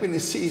they end up in the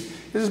sea.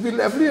 It will be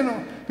level, you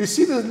know. The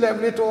sea does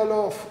level it all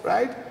off,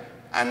 right?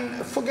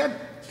 And forget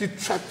the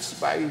threats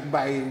by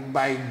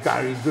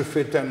Gary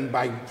Griffith and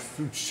by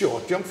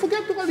Short Young.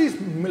 Forget all these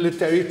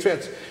military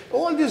threats.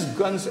 All these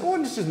guns, all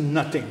this is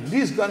nothing.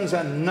 These guns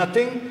are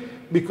nothing,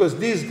 because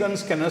these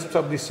guns cannot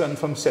stop the sun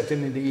from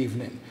setting in the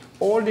evening.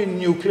 All the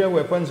nuclear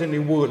weapons in the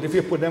world, if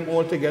you put them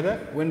all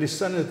together, when the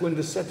sun is going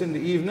to set in the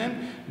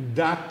evening,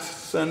 that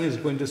sun is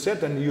going to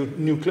set, and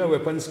nuclear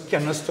weapons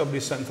cannot stop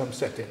the sun from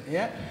setting.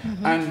 Yeah?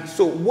 And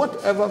so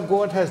whatever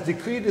God has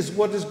decreed is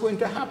what is going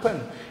to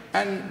happen.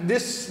 And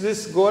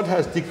this God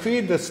has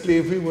decreed that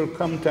slavery will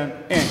come to an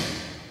end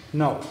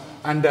now,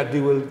 and that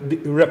the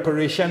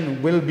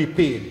reparation will be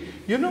paid.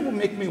 You know,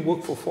 make me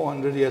work for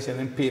 400 years and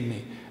then pay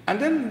me. And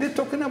then they're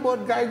talking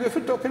about Guy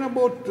Griffith, talking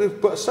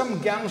about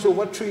some gangs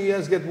over 3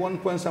 years get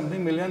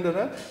 $1.something million.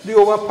 The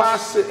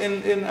overpass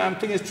in I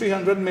think it's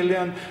 300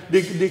 million.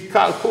 The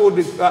Calco,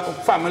 the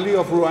family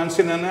of Rohan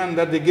Sinanan,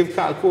 that they give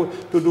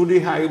Calco to do the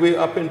highway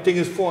up and thing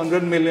is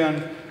 400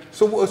 million.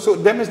 So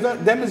them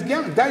is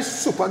gangs. That is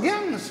super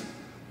gangs.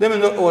 Them are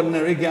not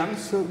ordinary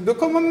gangs. So they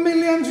come in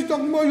millions. You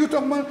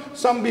talking about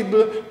some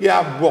people,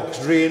 yeah,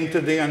 box drain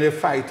today and they're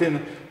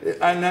fighting.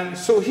 And then,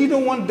 so he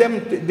don't want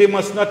them, they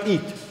must not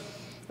eat.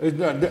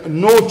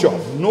 No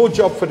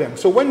job for them.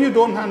 So when you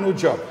don't have no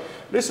job,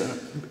 listen,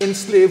 in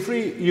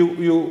slavery,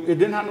 it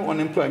didn't have no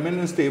unemployment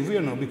in slavery,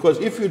 you know, because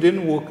if you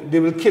didn't work, they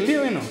will kill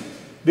you, you know.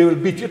 They will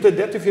beat you to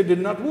death if you did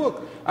not work.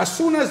 As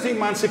soon as the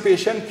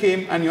emancipation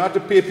came and you had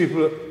to pay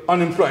people,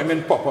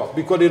 unemployment pop up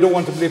because they don't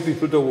want to pay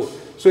people to work.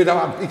 So you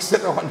have a big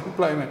set of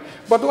unemployment.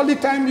 But all the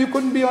time you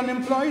couldn't be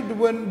unemployed.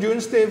 When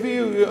during slavery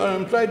you were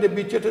unemployed, they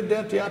beat you to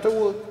death, you had to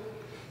work.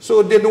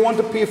 So they don't want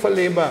to pay for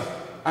labor.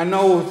 And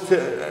now,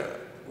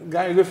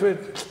 Guy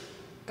Griffith,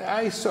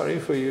 I'm sorry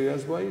for you,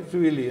 as boy,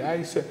 really.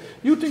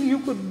 You think you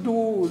could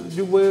do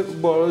the way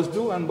Burroughs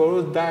do, and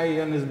Burroughs die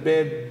on his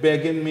bed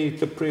begging me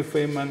to pray for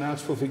him and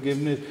ask for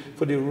forgiveness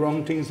for the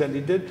wrong things that he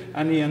did,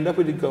 and he ended up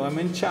with the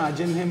government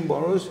charging him,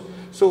 Burroughs.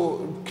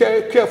 So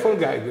careful,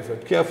 Guy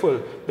Griffith,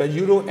 careful that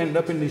you don't end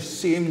up in the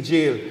same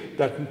jail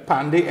that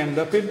Pandey ended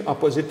up in,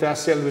 opposite our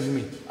cell with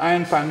me. I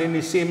and Pandey in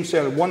the same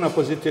cell, one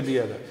opposite to the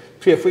other.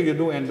 Careful you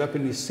don't end up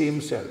in the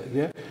same cell.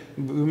 Yeah?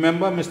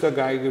 Remember, Mr.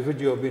 Guy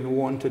Griffith, you have been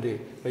warned today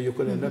that you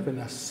could end up in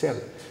a cell.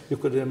 You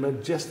could end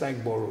up just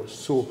like Burroughs.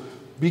 So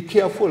be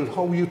careful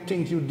how you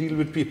think you deal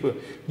with people.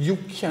 You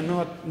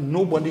cannot,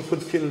 nobody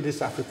could kill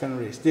this African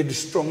race. They're the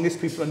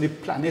strongest people on the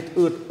planet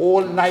Earth.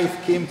 All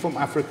life came from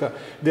Africa.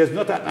 There's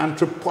not an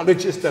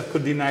anthropologist that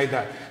could deny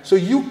that. So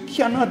you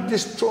cannot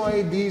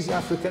destroy these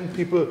African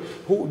people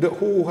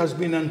who has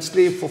been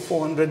enslaved for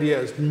 400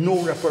 years.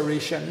 No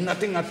reparation,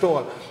 nothing at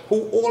all.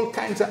 Who all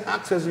kinds of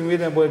acts has been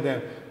made about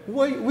them.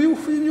 Why you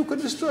feel you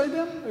could destroy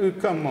them?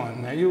 Come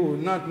on, you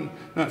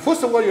not.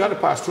 First of all, you had to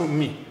pass through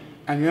me,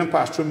 and you haven't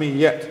passed through me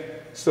yet.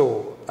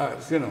 So,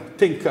 you know,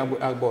 think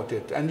about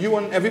it. And you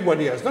and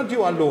everybody else, not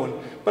you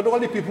alone, but all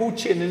the people who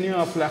chaining you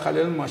up like a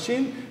little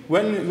machine.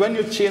 When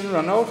your chain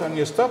run out and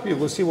you stop, you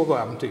will see what will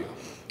happen to you.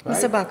 Right?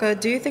 Mr. Bakr,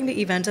 do you think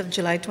the event of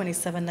July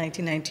 27,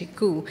 1990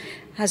 coup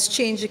has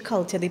changed the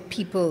culture, the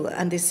people,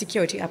 and the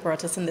security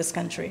apparatus in this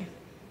country?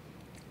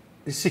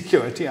 The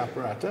security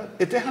apparatus?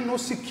 It had no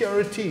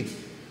security.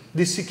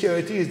 The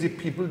security is the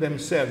people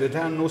themselves. They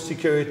had no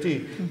security.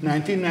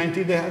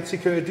 1990, they had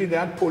security. They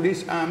had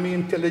police, army,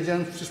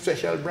 intelligence,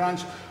 special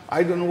branch,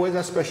 I don't know where's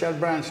a special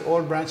branch.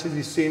 All branches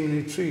the same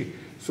in the tree.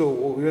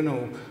 So, you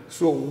know,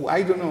 so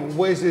I don't know,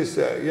 where's this,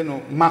 you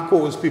know,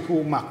 Makos,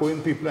 people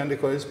Makoing people, and they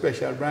call it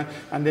special branch.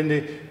 And then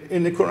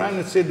in the Quran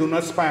it says, do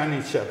not spy on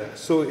each other.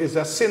 So it's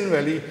a sin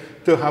really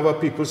to have a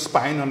people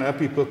spying on other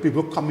people,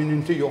 people coming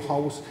into your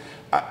house.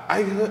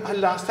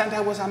 Last time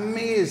I was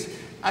amazed.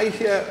 I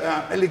hear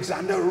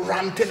Alexander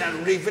ranting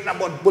and raving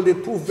about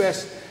bulletproof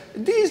vests.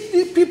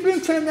 These people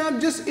in Trinidad are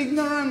just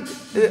ignorant.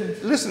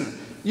 Listen,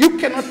 you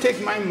cannot take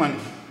my money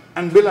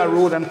and build a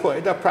road and call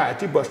it a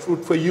priority bus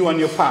route for you and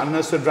your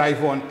partners to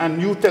drive on,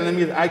 and you telling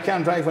me that I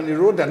can't drive on the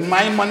road that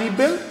my money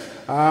built?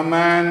 Ah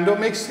man, don't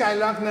make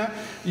skylark now.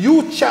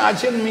 You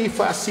charging me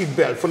for a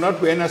seatbelt, for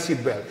not wearing a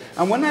seatbelt.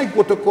 And when I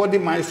go to court, the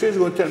magistrate is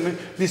going to tell me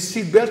the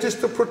seatbelt is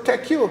to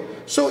protect you.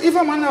 So if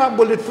a man have a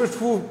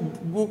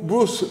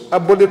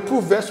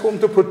bulletproof vest home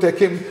to protect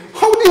him,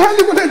 how the hell are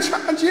you going to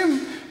charge him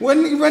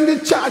when they're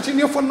charging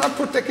you for not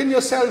protecting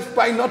yourself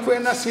by not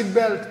wearing a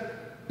seatbelt?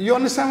 You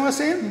understand what I'm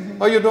saying?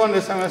 Or you don't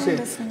understand what I'm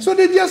saying? So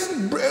they just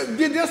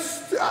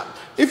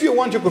if you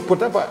want, you could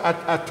put up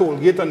a toll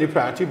gate on the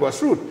priority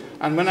bus route.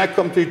 And when I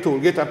come to the toll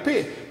gate, I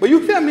pay. But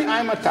you tell me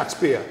I'm a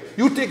taxpayer.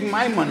 You take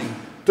my money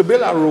to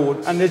build a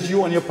road, and it's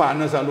you and your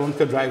partners alone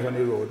can drive on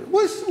the road.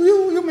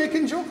 You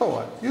making joke or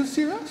what? You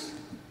serious?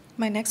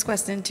 My next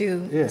question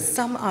too. Yeah.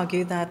 Some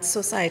argue that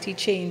society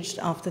changed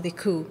after the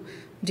coup.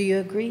 Do you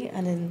agree?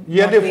 And in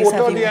yeah, they vote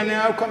on the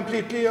NAR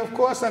completely, of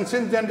course, and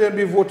since then they'll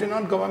be voting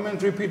on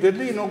government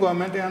repeatedly. You know,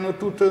 government, they have no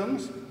 2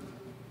 terms.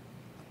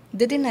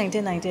 Did the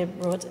 1990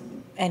 brought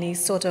any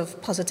sort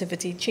of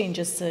positivity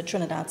changes to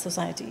Trinidad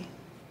society?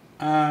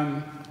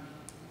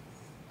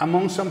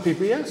 Among some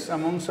people, yes.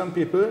 Among some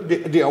people,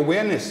 the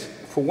awareness,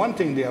 for one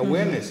thing, the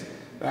awareness,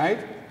 right?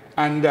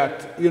 And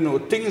that, you know,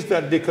 things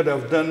that they could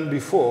have done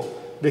before,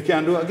 they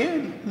can do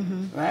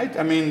again, right?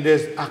 I mean,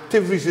 there's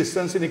active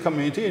resistance in the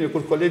community, and you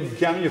could call it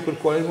gang, you could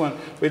call it one.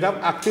 We have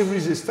active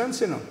resistance,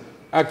 you know,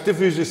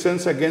 active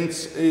resistance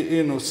against,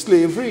 you know,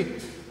 slavery.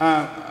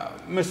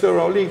 Mr.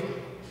 Rowley,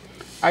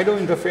 I don't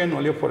interfere in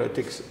all your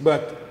politics,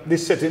 but they're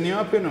setting you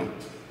up, you know.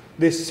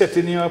 They're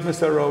setting you up,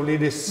 Mr. Rowley,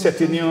 they're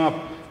setting you up,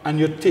 and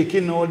you're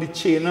taking all the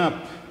chain up.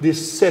 They're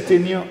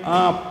setting you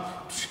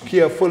up.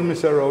 Careful,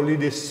 Mr. Rowley,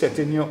 they're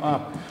setting you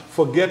up.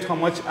 Forget how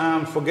much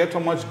arms, forget how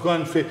much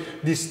guns.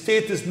 The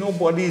state is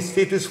nobody. The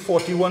state is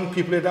 41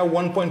 people. There are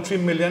 1.3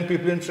 million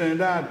people in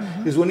Trinidad.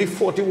 There's only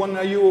 41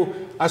 of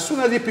you. As soon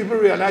as the people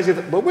realize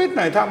it, but wait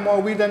now, it have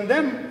more we than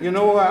them. You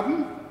know what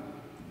happened?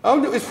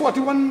 It's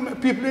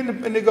 41 people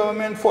in the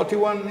government,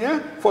 41, yeah?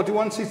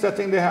 41 seats I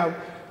think they have.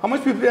 How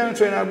much people are in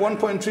Trinidad?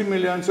 1.3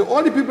 million. So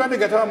all the people that they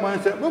get our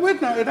money say, but wait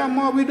now, it have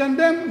more we than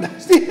them.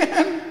 That's the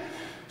end.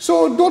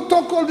 So don't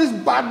talk all this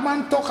bad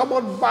man talk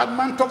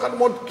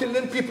about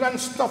killing people and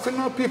stuffing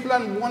out people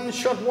and one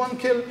shot, one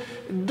kill.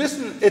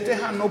 Listen, it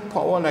has no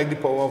power like the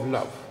power of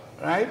love,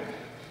 right?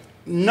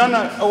 None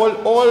of,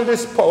 all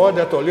this power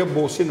that all your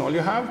boasting, all you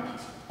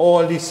have,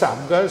 all the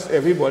sabgas,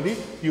 everybody,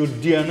 you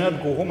dare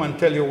not go home and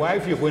tell your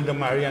wife you're going to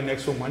marry your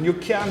next woman. You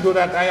can't do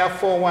that. I have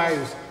 4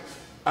 wives.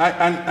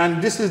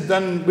 And this is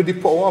done with the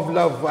power of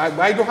love.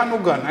 I don't have no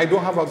gun. I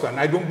don't have a gun.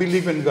 I don't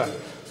believe in gun.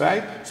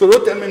 Right? So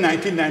don't tell me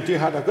 1990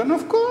 had a gun.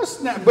 Of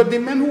course not. But the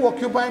men who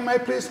occupy my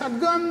place had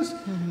guns.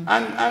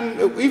 And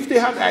if they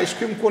had ice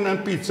cream cone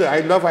and pizza,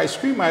 I love ice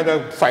cream.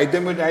 I'd fight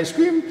them with ice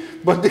cream.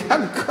 But they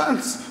had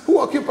guns who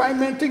occupy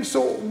men things.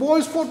 So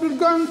wars fought with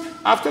guns.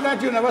 After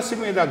that, you never see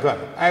me with a gun.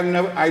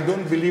 I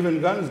don't believe in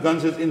guns.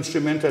 Guns is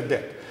instrument of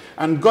death.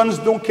 And guns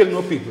don't kill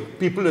no people.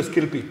 People just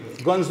kill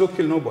people. Guns don't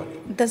kill nobody.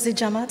 Does the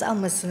Jamaat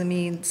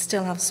al-Muslimin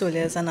still have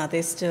soldiers, and are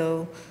they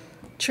still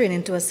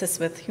training to assist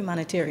with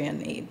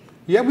humanitarian aid?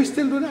 Yeah, we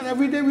still do that.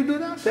 Every day we do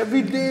that.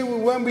 Every day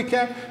when we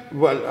can.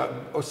 Well,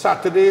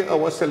 Saturday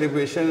our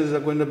celebration is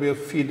going to be a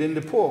feeding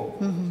the poor.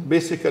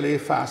 Basically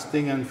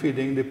fasting and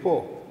feeding the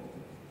poor.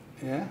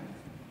 Yeah.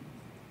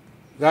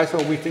 That's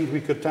how we think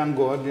we could thank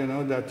God, you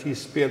know, that He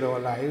spared our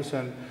lives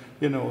and,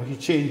 you know, He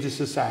changed the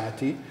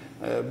society.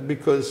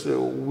 Because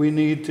we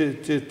need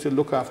to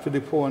look after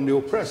the poor and the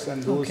oppressed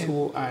and those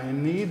who are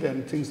in need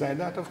and things like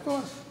that, of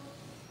course.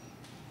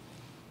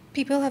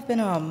 People have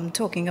been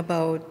talking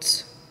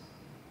about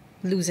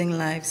losing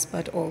lives,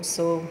 but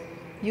also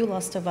you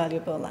lost a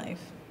valuable life.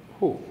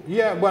 Who?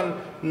 Yeah, well,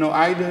 no,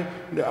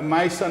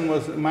 my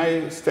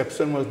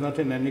stepson was not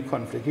in any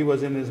conflict. He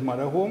was in his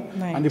mother's home,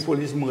 and the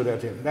police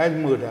murdered him. That's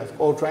murder,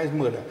 outright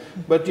murder.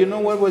 But you know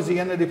what was the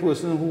end of the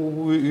person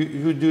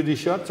who did the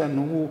shots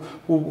and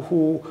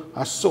who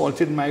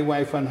assaulted my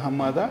wife and her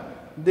mother?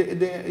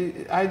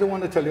 I don't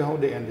want to tell you how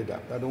they ended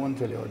up. I don't want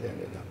to tell you how they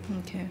ended up.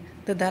 Okay.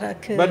 Did that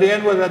occur? But the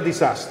end was a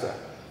disaster.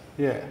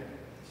 Yeah.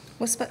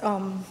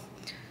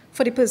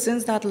 For the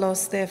persons that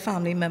lost their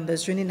family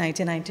members during the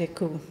 1990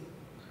 coup,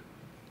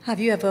 have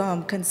you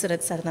ever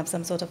considered setting up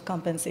some sort of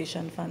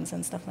compensation funds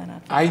and stuff like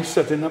that? I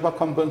setting up a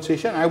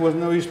compensation. I was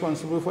not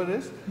responsible for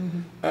this.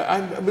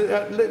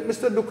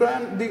 Mr.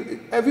 Dukran,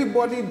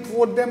 everybody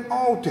vote them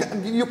out.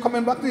 You're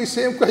coming back to the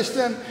same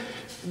question.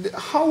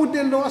 How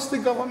they lost the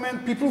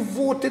government? People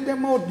voted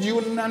them out,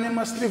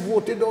 unanimously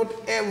voted out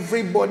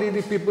everybody.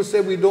 The people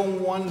said, we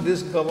don't want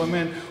this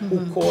government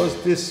who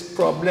caused this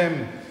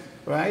problem,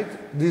 right?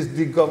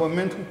 The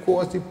government who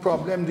caused the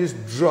problem, this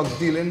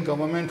drug-dealing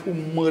government who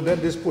murdered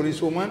this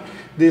policewoman,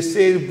 they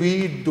say,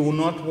 we do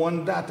not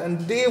want that. And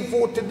they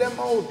voted them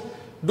out.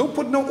 Don't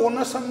put no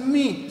onus on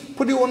me.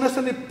 Put the onus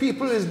on the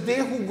people. It's they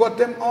who got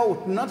them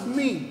out, not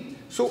me.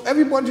 So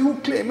everybody who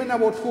claiming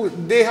about who,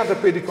 they had to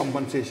pay the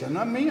compensation.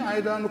 Not me,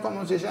 I don't know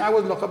compensation. I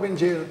was locked up in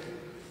jail.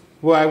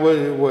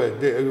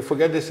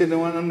 Forget they say no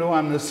one know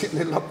I'm not sitting,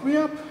 they locked me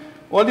up.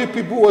 All the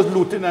people who was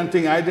looting and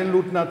thing, I didn't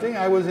loot nothing,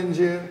 I was in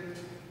jail.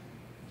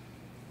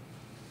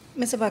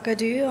 Mr. Bakr,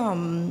 do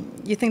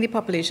you think the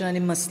population and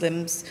the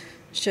Muslims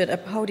should,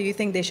 how do you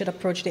think they should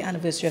approach the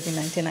anniversary of the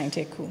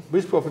 1990 coup?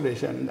 Which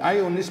population? I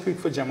only speak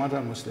for Jamaat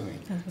al-Muslimin.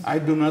 I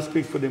do not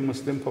speak for the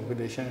Muslim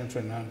population in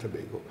Trinidad and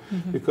Tobago,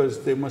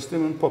 because the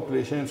Muslim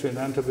population in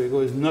Trinidad and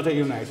Tobago is not a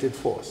united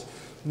force.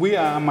 We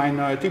are a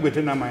minority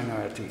within a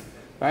minority,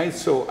 right?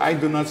 So I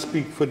do not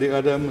speak for the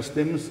other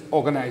Muslims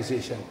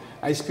organization.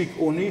 I speak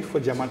only for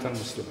Jamaat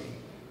al-Muslimin,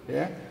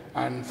 yeah?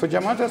 And for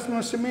Jamaat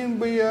al-Muslimin,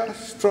 we are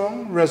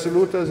strong,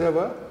 resolute as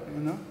ever, you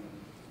know.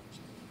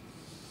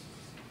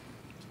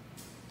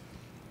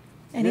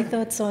 Any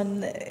thoughts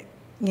on,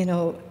 you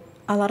know,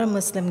 a lot of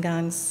Muslim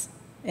gangs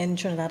in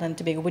Trinidad and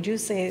Tobago? Would you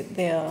say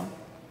they're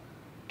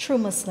true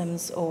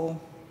Muslims or?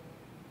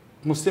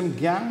 Muslim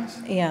gangs?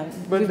 Yeah,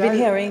 but we've been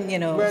hearing, you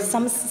know,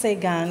 some say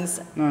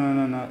gangs.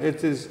 No.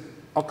 It is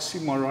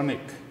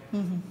oxymoronic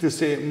to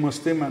say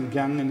Muslim and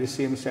gang in the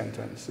same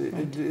sentence.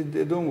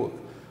 It don't work.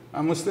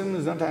 A Muslim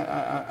is not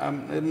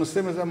a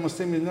Muslim is a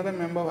Muslim, is not a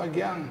member of a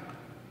gang.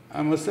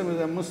 A Muslim is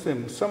a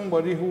Muslim.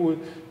 Somebody who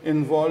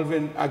involved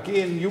in,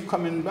 again, you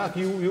coming back,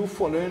 you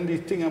following the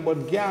thing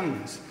about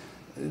gangs.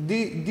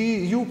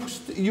 You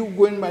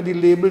going by the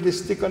label, they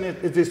stick on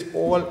it, it is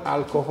all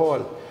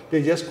alcohol.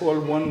 They just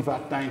call one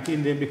VAT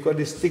 19 then because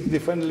they stick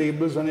different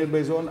labels on it, but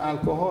it's all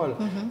alcohol.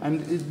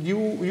 And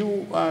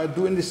you are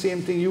doing the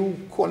same thing,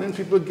 you calling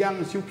people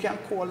gangs, you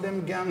can't call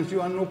them gangs, you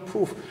have no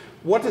proof.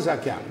 What is a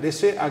gang? They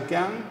say a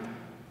gang,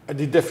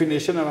 the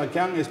definition of a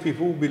gang is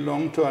people who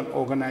belong to an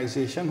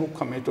organization who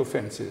commit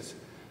offenses.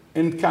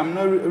 In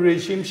Kamna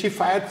regime, she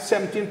fired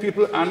 17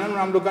 people. Anand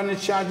Ramlogan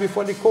is charged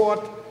before the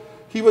court.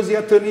 He was the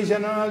Attorney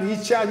General.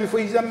 He's charged before.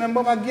 He's a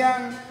member of a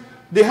gang.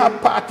 They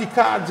have party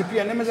cards. The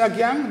PNM is a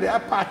gang. They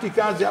have party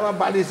cards. They have a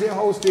Balize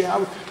house. They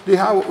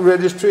have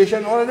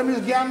registration. All of them is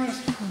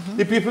gangs.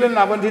 The people in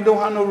Laventille don't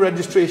have no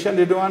registration.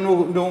 They don't have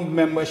no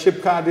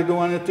membership card. They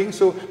don't have anything.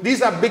 So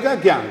these are bigger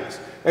gangs.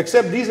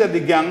 Except these are the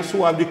gangs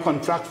who have the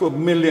contract for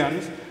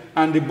millions,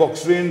 and the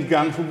box range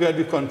gangs who get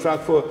the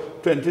contract for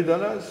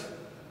 $20.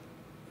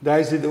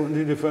 That is the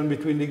only difference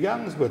between the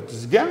gangs, but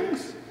it's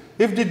gangs.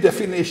 If the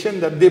definition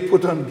that they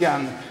put on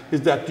gang is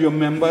that your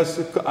members,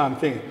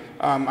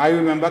 I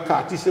remember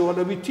Kati said, what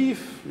are we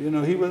thief? You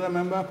know, he was a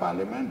member of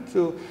parliament.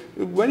 So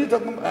when you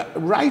talk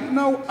about, right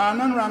now,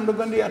 Anand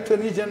Ramdogan, the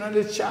Attorney General,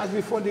 is charged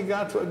before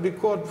the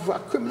court for a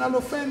criminal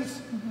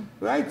offense,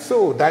 right?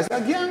 So that's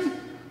a gang.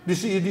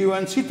 The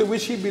UNC to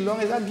which he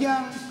belongs is a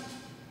gang.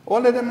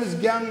 All of them is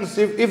gangs.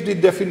 If the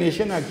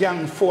definition of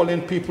gang fall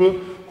in people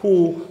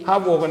who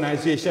have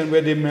organizations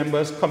where the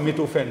members commit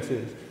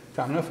offenses.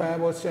 Kamna fire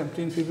about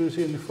 17 people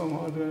in the firm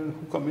who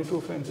commit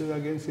offenses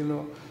against the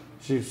law.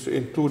 She's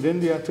including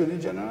the Attorney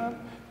General.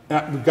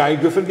 Guy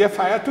Griffith get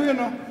fired too, you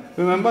know.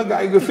 Remember,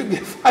 Guy Griffith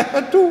get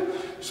fired too.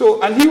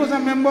 So, and he was a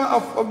member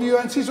of the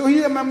UNC, so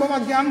he's a member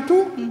of a gang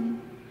too.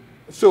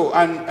 So,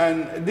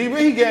 and the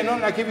way he get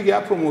on, like if he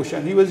get a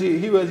promotion, he was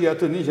the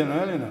Attorney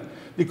General, you know.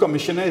 The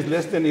commissioner is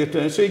less than the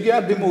attorney, so he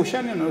get a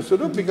demotion, you know. So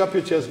don't pick up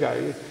your chest,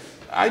 guy.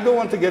 I don't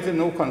want to get in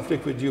no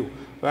conflict with you,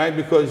 right?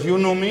 Because you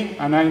know me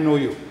and I know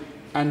you.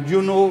 And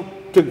you know,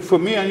 for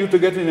me and you to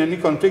get in any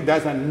conflict,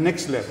 that's the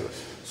next level.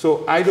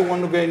 So I don't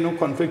want to get in no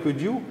conflict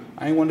with you.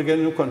 I don't want to get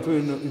in no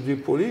conflict with the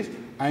police.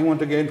 I don't want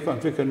to get in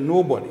conflict with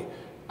nobody.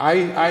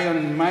 I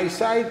on my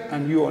side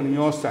and you on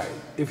your side.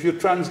 If you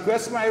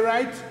transgress my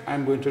rights,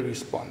 I'm going to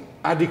respond,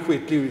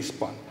 adequately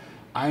respond.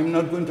 I'm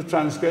not going to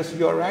transgress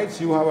your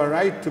rights. You have a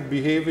right to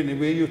behave in the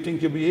way you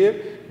think you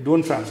behave.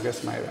 Don't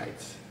transgress my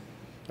rights.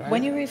 Right?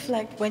 When you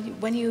reflect,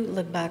 when you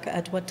look back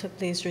at what took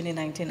place during the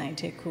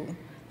 1990 coup,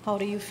 how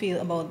do you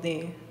feel about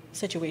the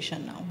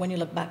situation now, when you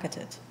look back at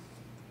it?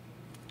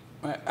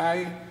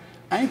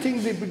 I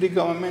think the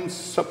governments,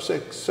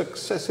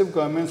 successive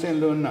governments, ain't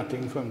learned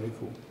nothing from the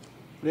coup.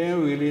 They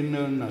really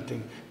know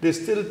nothing. They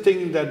still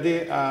think that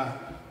they are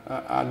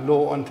a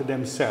law unto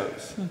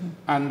themselves,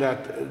 and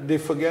that they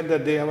forget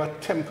that they have a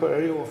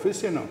temporary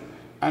office, you know,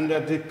 and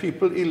that the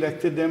people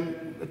elected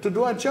them to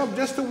do a job,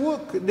 just to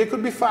work. They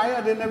could be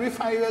fired, and every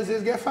 5 years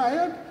they get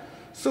fired.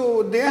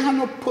 So they have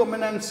no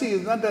permanency.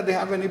 It's not that they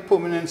have any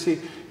permanency.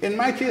 In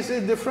my case,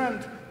 it's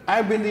different.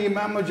 I've been the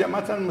Imam of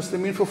Jamaat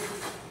al-Muslimin for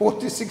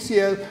 46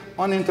 years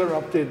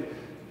uninterrupted.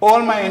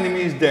 All my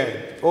enemies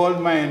dead. All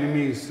my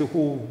enemies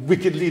who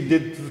wickedly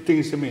did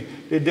things to me,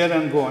 they're dead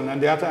and gone,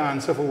 and they have to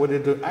answer for what they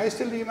do. I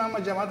still the Imam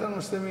of Jamaat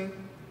al-Muslimin.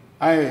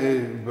 I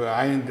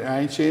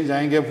ain't changed,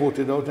 I ain't get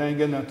voted out, I ain't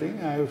get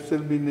nothing. I've still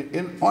been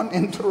an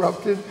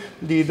uninterrupted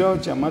leader of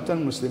Jamaat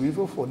and Muslimin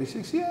for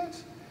 46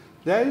 years.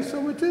 That is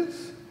how it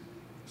is.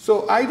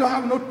 So I don't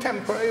have no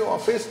temporary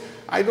office.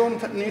 I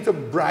don't need to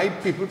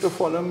bribe people to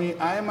follow me.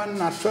 I am a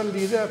natural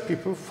leader.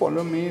 People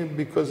follow me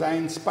because I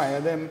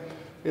inspire them,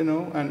 you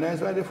know, and that's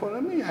why they follow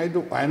me. I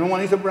don't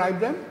want to bribe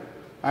them.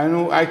 I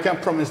know I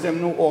can't promise them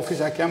no office.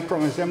 I can't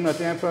promise them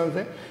nothing. I promise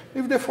them.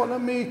 If they follow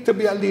me to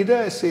be a leader,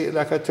 I say,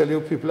 like I tell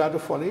you, people have to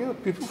follow you.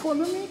 People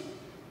follow me.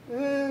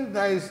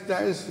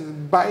 That is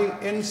by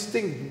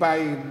instinct,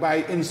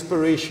 by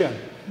inspiration.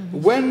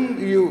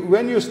 Mm-hmm.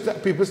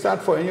 When people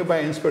start following you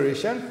by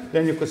inspiration,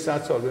 then you could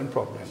start solving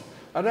problems.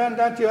 Other than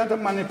that, you have to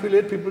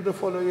manipulate people to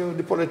follow you.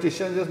 The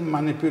politicians just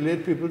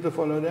manipulate people to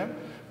follow them,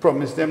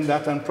 promise them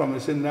that and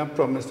promising them,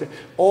 promise them.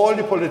 All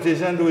the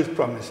politicians do is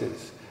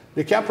promises.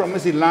 They can't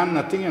promise the land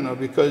nothing, you know,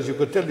 because you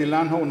could tell the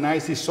land how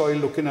nice the soil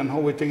looking and how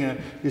everything, you know,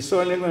 the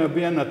soil ain't going to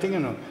be nothing, you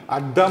know. A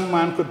dumb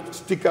man could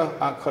stick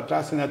a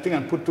cutlass in a thing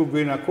and put 2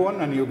 grains of corn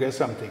and you get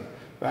something,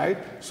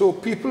 right? So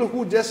people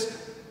who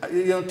just,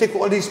 you know, take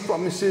all these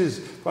promises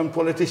from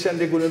politicians,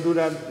 they're going to do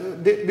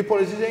that. The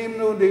politicians even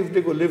know if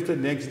they go live the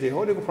next day.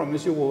 How they go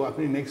promise you work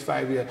in the next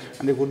 5 years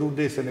and they go do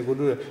this and they go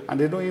do that.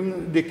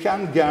 And they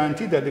can't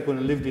guarantee that they're going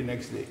to live the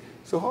next day.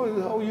 So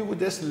how you would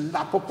just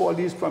lap up all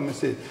these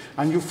promises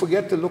and you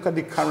forget to look at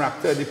the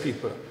character of the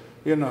people.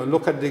 You know,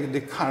 look at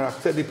the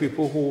character of the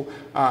people who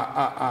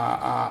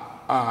are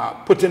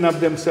putting up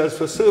themselves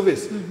for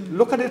service. Mm-hmm.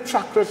 Look at the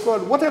track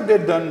record. What have they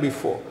done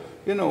before?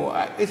 You know,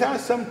 it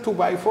has some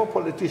 2x4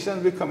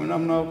 politicians be coming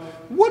up now.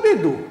 What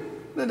they do?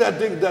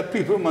 That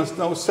people must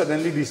now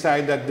suddenly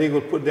decide that they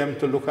will put them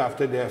to look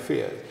after their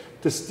affairs,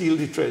 to steal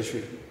the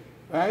treasury,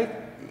 right?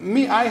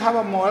 Me, I have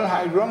a moral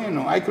high ground, you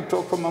know. I could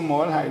talk from a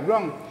moral high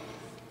ground.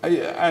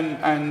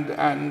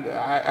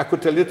 I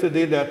could tell you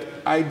today that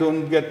I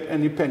don't get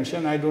any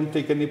pension, I don't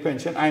take any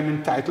pension, I'm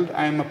entitled,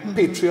 I'm a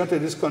patriot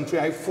of this country,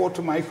 I fought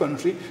for my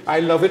country, I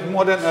love it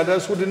more than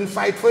others who didn't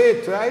fight for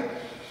it, right?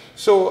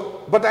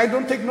 So, but I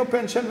don't take no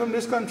pension from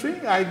this country,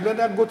 I let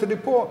that go to the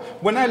poor.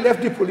 When I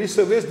left the police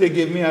service, they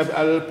gave me a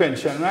little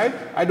pension, right?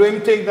 I don't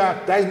even take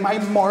that, that is my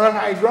moral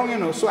high ground, you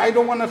know, so I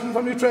don't want nothing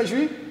from the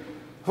treasury.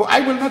 For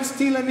I will not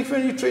steal anything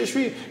from the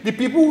treasury. The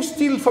people who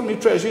steal from the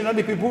treasury, you know,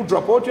 the people who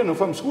drop out, you know,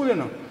 from school, you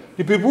know.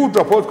 The people who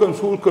drop out from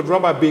school could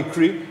rob a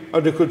bakery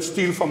or they could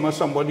steal from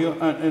somebody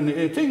and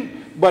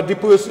anything. But the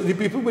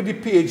people with the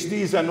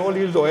PhDs and all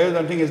these lawyers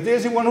and things, they're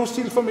the one who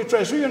steal from the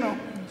treasury, you know.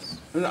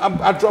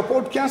 A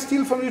dropout can't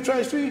steal from the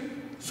treasury.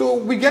 So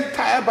we get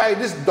tired by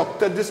this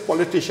doctor, this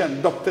politician,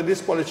 doctor,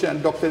 this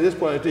politician, doctor, this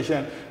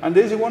politician. And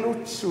they're the one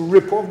who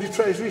rip off the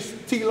treasury,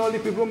 steal all the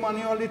people's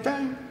money all the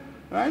time,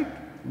 right?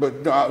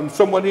 But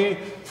somebody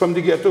from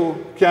the ghetto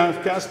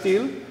can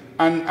steal.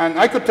 And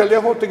I could tell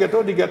you how to get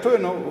out the ghetto, you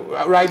know,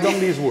 write down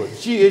these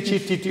words.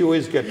 G-H-E-T-T-O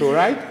is ghetto,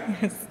 right?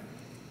 Yes.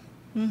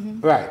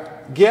 Mm-hmm.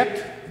 Right.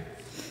 Get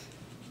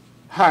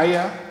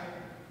higher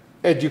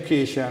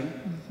education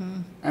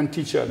and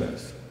teach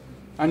others.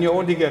 And you're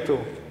on the ghetto.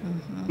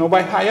 Mm-hmm. Now,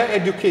 by higher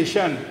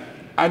education,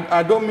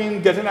 I don't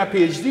mean getting a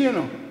PhD, you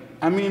know.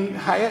 I mean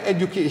higher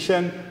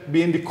education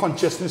being the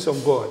consciousness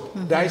of God.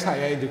 Mm-hmm. That is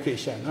higher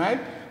education, right?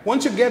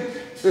 Once you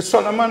get,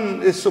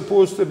 Solomon is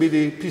supposed to be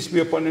the, peace be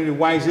upon him, the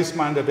wisest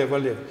man that ever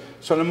lived.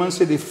 Solomon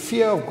said the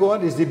fear of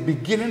God is the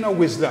beginning of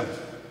wisdom.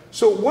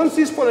 So once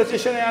these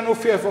politicians have no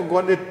fear for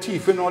God, they're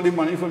thieving all the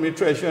money from the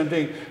treasury and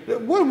things,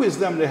 what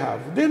wisdom they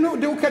have? They know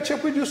they will catch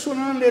up with you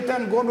sooner or later,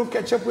 and God will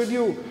catch up with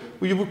you.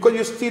 Because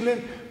you're stealing.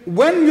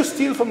 When you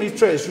steal from the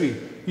treasury,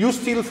 you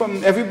steal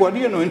from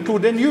everybody, you know,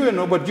 including you, you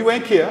know, but you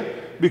ain't care.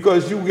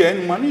 Because you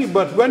gain money,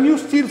 but when you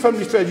steal from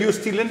the treasury, you're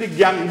stealing the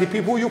gang, the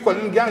people you call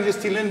in gangs, you're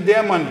stealing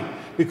their money,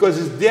 because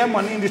it's their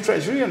money in the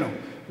treasury, you know.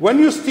 When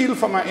you steal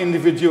from an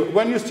individual,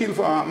 when you steal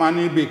from a man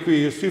in a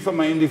bakery, you steal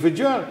from an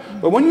individual,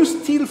 but when you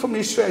steal from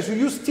the treasury,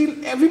 you steal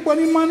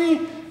everybody's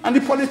money, and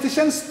the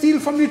politicians steal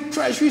from the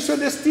treasury, so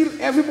they steal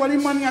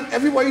everybody's money, and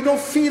everybody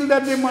don't feel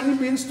that their money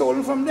being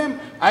stolen from them.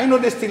 I know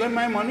they're stealing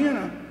my money, you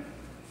know.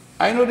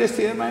 I know they're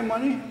stealing my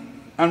money,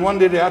 and one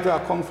day they have to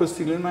account for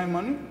stealing my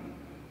money.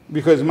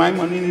 Because my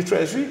money in the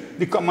treasury,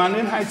 the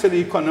commanding heights of the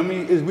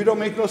economy is we don't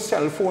make no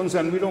cell phones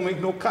and we don't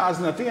make no cars,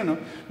 nothing, you know.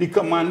 The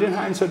commanding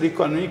heights of the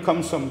economy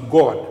comes from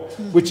God,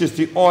 which is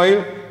the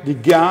oil, the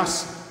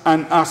gas,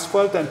 and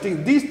asphalt and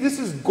things. This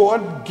is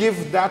God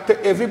give that to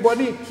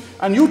everybody.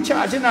 And you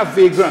charging a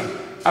vagrant.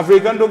 A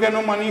vagrant don't get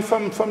no money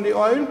from the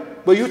oil,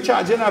 but you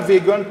charging a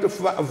vagrant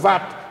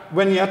VAT.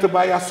 When you have to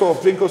buy a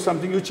soft drink or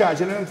something, you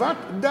charging him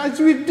VAT.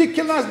 That's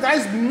ridiculous. That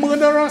is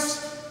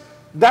murderous.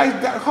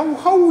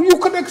 How you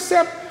could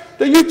accept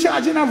that you're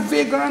charging a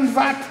vagrant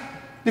VAT?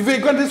 The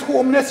vagrant is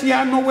homeless, he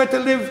has nowhere to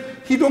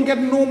live. He don't get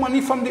no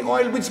money from the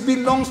oil which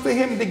belongs to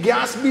him. The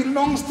gas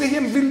belongs to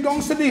him,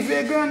 belongs to the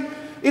vagrant.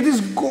 It is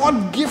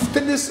God gift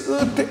to this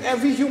earth, to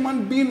every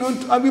human being,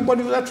 to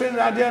everybody who's a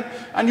Trinidadian,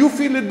 and you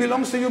feel it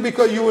belongs to you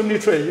because you in the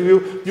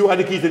treasury, you are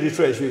the key to the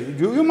treasury.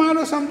 You mad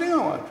or something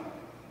or what?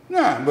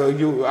 Nah, but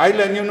I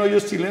let you know you're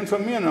stealing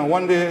from me, you know.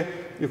 One day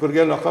You could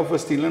get locked up for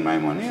stealing my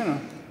money, you know.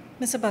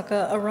 Mr.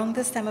 Bakr, around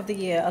this time of the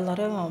year, a lot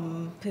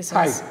of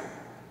persons... Hi.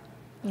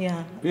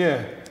 Yeah.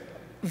 Yeah.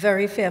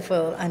 Very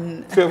fearful,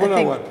 and Fearful I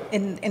think of what?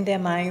 in their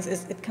minds,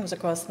 it comes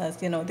across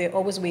as, you know, they're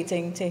always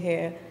waiting to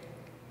hear,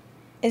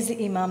 is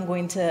the Imam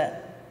going to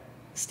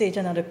stage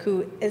another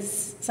coup?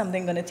 Is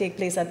something going to take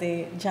place at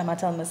the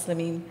Jamaat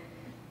al-Muslimin?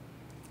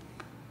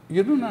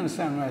 You don't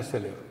understand what I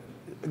tell you.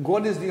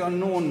 God is the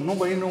unknown.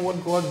 Nobody knows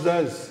what God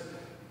does.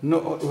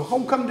 No,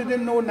 how come they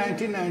didn't know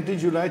 1990,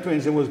 July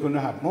 20th was going to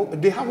happen?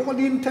 They have all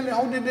the intel.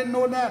 How they didn't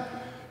know that?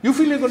 You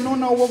feel like you know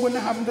now what's going to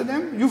happen to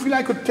them? You feel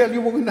I could tell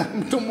you what's going to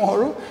happen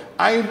tomorrow?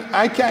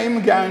 I can't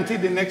even guarantee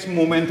the next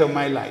moment of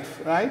my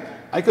life, right?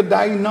 I could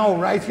die now,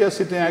 right here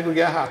sitting, I could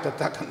get a heart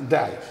attack and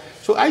die.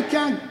 So I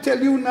can't tell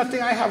you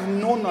nothing. I have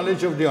no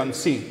knowledge of the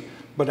unseen.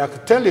 But I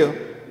could tell you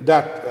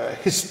that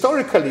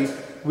historically,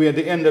 we are at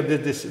the end of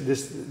this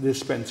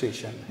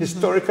dispensation.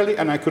 Historically,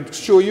 and I could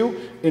show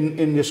you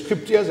in the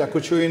scriptures, I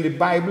could show you in the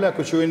Bible, I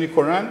could show you in the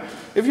Quran.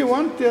 If you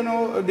want, you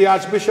know, the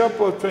Archbishop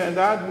of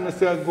Trinidad,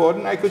 Mr.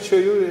 Gordon, I could show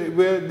you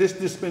where this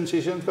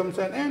dispensation comes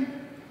to an end.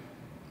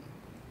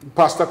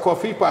 Pastor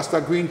Coffee,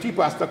 Pastor Green Tea,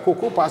 Pastor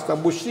Cocoa, Pastor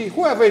Bush Tea,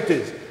 whoever it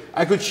is.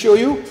 I could show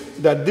you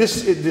that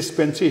this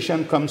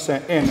dispensation comes to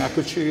an end. I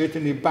could show you it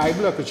in the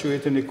Bible, I could show you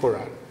it in the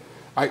Quran.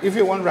 If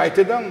you want, write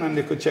it down and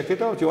they could check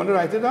it out. You want to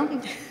write it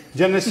down?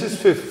 Genesis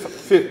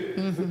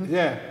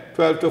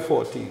 12 to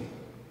 14.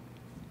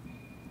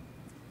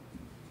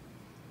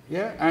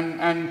 Yeah,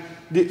 and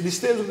the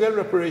states will get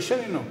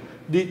reparation, you know.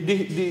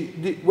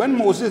 When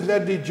Moses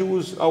led the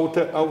Jews out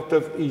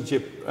of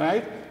Egypt,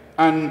 right?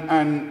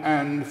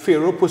 And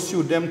Pharaoh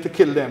pursued them to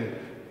kill them.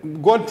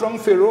 God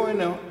drunk Pharaoh, you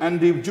know, and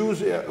the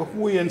Jews who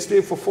were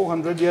enslaved for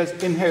 400 years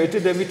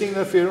inherited everything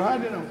that Pharaoh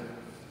had, you know.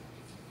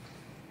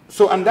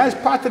 So, and that's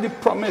part of the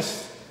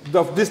promise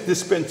of this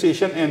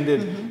dispensation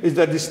ended, is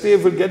that the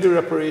slave will get the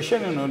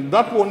reparation. You know,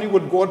 not only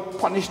would God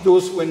punish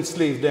those who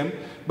enslaved them,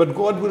 but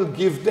God will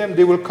give them,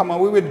 they will come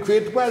away with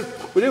great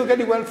wealth. But they will get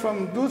the wealth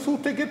from those who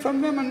take it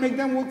from them and make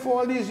them work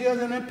for all these years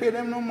and then pay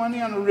them no money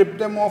and rip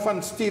them off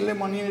and steal their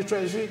money in the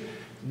treasury.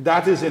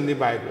 That is in the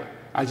Bible.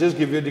 I just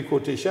give you the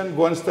quotation.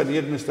 Go and study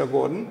it, Mr.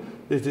 Gordon.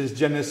 It is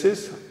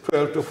Genesis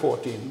 12 to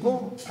 14.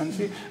 Go and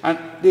see. And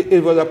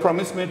it was a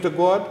promise made to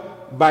God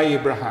by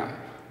Abraham.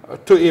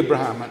 To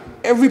Abraham, and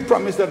every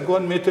promise that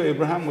God made to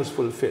Abraham was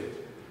fulfilled.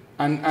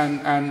 And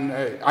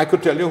I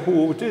could tell you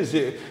who it is.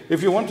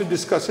 If you want to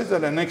discuss it, at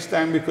the next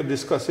time we could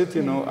discuss it,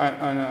 you know,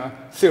 on a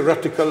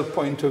theoretical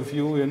point of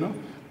view, you know.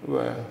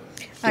 So.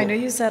 I know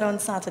you said on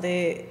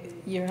Saturday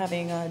you're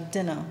having a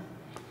dinner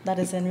that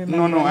is in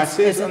remembrance. No, I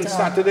said on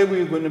Saturday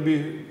we're going to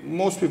be,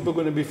 most people are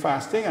going to be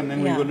fasting, and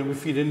then we're going to be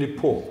feeding the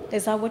poor.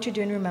 Is that what you're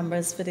doing in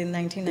remembrance for the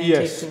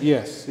 1992?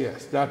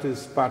 Yes. That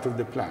is part of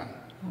the plan.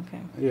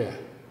 Okay. Yeah.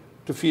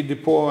 To feed the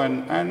poor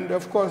and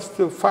of course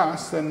to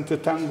fast and to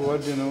thank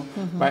God, you know,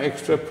 by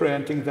extra prayer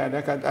and things like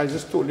that. I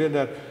just told you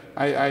that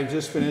I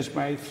just finished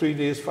my 3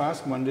 days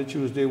fast, Monday,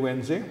 Tuesday,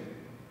 Wednesday.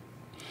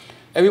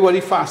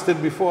 Everybody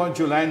fasted before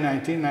July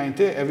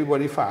 1990.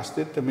 Everybody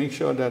fasted to make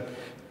sure that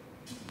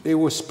they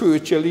were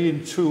spiritually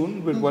in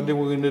tune with what they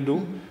were going to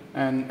do.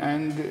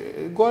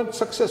 And God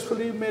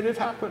successfully made it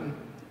happen.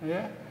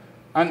 Yeah.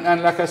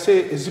 And like I say,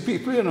 it's the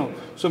people, you know.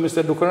 So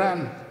Mr.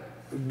 Dukaran,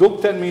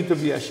 don't tell me to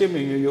be ashamed.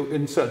 You're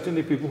insulting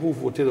the people who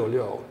voted all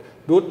you out.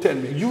 Don't tell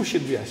me. You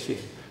should be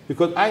ashamed.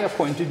 Because I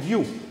appointed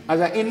you as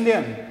an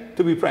Indian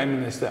to be Prime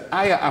Minister.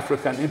 I am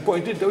African. I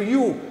appointed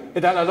you.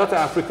 It had a lot of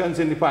Africans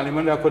in the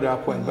parliament that I could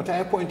have appointed. But I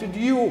appointed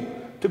you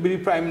to be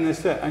the Prime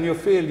Minister. And you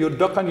failed. You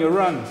duck and you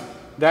run.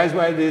 That's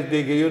why they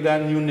gave you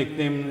that new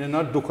nickname.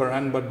 Not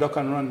Dukaran, but duck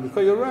and run.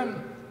 Because you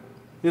run.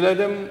 You let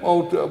them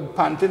out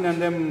panting and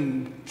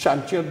them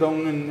chant you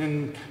down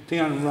and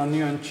run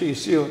you and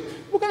chase you.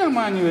 What kind of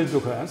man you is,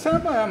 Dukaran? Stand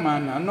up by a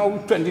man now. Now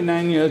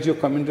 29 years you're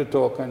coming to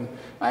talk, and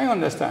I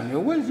understand you.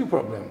 Where's your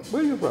problem?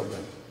 Where's your problem?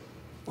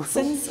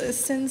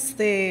 Since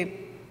the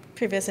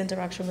previous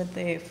interaction with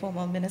the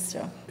former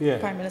minister,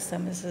 Prime Minister,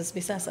 Mrs.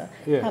 Bisesa,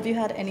 have you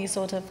had any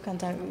sort of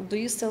contact? Do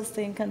you still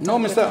stay in contact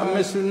with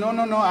her?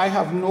 No, I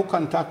have no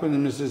contact with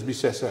Mrs.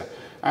 Bisesa.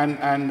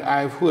 And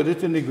I've heard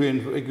it in the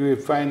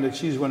grapevine that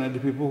she's one of the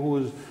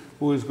people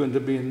who is going to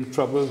be in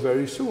trouble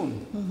very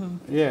soon.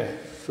 Yeah,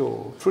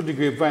 so through the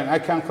grapevine, I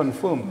can't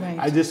confirm. Right.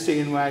 I just say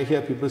in what I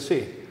hear people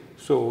say.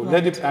 So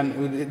let it,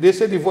 and they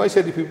say the voice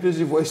of the people is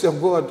the voice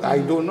of God. I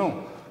don't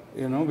know,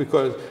 you know,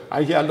 because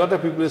I hear a lot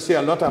of people say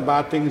a lot of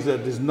bad things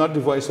that is not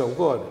the voice of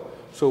God.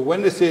 So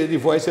when they say the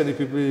voice of the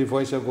people is the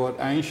voice of God,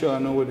 I ain't sure I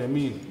know what they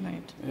mean.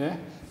 Right. Yeah.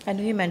 I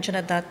know you mentioned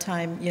at that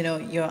time, you know,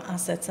 your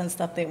assets and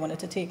stuff they wanted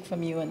to take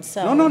from you and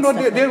sell. No,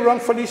 they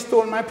wrongfully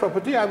stole my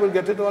property. I will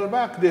get it all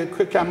back. The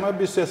Kama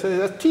Bisesa is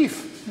a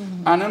thief.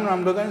 Anand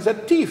Ramdogan is a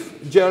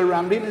thief. Gerald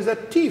Ramlin is a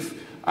thief.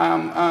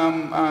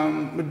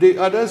 The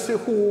others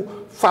who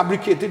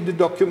fabricated the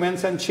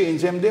documents and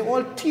changed them, they're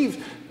all thieves.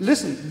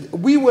 Listen,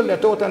 we were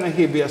let out on a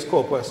habeas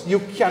corpus. You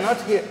cannot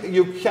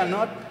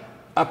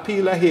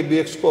appeal a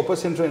habeas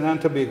corpus in Trinidad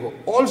and Tobago.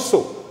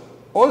 Also,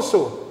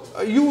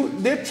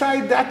 they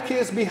tried that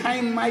case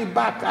behind my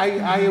back.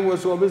 I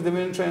was always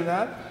living in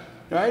Trinidad,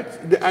 right?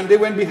 And they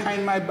went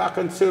behind my back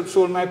and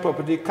sold my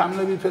property.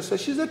 Kamala said,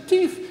 she's a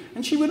thief,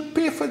 and she will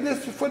pay for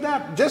this, for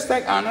that. Just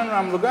like Anand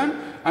Ramlogan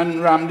and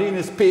Ramdeen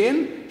is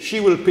paying, she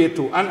will pay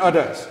too, and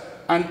others.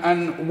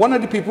 And one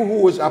of the people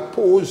who was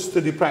opposed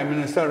to the Prime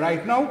Minister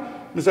right now,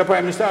 Mr.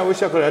 Prime Minister, I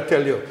wish I could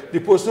tell you,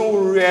 the person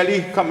who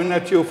really coming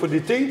at you for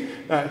the thing,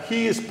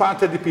 he is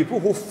part of the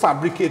people who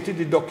fabricated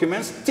the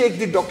documents, take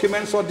the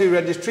documents of the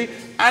registry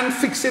and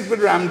fix it with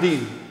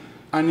Ramdeen.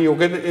 And you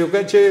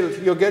get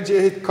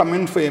jail,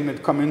 coming for him,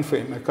 it coming for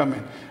him, it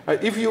coming.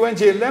 If you want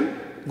jail them,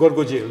 God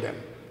go jail them.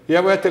 You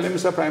ever tell him,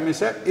 Mr. Prime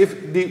Minister, if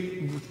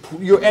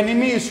your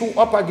enemies who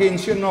up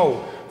against you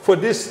now for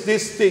this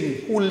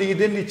thing, who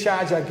leading the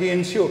charge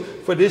against you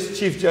for this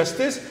Chief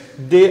Justice,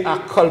 they are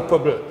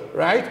culpable,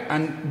 right?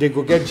 And they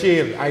go get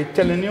jail. I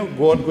telling you,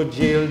 God go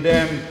jail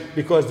them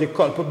because they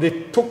culpable.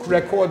 They took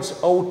records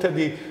out of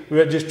the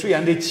registry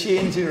and they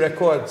changed the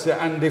records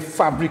and they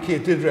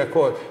fabricated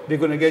records. They're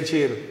going to get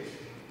jail.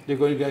 They're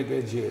going to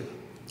get jail.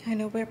 I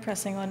know we're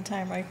pressing on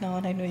time right now,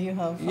 and I know you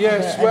have.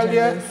 Yes, well, agendas.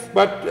 Yeah,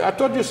 but I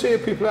thought you say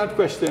people had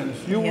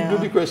questions. You do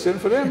the question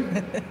for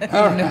them.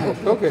 All right,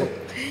 no. Okay.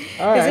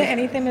 All Is there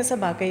anything, Mr.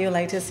 Bakr, you'd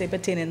like to say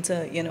pertaining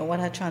to what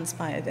had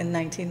transpired in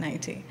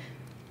 1990?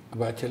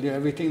 But I tell you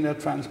everything that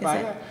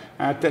transpired.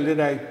 I tell you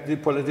that the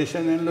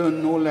politicians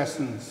learn no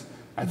lessons.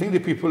 I think the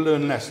people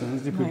learn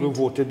lessons. The people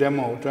voted them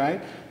out,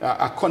 right?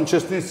 A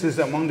consciousness is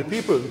among the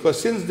people because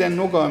since then,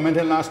 no government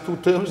in the last 2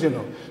 terms,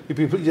 the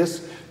people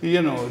just,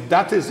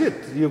 that is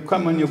it. You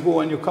come and you go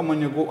and you come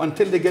and you go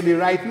until they get the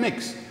right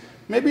mix.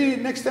 Maybe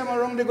next time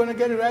around they're going to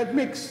get the right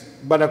mix.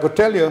 But I could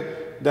tell you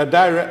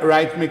that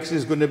right mix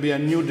is going to be a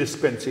new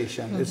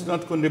dispensation. It's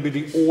not going to be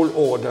the old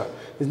order.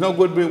 It's not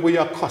going to be what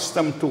you're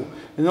accustomed to.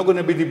 It's not going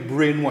to be the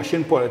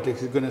brainwashing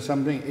politics. It's going to be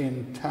something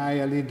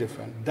entirely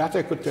different. That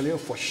I could tell you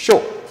for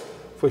sure.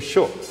 For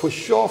sure.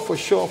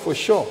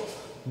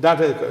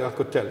 That I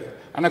could tell you.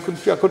 And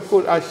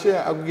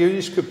I'll give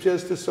you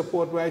scriptures to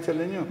support what I'm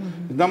telling you.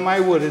 It's not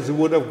my word, it's the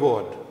word of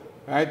God.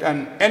 Right?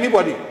 And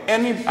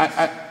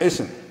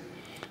listen,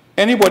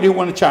 anybody who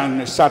wants to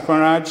challenge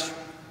Satmaraj,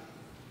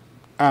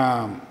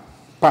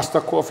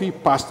 Pastor Coffee,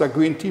 Pastor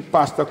Green Tea,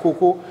 Pastor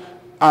Cocoa,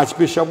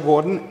 Archbishop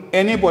Gordon,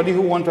 anybody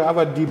who wants to have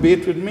a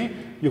debate with me,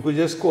 you could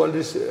just call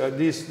this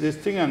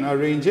thing and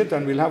arrange it,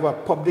 and we'll have a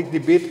public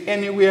debate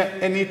anywhere,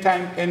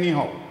 anytime,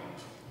 anyhow.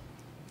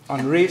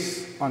 On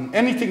race, on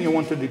anything you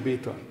want to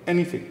debate on,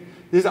 anything.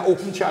 This is an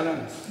open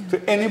challenge to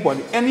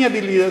anybody, any of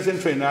the leaders in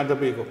Trinidad and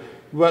Tobago.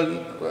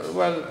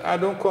 Well, I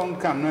don't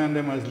count Cameron and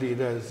them as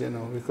leaders,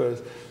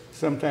 because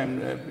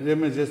sometimes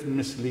them are just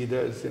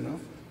misleaders, And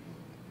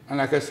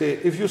like I say,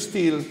 if you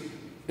steal,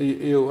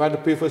 you had to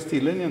pay for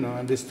stealing,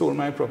 and they stole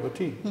my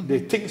property. They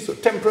think so.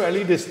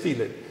 Temporarily they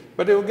steal it.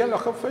 But they will get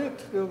locked up for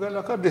it. They will get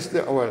locked up.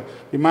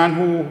 The man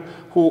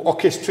who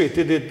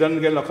orchestrated it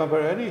doesn't get locked up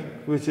already,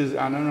 which is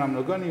Anand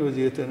Ramlogan. He was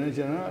the Attorney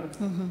General.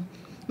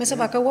 Mr.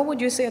 Bakr, what would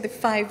you say are the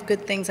 5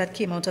 good things that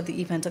came out of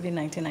the event of the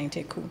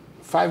 1990 coup?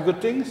 5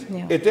 good things?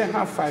 Yeah. It didn't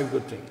have 5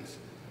 good things.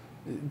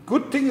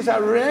 Good things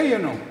are rare,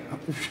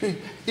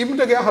 Even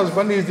to get a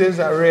husband these days is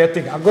a rare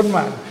thing. A good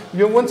man.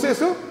 You won't say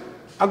so?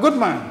 A good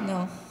man?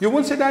 No. You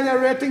won't say that's a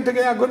rare thing to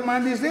get a good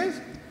man these days?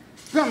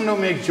 Come no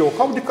make joke.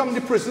 How they come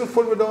the prison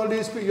full with all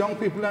these young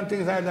people and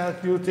things like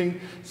that? You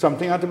think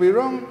something had to be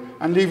wrong?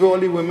 And leave all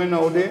the women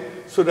out there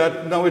so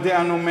that now there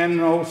are no men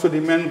now, so the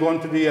men go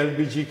on to the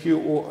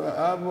LGBTQ.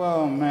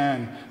 Oh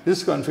man,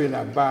 this country is in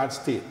a bad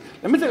state.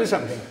 Let me tell you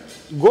something.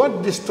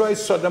 God destroyed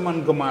Sodom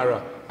and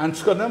Gomorrah. And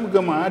Sodom and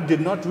Gomorrah did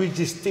not reach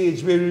the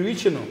stage where we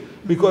reach,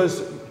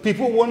 because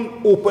people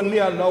weren't openly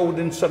allowed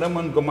in Sodom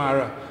and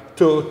Gomorrah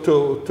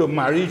to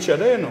marry each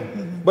other,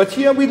 But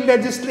here we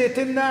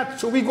legislated that.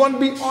 So we're going to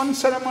be on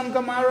Sodom and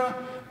Gomorrah.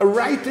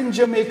 Right in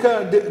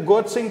Jamaica,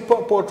 God sing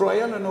Port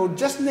Royal,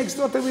 just next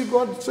door to we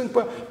God sing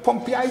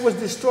Pompeii was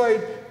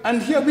destroyed.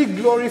 And here we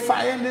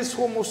glorifying this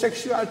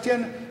homosexuality.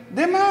 And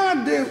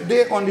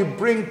they're on the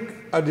brink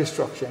of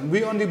destruction.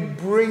 We're on the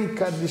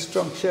brink of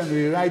destruction.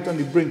 We're right on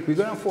the brink. We're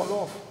going to fall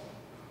off.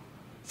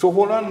 So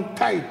hold on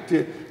tight.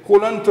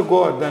 Hold on to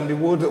God and the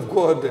word of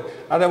God.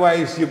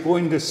 Otherwise, you're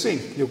going to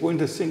sink. You're going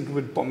to sink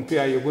with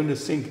Pompeii. You're going to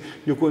sink.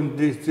 You're going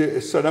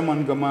to Sodom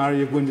and Gomorrah.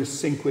 You're going to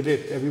sink with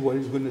it.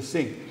 Everybody's going to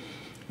sink.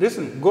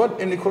 Listen, God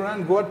in the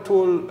Quran, God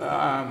told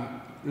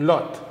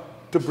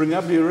Lot to bring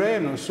up the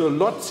rain. So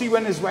Lot see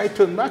when his wife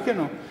turned back,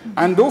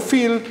 and don't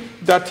feel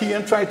that he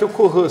and try to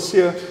coerce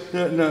here.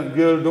 No,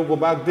 girl, don't go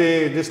back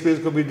there. This place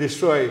could be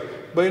destroyed.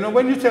 But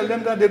when you tell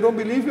them that, they don't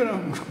believe,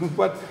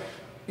 But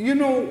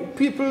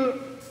people.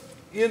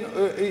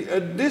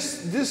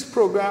 This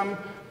program,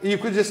 you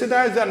could just say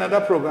that is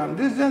another program.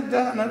 This is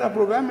just another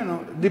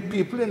program, The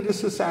people in this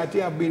society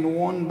have been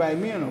warned by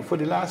me, For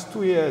the last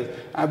 2 years,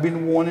 I've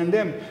been warning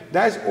them.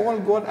 That's all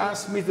God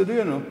asked me to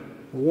do,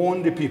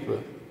 Warn the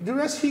people. The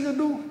rest he could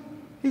do.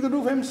 He could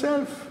do for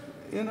himself,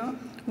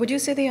 Would you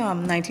say the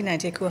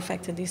 1990 coup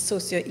affected the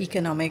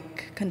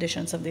socio-economic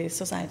conditions of the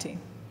society?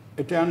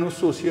 If there are no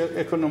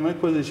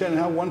socio-economic position, you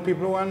have one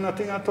people who have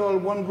nothing at all,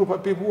 one group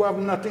of people who have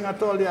nothing at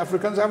all. The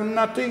Africans have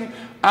nothing,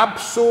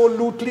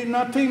 absolutely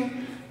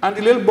nothing. And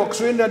the little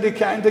box rain that they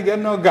can't get,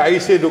 no guy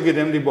say, don't give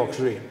them the box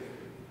rain.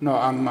 No,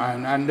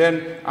 and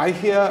then I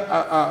hear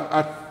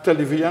a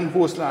television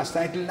host last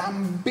night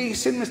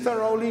lambasting Mr.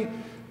 Rowley.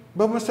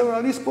 But Mr.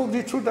 Rowley spoke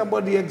the truth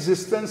about the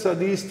existence of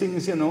these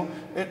things, you know.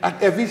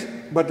 At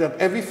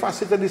every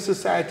facet of the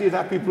society,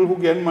 there are people who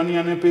get money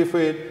and they pay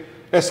for it.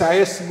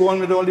 SIS go on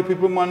with all the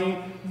people money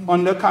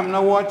under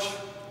camera watch.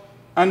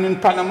 And in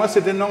Panama,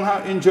 sitting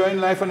down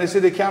enjoying life, and they say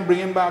they can't bring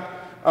him back.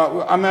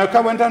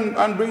 America went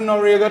and bring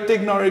Noriega,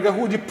 take Noriega,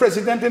 who the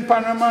president in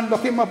Panama, and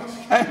lock him up.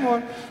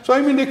 So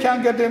I mean, they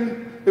can't get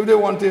him if they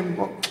want him.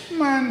 Oh,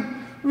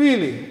 man,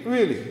 really,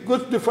 really.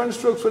 Good different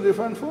strokes for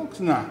different folks?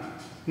 Nah.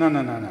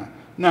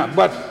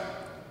 But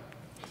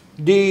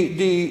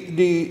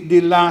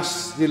the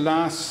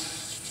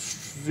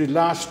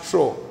last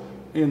straw,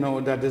 you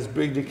know, that has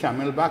bring the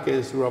camel back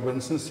is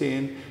Robinson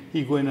saying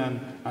he going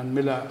and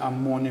build a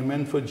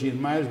monument for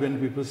Jean Myers when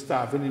people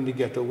starving in the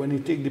ghetto. When he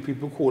take the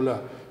people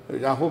cola,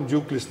 I hope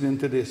Duke listening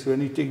to this. When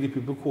he take the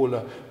people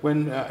cola,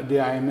 when the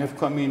IMF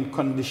come in,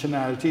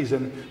 conditionalities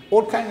and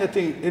all kinds of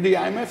things. In the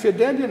IMF, you're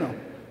dead, you know.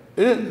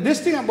 This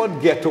thing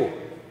about ghetto.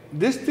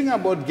 This thing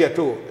about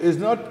ghetto is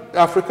not,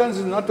 Africans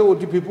is not the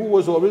people who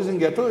was always in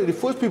ghetto. The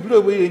first people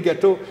who were in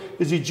ghetto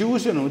is the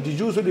Jews, you know. The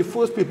Jews were the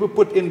first people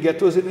put in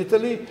ghettos in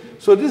Italy.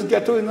 So this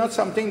ghetto is not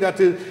something that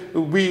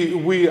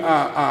we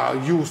are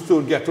used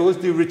to ghettos.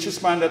 The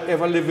richest man that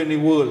ever lived in the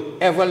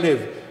world,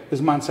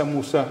 is Mansa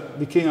Musa,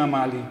 the king of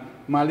Mali.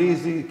 Mali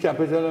is the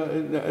capital,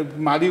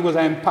 Mali was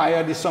an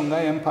empire, the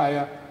Songhai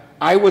Empire.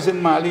 I was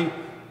in Mali.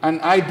 And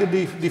I did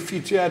the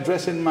feature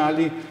address in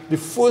Mali. The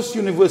first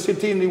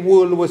university in the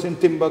world was in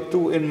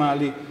Timbuktu in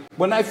Mali.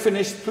 When I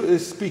finished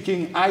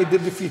speaking, I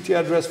did the feature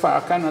address.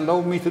 Farrakhan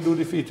allowed me to do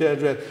the feature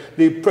address.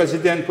 The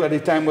president at the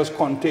time was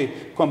Conte.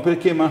 Conte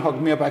came and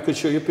hugged me up. I could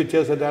show you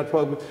pictures of that.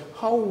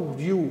 How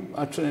you,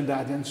 a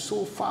Trinidadian,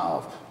 so far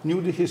off,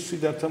 knew the history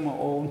that some of our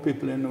own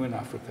people know in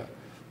Africa?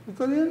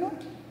 Because you know.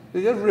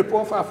 They just rip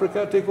off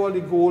Africa, take all the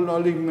gold,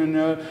 all the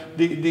mineral.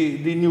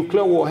 The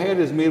nuclear warhead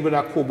is made with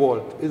a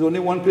cobalt. There's only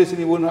one place in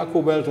the world that has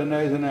cobalt, and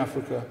that is in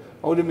Africa.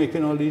 How are they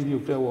making all these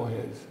nuclear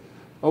warheads?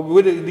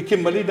 The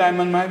Kimberley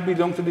diamond might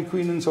belong to the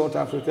Queen in South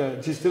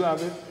Africa. She still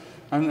have it.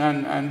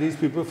 And these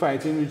people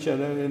fighting each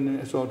other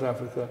in South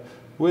Africa.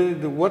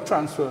 What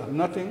transfer?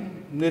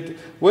 Nothing.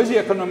 Where's the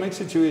economic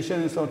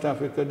situation in South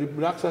Africa? The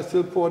blacks are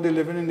still poor. They're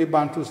living in the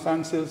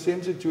Bantustan, still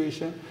same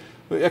situation.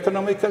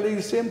 Economically,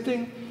 the same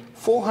thing.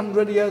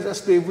 400 years of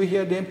slavery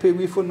here, they didn't pay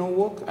me for no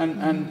work,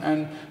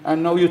 and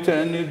now you're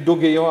telling me, don't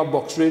give you a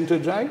box drain to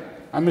dry?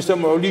 And Mr.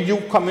 Morley,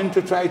 you come in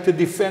to try to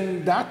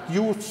defend that?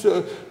 You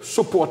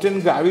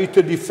supporting Gary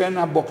to defend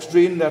a box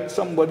drain that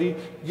somebody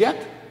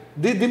get?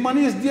 The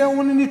money is there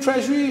one in the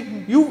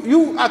treasury.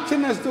 You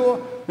acting as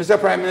though, Mr.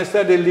 Prime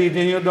Minister, they're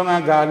leading you down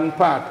a garden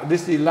path.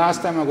 This is the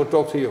last time I go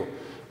talk to you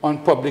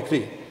on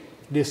publicly.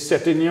 They're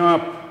setting you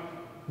up.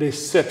 They're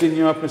setting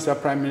you up, Mr.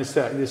 Prime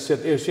Minister.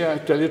 I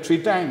tell you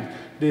 3 times.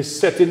 They're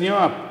setting you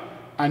up,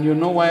 and you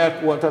know what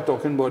I'm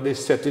talking about. They're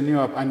setting you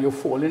up, and you're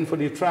falling for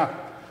the trap.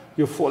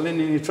 You're falling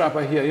in the trap.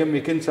 I hear you're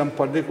making some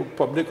public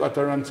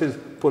utterances.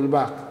 Pull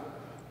back.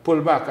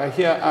 Pull back. I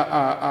hear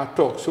a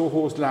talk show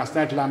host last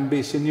night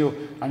lambasting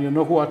you, and you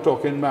know who are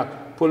talking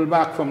back. Pull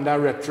back from that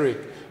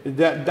rhetoric.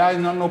 That is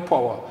not no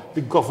power. The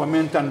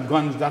government and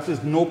guns, that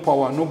is no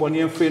power.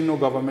 Nobody afraid no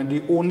government.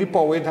 The only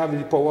power it have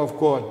is the power of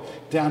God.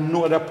 There are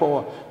no other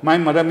power. My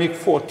mother make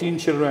 14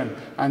 children,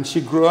 and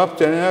she grew up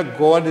telling her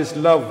God is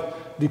love.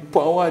 The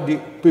power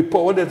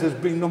that is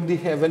bringing them the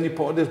heaven, the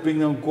power that is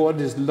bringing them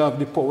God is love.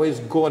 The power is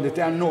God.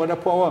 There are no other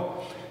power.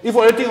 If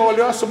all you think all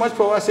you have so much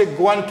power, say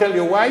go and tell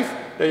your wife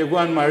that you go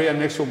and marry a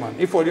next woman.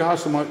 If all you have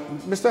so much,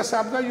 Mr.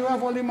 Sabga, you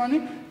have all the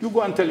money, you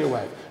go and tell your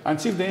wife. And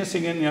see if they ain't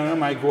singing, you know,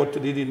 my God,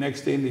 today, the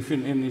next day in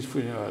his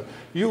funeral.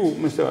 You,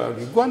 Mr.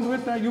 Aldi, go and do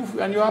it now,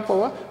 and you have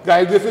power.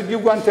 Guy Griffith, you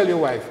go and tell your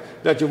wife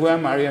that you go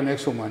and marry a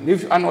next woman.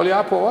 And all you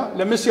have power,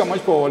 let me see how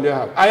much power all you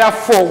have. I have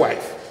 4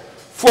 wives.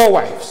 4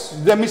 wives.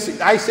 Let me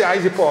see. I say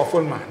I'm a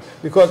powerful man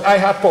because I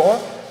have power.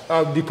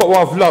 The power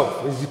of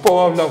love is the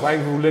power of love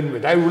I'm ruling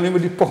with. I'm ruling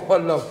with the power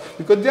of love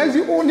because that's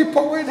the only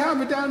power it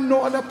has. There are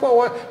no other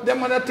power.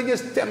 Them other thing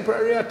is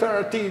temporary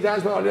authority.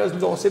 That's why all of us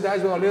lost it.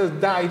 That's why all of us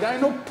died. There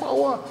is no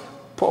power.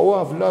 Power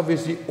of love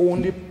is the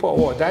only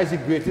power. That is the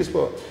greatest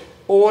power.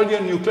 All your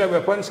nuclear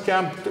weapons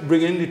can't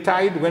bring in the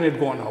tide when it's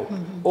gone out.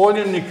 All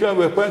your nuclear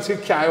weapons can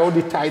carry out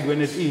the tide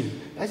when it's in.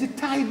 That's the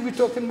tide we're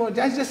talking about.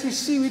 That's just the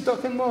sea we're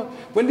talking about.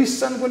 When the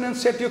sun goes and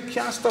sets, you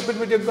can't stop it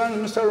with your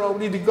guns, Mr.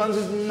 Rowley. The guns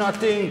is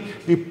nothing.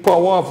 The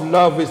power of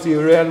love is the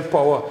real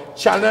power.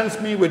 Challenge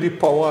me with the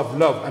power of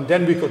love, and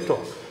then we could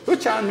talk.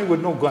 Don't challenge me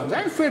with no guns.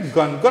 I'm afraid of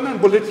guns. Gun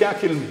and bullet can't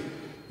kill me.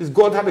 It's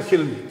God had to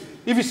kill me.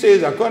 If he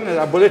says a gun and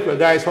a bullet will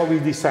die, is how we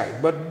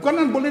decide. But gun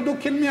and bullet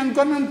don't kill me, and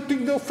gun and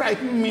thing don't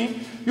frighten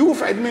me. You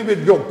frighten me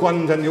with your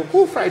guns, and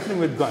who frighten me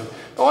with guns?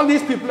 All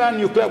these people have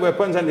nuclear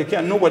weapons,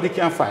 and nobody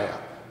can fire.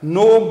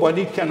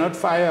 Nobody cannot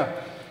fire.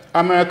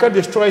 America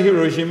destroyed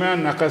Hiroshima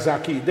and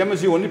Nagasaki. Them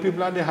is the only people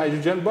that the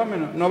hydrogen bomb. You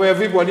know? Now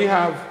everybody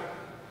have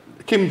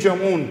Kim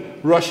Jong-un,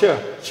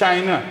 Russia,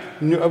 China,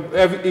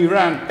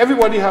 Iran.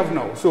 Everybody have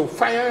now. So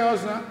fire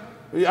yours now.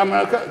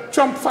 America,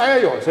 Trump fire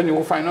yours, and you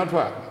will find out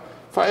what.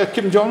 Fire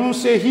Kim Jong-un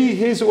say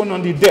his own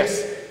on the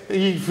desk.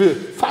 He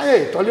fire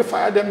it. All you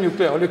fire them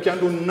nuclear. All you can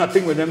do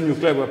nothing with them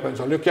nuclear weapons.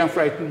 All you can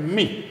frighten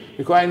me.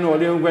 Because I know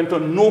all you went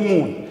on no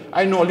moon.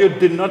 I know all you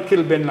did not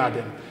kill bin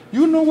Laden.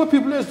 You know what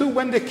people do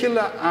when they kill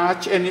an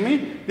arch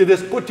enemy? They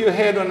just put your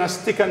head on a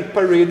stick and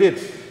parade it.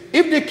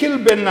 If they kill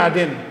bin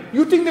Laden,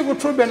 you think they go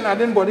throw bin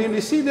Laden body in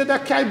the sea? They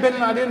carry bin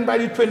Laden by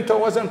the Twin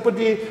Towers and put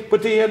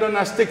the head on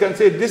a stick and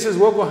say, this is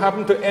what will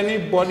happen to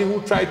anybody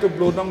who try to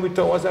blow down the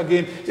towers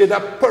again. They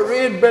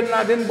parade bin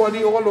Laden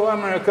body all over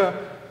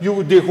America.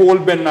 They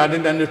hold bin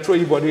Laden and they throw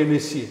your body in the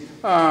sea.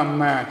 Oh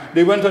man.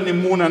 They went on the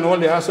moon and all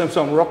they asked them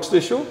some rocks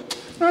to show.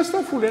 No,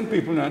 stop fooling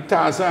people now.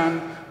 Tarzan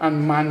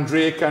and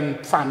Mandrake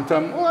and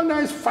Phantom. All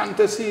nice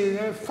fantasy,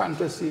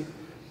 fantasy.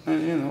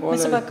 And, you know, all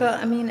Mr. Bakr,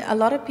 I mean, a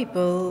lot of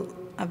people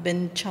have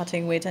been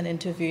chatting with and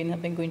interviewing,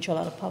 have been going through a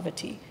lot of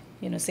poverty,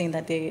 you know, saying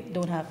that they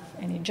don't have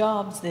any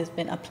jobs. They've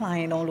been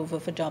applying all over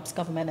for jobs,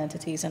 government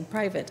entities and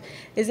private.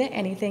 Is there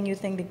anything you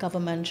think the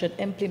government should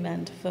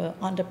implement for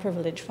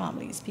underprivileged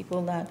families,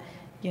 people that,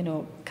 you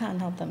know, can't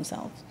help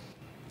themselves?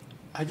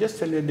 I just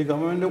tell you, the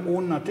government don't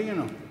own nothing, you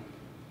know.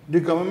 The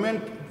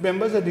government,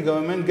 members of the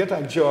government get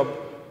a job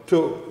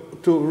to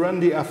run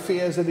the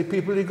affairs of the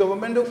people. The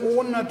government don't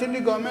own nothing.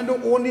 The government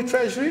don't own the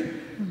treasury.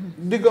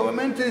 Mm-hmm. The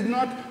government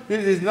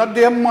is not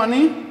their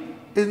money.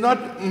 It's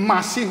not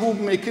Massey who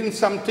making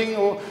something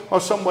or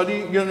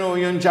somebody, you know,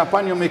 you're in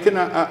Japan, you're making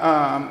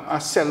a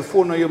cell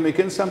phone or you're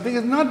making something.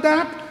 It's not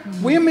that.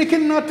 Mm-hmm. We're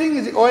making nothing.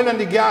 It's the oil and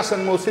the gas,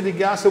 and most of the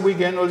gas that we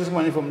get all this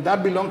money from,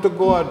 that belong to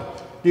God.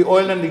 The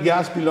oil and the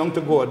gas belong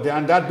to God,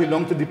 and that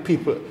belong to the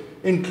people,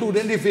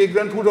 including the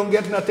vagrant who don't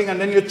get nothing, and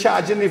then you're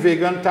charging the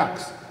vagrant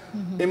tax.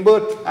 Mm-hmm.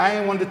 But I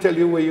ain't want to tell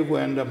you where you're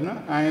going to end up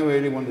now. I ain't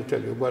really want to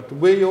tell you. But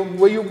where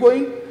you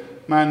going,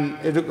 man,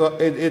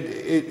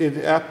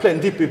 there are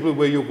plenty of people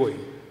where you're going.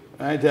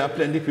 Right? There are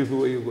plenty of people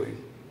where you're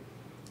going.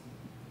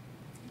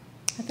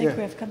 I think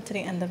we have come to the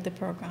end of the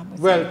program.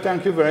 Well,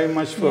 thank you very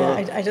much for,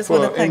 I just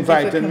want to thank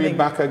inviting me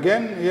back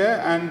again.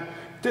 Yeah, and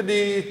to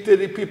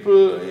the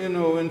people, you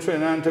know, in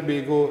Trinidad and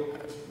Tobago,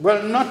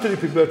 well, not to the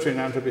people of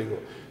Trinidad and Tobago.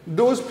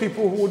 Those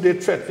people who they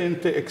threaten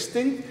to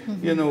extinct,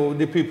 mm-hmm. you know,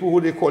 the people who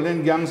they call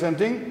in gangs and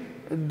things,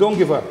 don't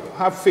give up.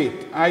 Have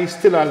faith. I'm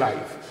still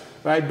alive.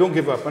 Right? Don't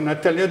give up. And I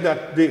tell you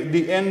that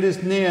the end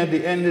is near.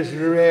 The end is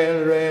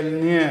real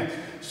near.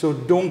 So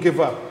don't give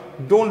up.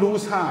 Don't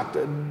lose heart.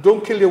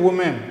 Don't kill your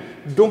women.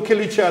 Don't kill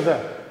each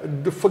other.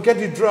 Forget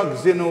the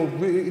drugs, you know,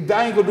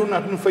 that ain't gonna do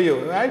nothing for you,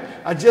 right?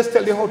 I just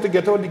tell you how to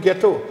get out of the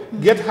ghetto.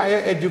 Mm-hmm. Get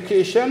higher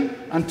education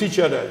and teach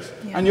others.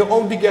 Yeah. And you're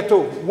out of the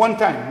ghetto one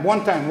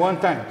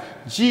time.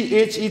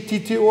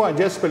 G-H-E-T-T-O, I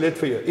just spell it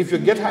for you. If you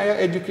get higher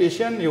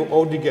education, you're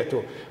out of the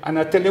ghetto. And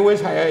I tell you what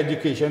is higher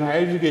education.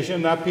 Higher education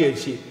is not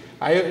PhD.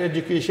 Higher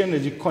education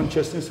is the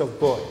consciousness of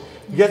God.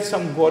 Get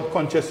some God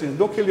consciousness.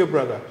 Don't kill your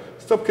brother.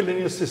 Stop killing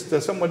your sister.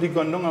 Somebody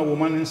gunned down a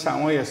woman in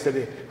Samoa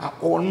yesterday. I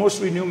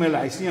almost renewed my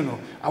license, you know.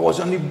 I was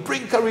on the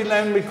brink of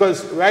reline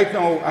because right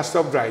now I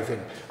stopped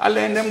driving. I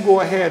let them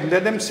go ahead.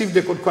 Let them see if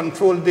they could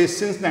control this.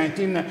 Since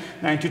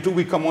 1992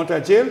 we come out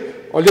of jail.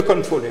 All you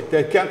control it.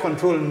 They can't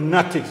control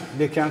nothing.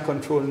 They can't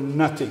control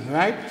nothing,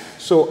 right?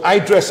 So I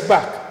dress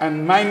back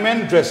and my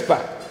men dress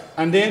back.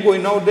 And they ain't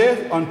going out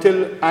there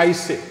until I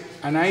say.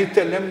 And I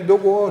tell them,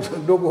 don't go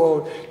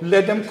out.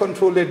 Let them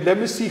control it. Let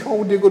me see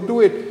how they go do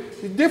it.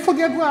 They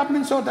forget what happened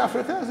in South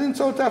Africa. In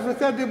South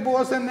Africa, the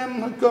boss and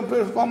them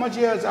how much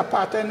years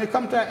apart and they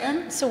come to an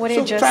end. So what are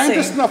you just trying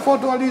saying? To snuff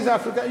out all these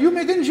Africans. You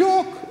making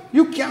joke.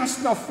 You can't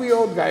snuff me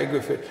out, Guy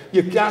Griffith.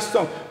 You can't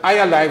stop. I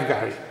alive,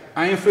 Gary.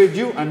 I ain't afraid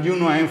you, and you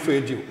know I ain't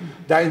afraid you.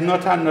 That is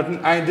not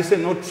nothing. This is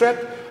no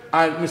threat.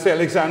 Mr.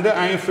 Alexander,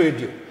 I ain't afraid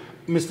you.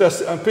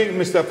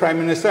 Mr. Prime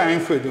Minister, I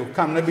ain't afraid of you.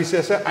 Kamala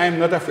says, I am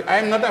not afraid. I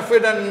am not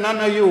afraid of none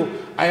of you.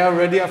 I am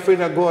already afraid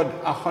of God,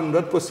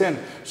 100%.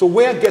 So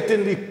we're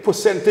getting the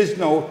percentage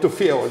now to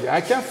fear all you.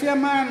 I can't fear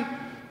man.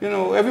 You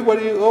know,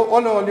 everybody,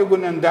 all you're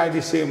going to die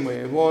the same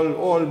way.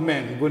 All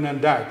men going to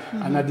die.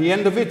 Mm-hmm. And at the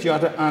end of it, you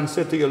have to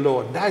answer to your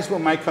Lord. That's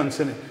what my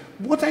concern is.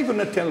 What am I going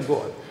to tell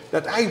God?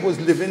 That I was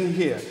living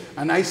here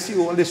and I see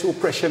all this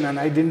oppression and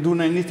I didn't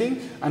do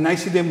anything, and I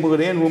see them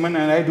murdering women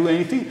and I do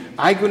anything.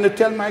 I'm going to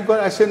tell my God,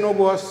 I say, no,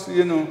 boss,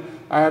 you know,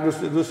 I have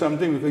to do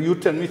something because you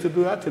tell me to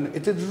do that. And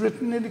it is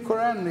written in the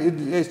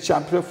Quran. It's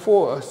chapter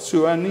 4,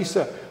 Surah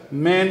Nisa.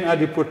 Men are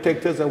the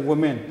protectors of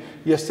women.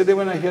 Yesterday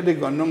when I heard they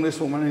gunned down this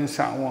woman in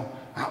Samoa,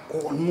 I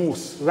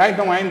almost, right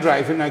now I'm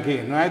driving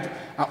again, right?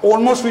 I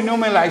almost renew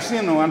my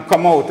license, you know, and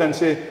come out and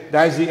say,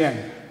 that's the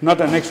end. Not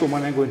the next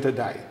woman I'm going to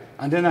die.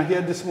 And then I hear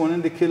this morning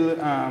they kill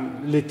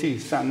Letty,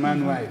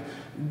 Sandman wife.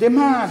 They're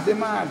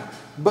mad.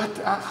 But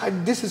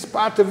this is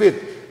part of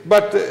it.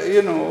 But,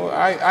 you know,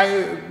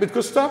 it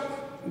could stop.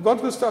 God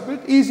could stop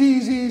it.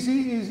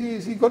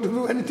 Easy. God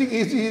will do anything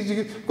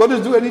easy. God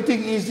will do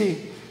anything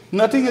easy.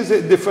 Nothing is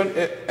different.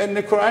 In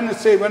the Quran, it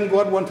says when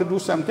God wants to do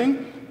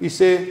something, he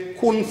say,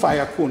 kun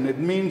fayakun. It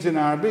means in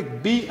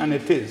Arabic, be and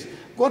it is.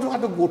 God don't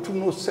have to go through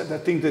no set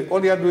of things.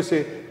 All you have to do is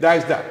say, that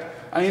is that.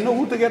 And you know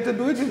who to get to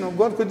do it? You know,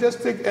 God could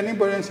just take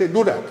anybody and say,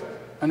 do that.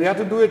 And you have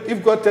to do it.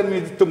 If God tell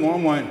me tomorrow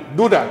morning,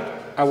 do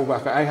that, Abu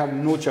Bakr, I have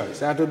no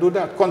choice. I have to do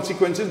that.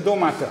 Consequences don't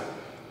matter.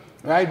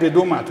 Right? They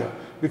don't matter.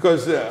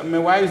 Because my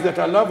wives that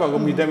I love, I will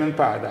meet them in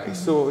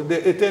paradise. So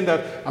it ain't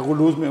that I will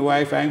lose my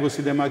wife, I ain't go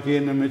see them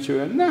again and my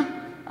children. Nah,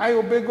 I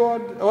obey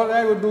God. All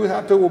I will do is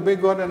have to obey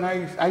God and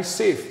I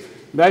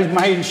save. That is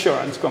my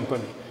insurance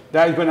company.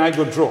 That is when I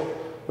go draw.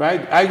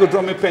 Right? I go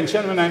draw my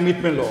pension when I meet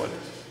my Lord.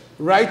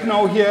 Right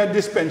now here,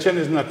 this pension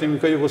is nothing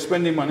because you go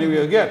spend the money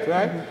we'll get,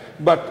 right?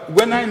 But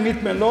when I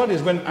meet my Lord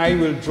is when I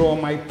will draw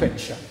my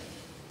pension.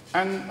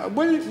 And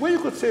what you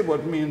could say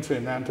about me in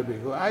Trinidad and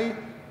Tobago, I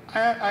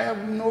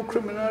have no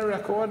criminal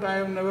record. I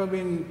have never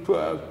been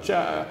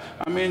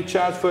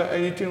charged for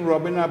anything,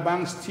 robbing a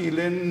bank,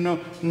 stealing,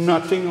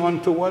 nothing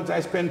untowards. I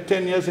spent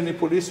 10 years in the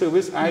police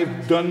service.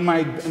 I've done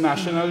my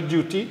national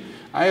duty.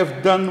 I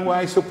have done what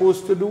I'm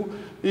supposed to do.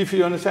 If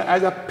you understand,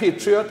 as a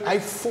patriot, I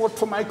fought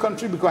for my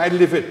country because I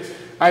live it.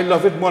 I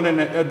love it more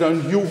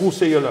than you who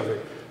say you love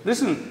it.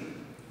 Listen,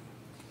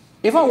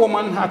 if a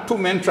woman had 2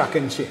 men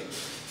tracking she,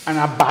 and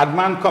a bad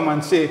man come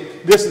and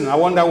say, listen, I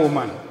want that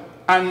woman,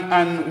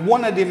 and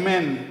one of the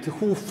men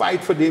who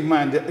fight for the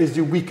man is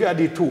the weaker of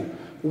the 2.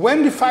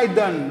 When the fight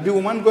done, the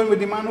woman going with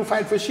the man who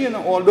fight for she,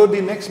 although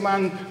the next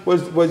man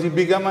was the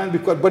bigger man,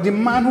 but the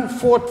man who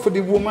fought for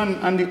the woman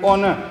and the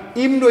honor,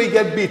 even though he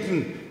get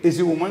beaten, is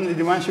the woman,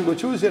 the man she go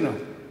choose,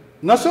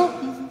 Not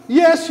so?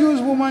 Yes, you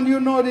as woman, you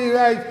know the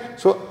right.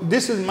 So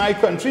this is my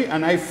country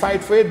and I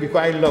fight for it because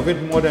I love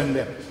it more than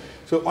them.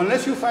 So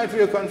unless you fight for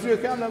your country, you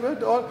can't love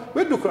it. Or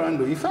what do Quran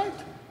do? You fight.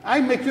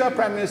 I make you a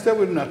prime minister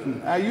with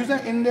nothing. I use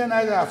an Indian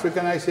as an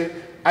African. I say,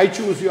 I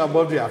choose you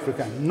above the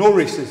African. No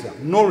racism,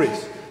 no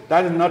race.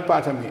 That is not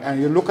part of me.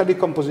 And you look at the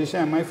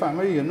composition of my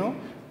family,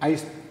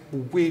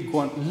 we go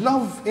on.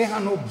 Love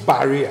ain't no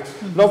barrier.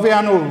 Love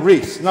ain't no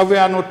race. Love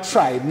ain't no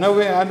tribe.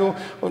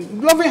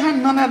 Love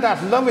ain't none of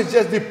that. Love is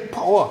just the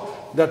power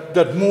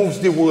that moves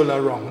the world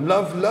around.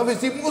 Love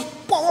is the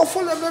most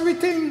powerful of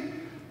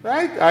everything.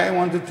 Right? I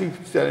want to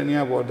keep telling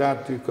you about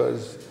that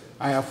because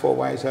I have 4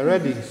 wives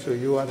already, so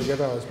you want to get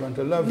a husband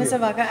to love you. Mr.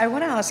 Bakr, I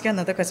want to ask you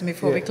another question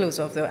before we close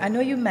off, though. I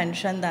know you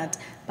mentioned that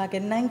back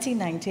in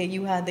 1990,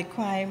 you had the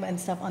crime and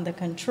stuff under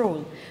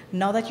control.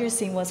 Now that you're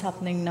seeing what's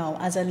happening now,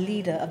 as a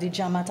leader of the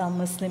Jamaat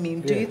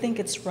al-Muslimin, do you think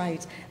it's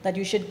right that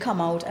you should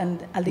come out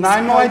and at least...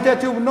 No, I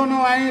tell you, no,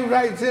 I ain't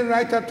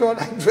right at all.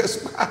 I dress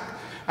back.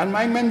 And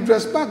my men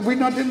dress back. We're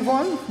not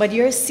involved. But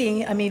you're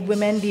seeing,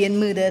 women being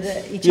murdered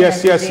each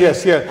yes, and every day.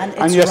 Yes.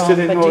 And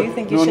yesterday, wrong. But do you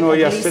think you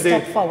should at least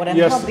step forward and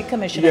help the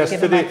commissioner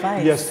give them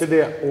advice?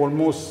 Yesterday, I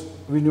almost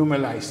renewed my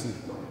license.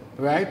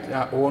 Right?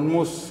 I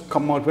almost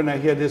come out when I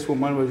hear this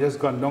woman was just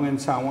gone down in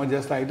Samoa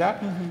just like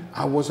that.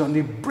 I was on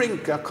the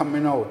brink of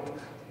coming out.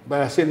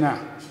 But I said, nah,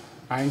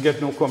 I ain't get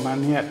no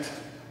command yet.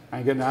 I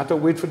have to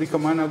wait for the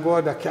command of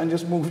God. I can't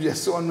just move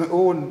just on my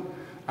own.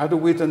 I have to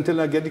wait until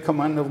I get the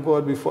command of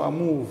God before I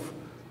move.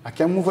 I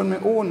can't move on my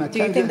own. Do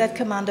you think that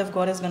command of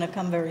God is going to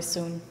come very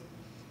soon?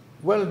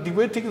 Well, the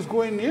way things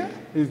going here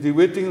is the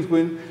way things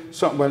going.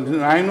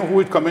 Well, I know who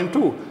it's coming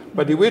to,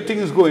 but the way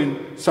things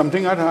going,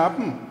 something had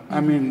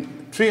happened.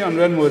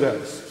 300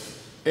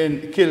 murders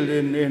killed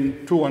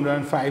in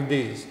 205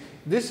 days.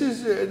 This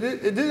is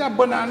a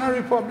banana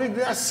republic.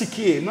 They are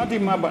Sikh, not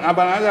even a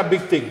banana is a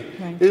big thing.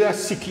 Right. They are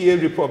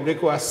Sikh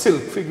republic or a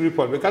silk fig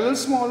republic. A little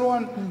small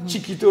one,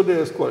 Chiquito, they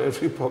just call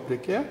it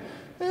republic. Yeah?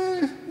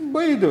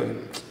 What are you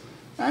doing?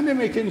 And they're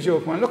making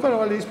joke, man. Look at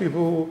all these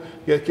people who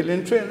get killed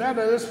in Trinidad.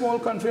 There's a small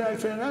country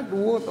like Trinidad.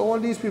 All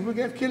these people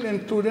get killed,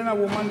 including a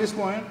woman this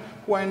morning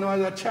who I know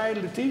as a child.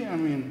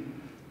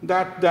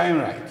 That dying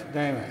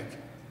right.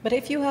 But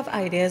if you have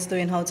ideas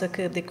doing how to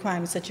curb the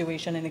crime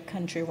situation in the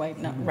country right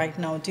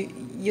now,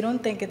 you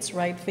don't think it's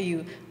right for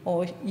you,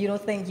 or you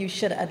don't think you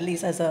should, at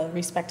least as a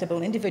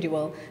respectable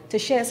individual, to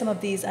share some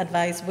of these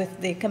advice with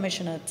the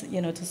commissioner,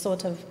 to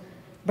sort of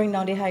bring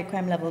down the high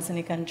crime levels in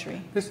the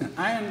country? Listen,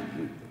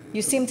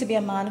 you seem to be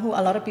a man who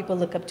a lot of people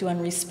look up to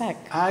and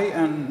respect. I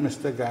and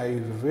Mr. Guy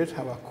Vivid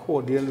have a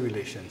cordial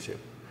relationship,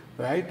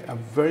 right? A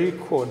very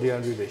cordial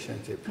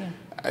relationship.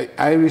 Yeah.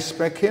 I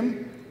respect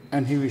him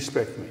and he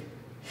respects me.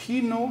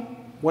 He know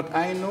what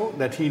I know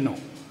that he know,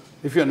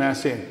 if you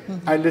understand.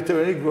 I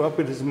literally grew up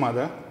with his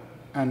mother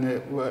and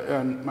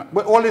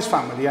all his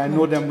family. I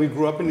know them. We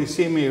grew up in the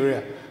same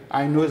area.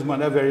 I know his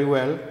mother very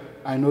well.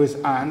 I know his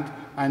aunt.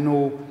 I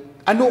know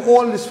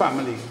all his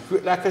family.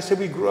 Like I said,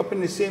 we grew up in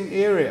the same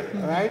area,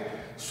 right?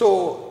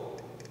 So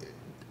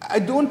I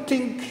don't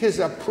think his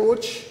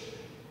approach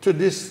to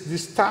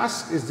this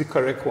task is the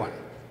correct one.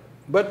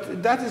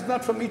 But that is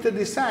not for me to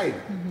decide.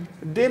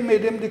 They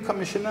made him the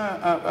commissioner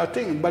a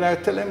thing, but I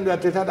tell him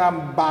that it had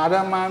a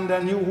badder man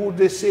than you, who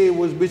they say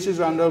was Bitches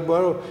Randall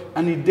Borough,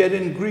 and he dead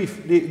in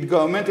grief. The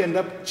government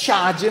ended up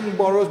charging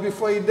Burroughs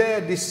before he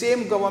died. The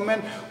same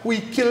government who he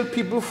killed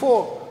people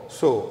for.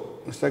 So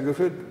Mr.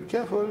 Griffith,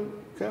 careful,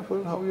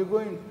 careful, how are you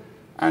going?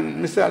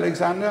 And Mr.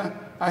 Alexander,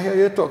 I hear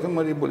you talking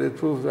about the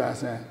bulletproof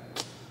vest.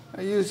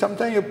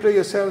 Sometimes you play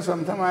yourself,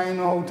 sometimes I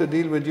know how to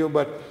deal with you,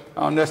 but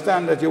I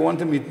understand that you want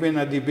to meet me in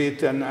a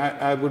debate, and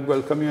I would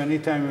welcome you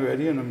anytime you're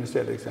ready, Mr.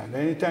 Alexander.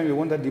 Anytime you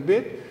want a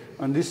debate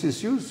on this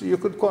issue, you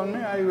could call me.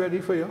 I'm ready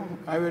for you.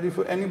 I'm ready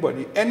for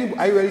anybody. I'm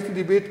ready to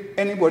debate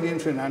anybody in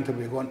Trinidad and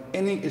Tobago on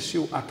any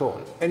issue at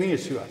all. Any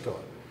issue at all.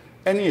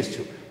 Any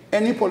issue.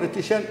 Any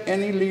politician,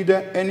 any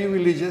leader, any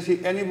religious,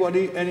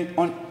 anybody,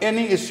 on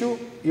any issue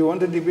you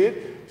want to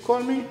debate,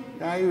 call me.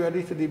 I'm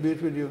ready to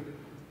debate with you.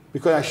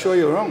 Because I show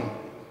you're wrong.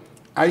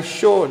 I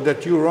show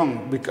that you're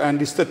wrong, and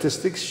the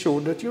statistics show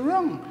that you're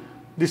wrong.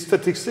 The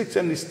statistics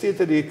and the state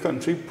of the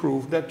country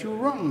prove that you're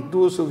wrong.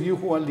 Those of you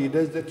who are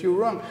leaders, that you're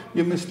wrong.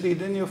 You're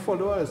misleading your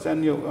followers,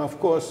 and you, of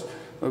course,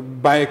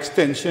 by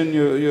extension,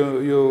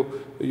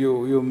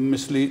 you're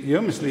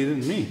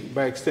misleading me.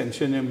 By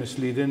extension, you're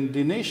misleading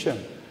the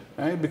nation.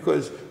 Right?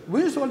 Because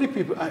where's all the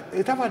people?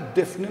 It have a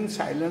deafening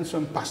silence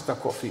on Pastor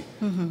Coffee,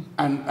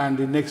 and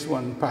the next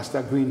one,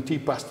 Pastor Green Tea,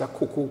 Pastor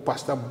Cocoa,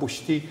 Pastor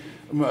Bush Tea,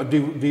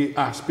 the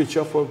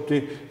Archbishop of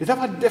the. It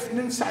have a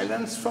deafening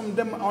silence from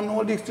them on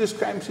all this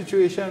crime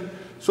situation.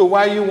 So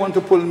why you want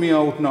to pull me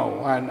out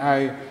now? And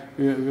I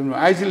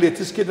the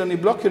latest kid on the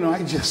block.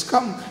 I just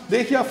come.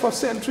 They here for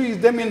centuries.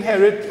 Them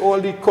inherit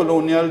all the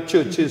colonial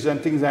churches and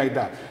things like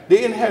that.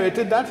 They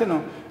inherited that.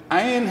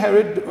 I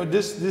inherit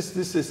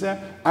this.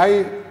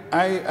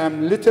 I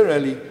am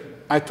literally,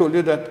 I told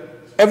you that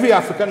every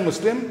African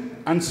Muslim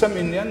and some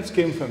Indians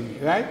came from me,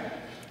 right?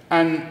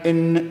 And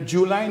in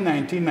July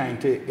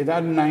 1990, it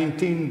had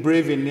 19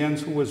 brave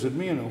Indians who was with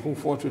me, who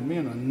fought with me,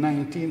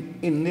 19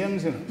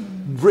 Indians,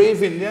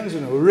 brave Indians,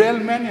 real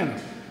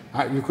men,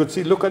 You could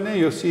see, look at me,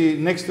 you see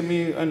next to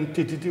me, and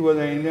TTT was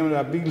an Indian with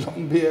a big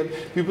long beard.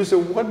 People say,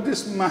 what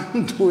this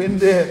man doing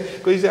there?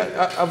 Because he's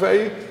a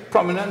very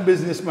prominent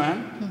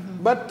businessman.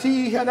 But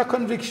he had a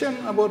conviction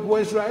about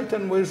what is right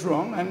and what is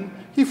wrong, and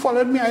he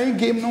followed me. I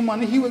gave him no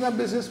money. He was a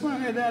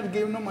businessman. I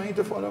gave him no money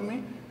to follow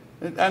me.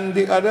 And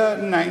the other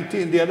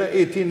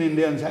 18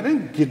 Indians, I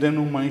didn't give them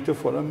no money to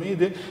follow me.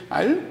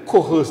 I didn't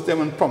coerce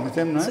them and promise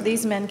them. So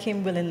these men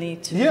came willingly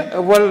to... Yeah,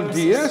 well,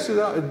 yes,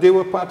 they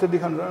were part of the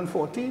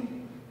 114.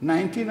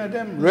 19 of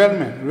them, real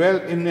men, real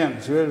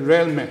Indians,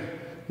 real men.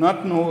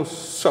 Not no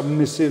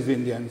submissive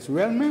Indians.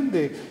 Real men,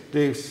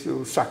 they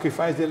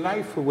sacrifice their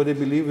life for what they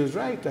believe is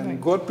right.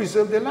 And God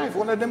preserved their life.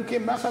 All of them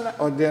came back alive,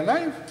 or their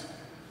life.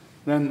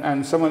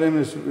 And some of them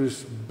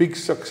is big,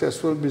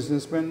 successful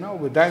businessmen now,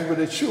 but died with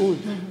a shoe.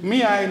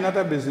 Me, I'm not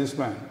a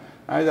businessman.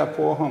 I'm a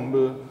poor,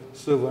 humble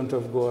servant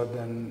of God,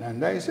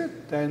 and that is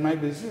it. That is my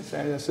business.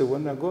 I'm a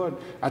servant of God.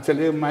 I tell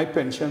you, my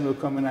pension will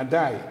come when I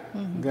die.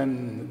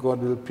 Then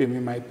God will pay me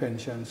my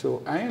pension.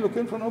 So I ain't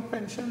looking for no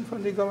pension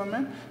from the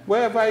government.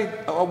 Whatever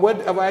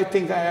I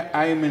think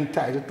I am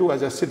entitled to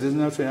as a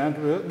citizen of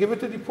Trinidad, give it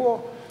to the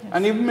poor. Yes.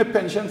 And even my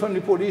pension from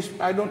the police,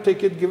 I don't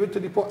take it, give it to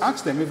the poor.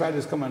 Ask them if I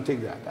just come and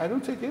take that. I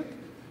don't take it.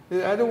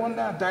 I don't want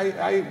that.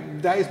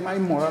 That is my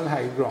moral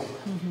high ground.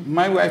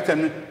 My wife tells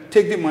me,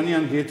 take the money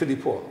and give it to the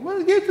poor.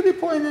 Well, give it to the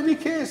poor in any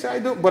case.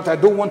 But I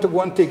don't want to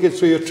go and take it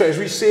so your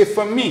treasury is safe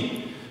from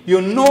me.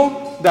 You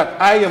know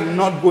that I am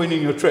not going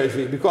in your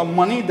treasury because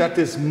money that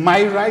is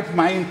my right,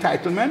 my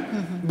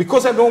entitlement,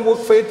 because I don't work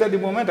for it at the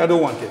moment, I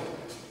don't want it.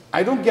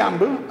 I don't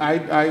gamble. I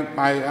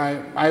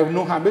have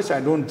no habits. I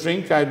don't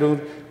drink. I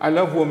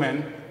love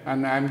women.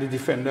 And I'm the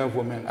defender of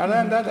women. Other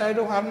than that, I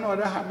don't have no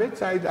other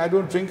habits. I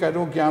don't drink, I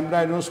don't gamble,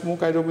 I don't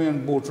smoke, I don't go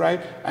on boat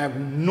ride. I have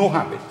no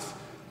habits.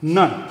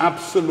 None.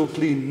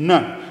 Absolutely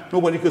none.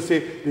 Nobody could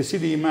say, they see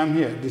the Imam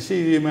here, they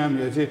see the Imam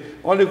here. See,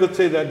 all they could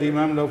say that the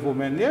Imam loves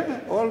women.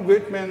 Yeah, all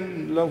great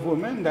men love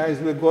women. That is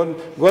where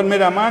God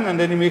made a man and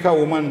then he make a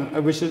woman,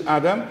 which is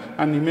Adam,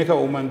 and he make a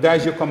woman. That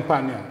is your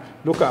companion.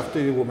 Look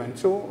after the woman.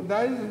 So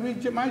that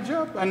is my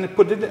job. And God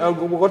put it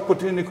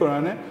in the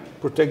Quran,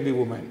 protect the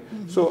woman.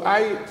 So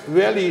I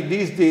really,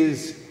 these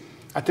days,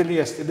 I tell you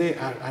yesterday,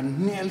 I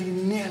nearly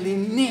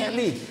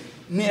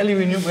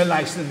renewed my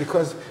license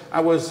because I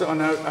was on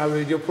a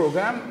radio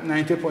program,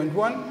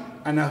 90.1,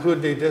 and I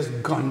heard they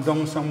just gunned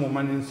down some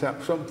woman, some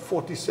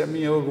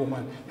 47-year-old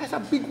woman. That's a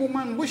big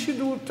woman. What she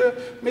do to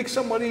make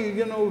somebody,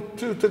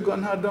 to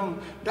gun her down?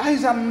 That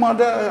is a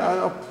mother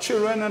of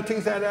children and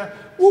things like that.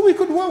 What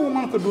a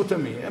woman could do to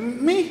me?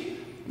 Me?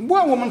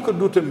 What a woman could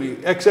do to me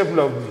except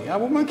love me? A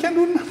woman can't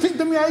do nothing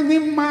to me. I'm a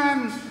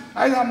man.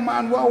 I'm a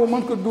man. What a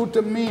woman could do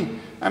to me?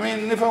 I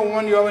mean, if a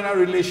woman, you're in a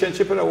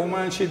relationship with a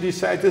woman and she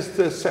decides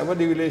to sever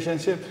the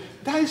relationship,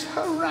 that is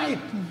her right.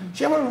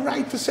 She has a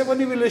right to sever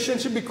the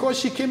relationship because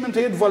she came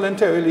into it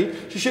voluntarily.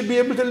 She should be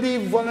able to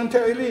leave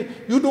voluntarily.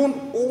 You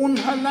don't own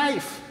her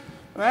life.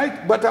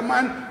 Right? But a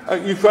man,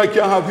 if I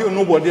can't have you,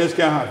 nobody else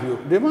can have you.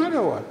 They mad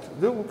or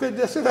what?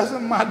 There's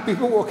some mad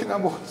people walking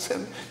about.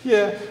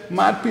 Yeah,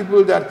 mad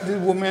people that the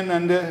women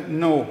and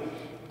no.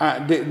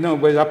 No,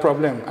 but there's a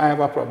problem. I have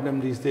a problem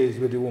these days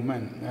with the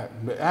women.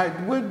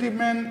 With the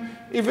men,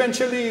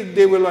 eventually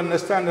they will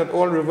understand that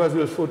all rivers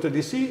will flow to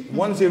the sea.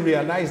 Once they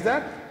realize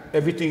that,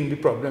 everything, the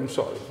problem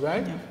solved,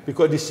 right? Yeah.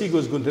 Because the sea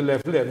is going to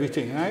level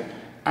everything, right?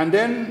 And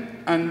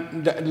then,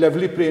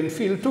 level the playing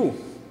field too.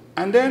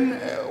 And then,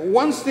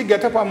 once they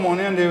get up one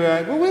morning and they're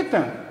like, well, wait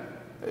now,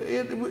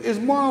 it's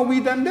more we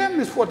than them.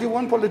 It's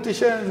 41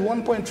 politicians,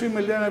 1.3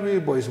 million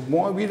everybody. It's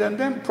more we than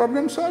them.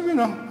 Problem solved, you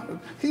know.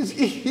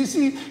 You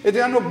see,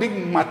 there are no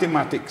big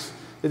mathematics.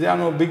 There are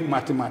no big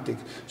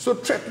mathematics. So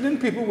threatening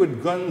people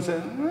with guns,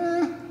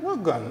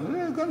 what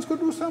guns? Guns could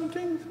do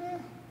something.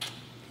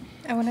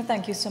 I want to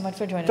thank you so much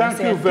for joining us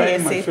here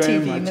at PSA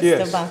TV,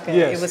 Mr. Bakr.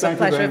 Yes, it was a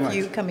pleasure for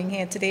you coming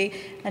here today.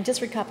 And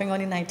just recapping on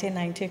the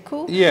 1990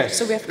 coup. Yes.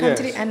 So we have come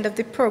to the end of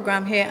the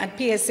program here at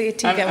PSA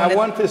TV. And I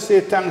want to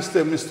say thanks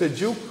to Mr.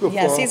 Duke.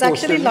 Yes, he's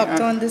actually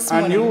locked on this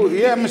morning. And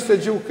you,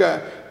 Mr.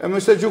 Duke.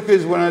 Mr. Duke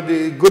is one of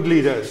the good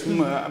leaders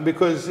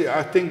because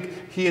I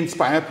think he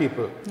inspires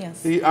people.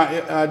 Yes.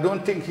 I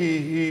don't think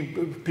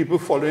people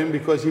follow him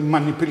because he's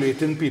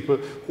manipulating people,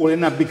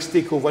 holding a big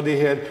stick over their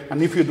head,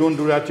 and if you don't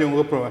do that, you're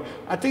going to.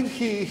 I think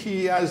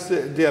he has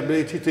the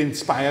ability to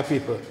inspire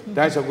people.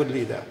 That's a good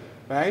leader,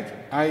 right?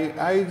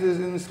 I just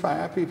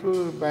inspire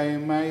people by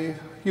my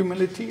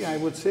humility, I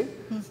would say.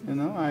 You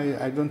know,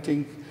 I don't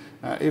think.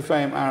 If I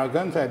am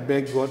arrogant, I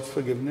beg God's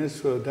forgiveness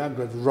for that,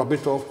 but rub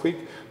it off quick.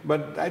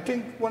 But I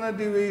think one of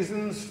the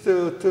reasons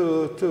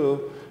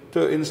to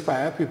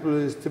inspire people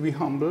is to be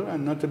humble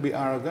and not to be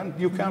arrogant.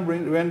 You can't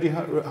bring, when the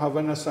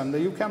heaven asunder,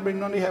 you can't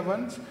bring down the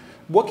heavens.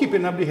 What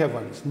keeping up the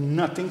heavens?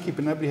 Nothing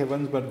keeping up the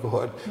heavens but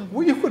God.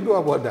 What you could do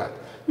about that?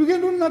 You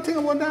can do nothing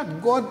about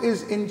that. God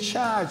is in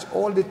charge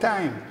all the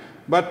time.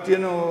 But, you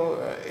know,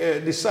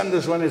 the sun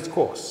does run its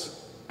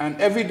course. And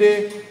every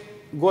day,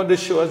 God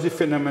does show us the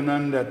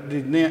phenomenon that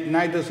the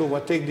night does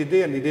overtake the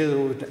day and the day does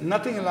overtake.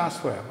 Nothing lasts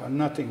forever.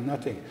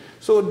 Nothing.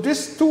 So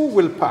this too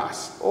will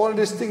pass. All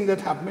this thing that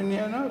happened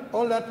here, you know,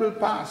 all that will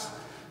pass.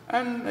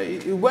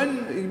 And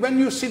when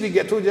you see the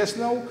ghetto just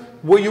now,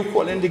 what you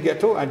call in the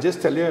ghetto, I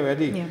just tell you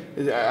already.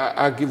 Yeah.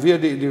 I give you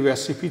the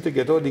recipe to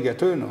get out the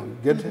ghetto, you know.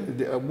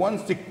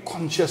 Once the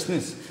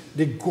consciousness,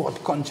 the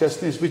God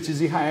consciousness, which is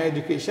the higher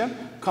education,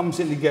 comes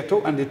in the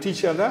ghetto and they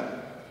teach other,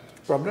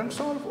 problem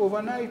solved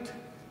overnight.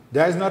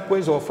 That is not what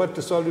is offered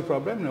to solve the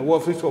problem. No,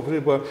 what is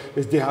offered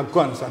is they have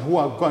guns, and who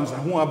have guns,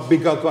 and who have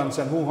bigger guns,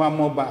 and who are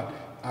more bad.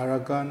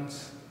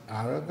 Arrogance,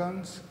 and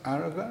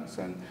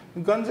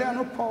guns have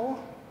no power.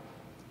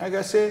 Like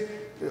I say,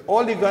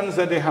 all the guns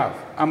that they have,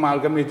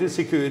 amalgamated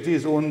security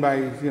is owned by,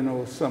 you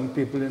know, some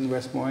people in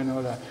Westmore and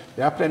all that.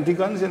 There are plenty of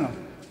guns, you know.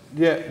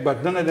 Yeah,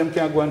 but none of them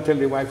can go and tell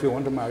their wife you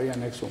want to marry an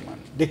next woman.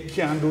 They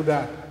can't do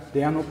that.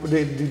 They are no,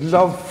 the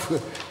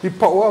love, the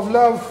power of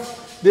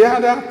love. They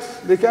have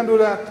that. They can't do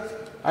that.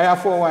 I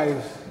have 4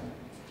 wives,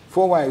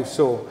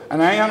 so,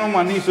 and I have no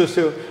money,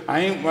 so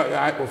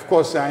of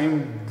course I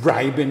am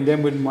bribing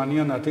them with money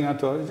or nothing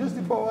at all. It's just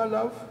the power of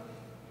love.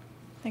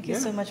 Thank you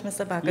so much,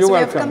 Mr. Bakr. You're so welcome. We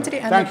have come to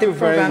the end of the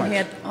program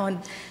here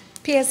on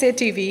PSA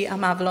TV.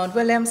 I'm Avellon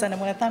Williams, and I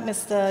want to thank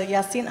Mr.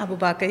 Yasin Abu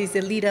Bakr. He's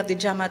the leader of the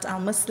Jamaat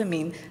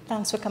al-Muslimin.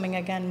 Thanks for coming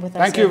again with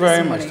us. Thank you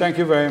very much. Thank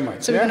you very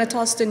much. So we're going to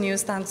toss the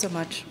news. Thanks so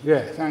much.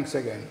 Yeah, thanks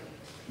again.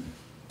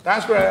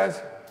 Thanks,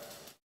 brothers.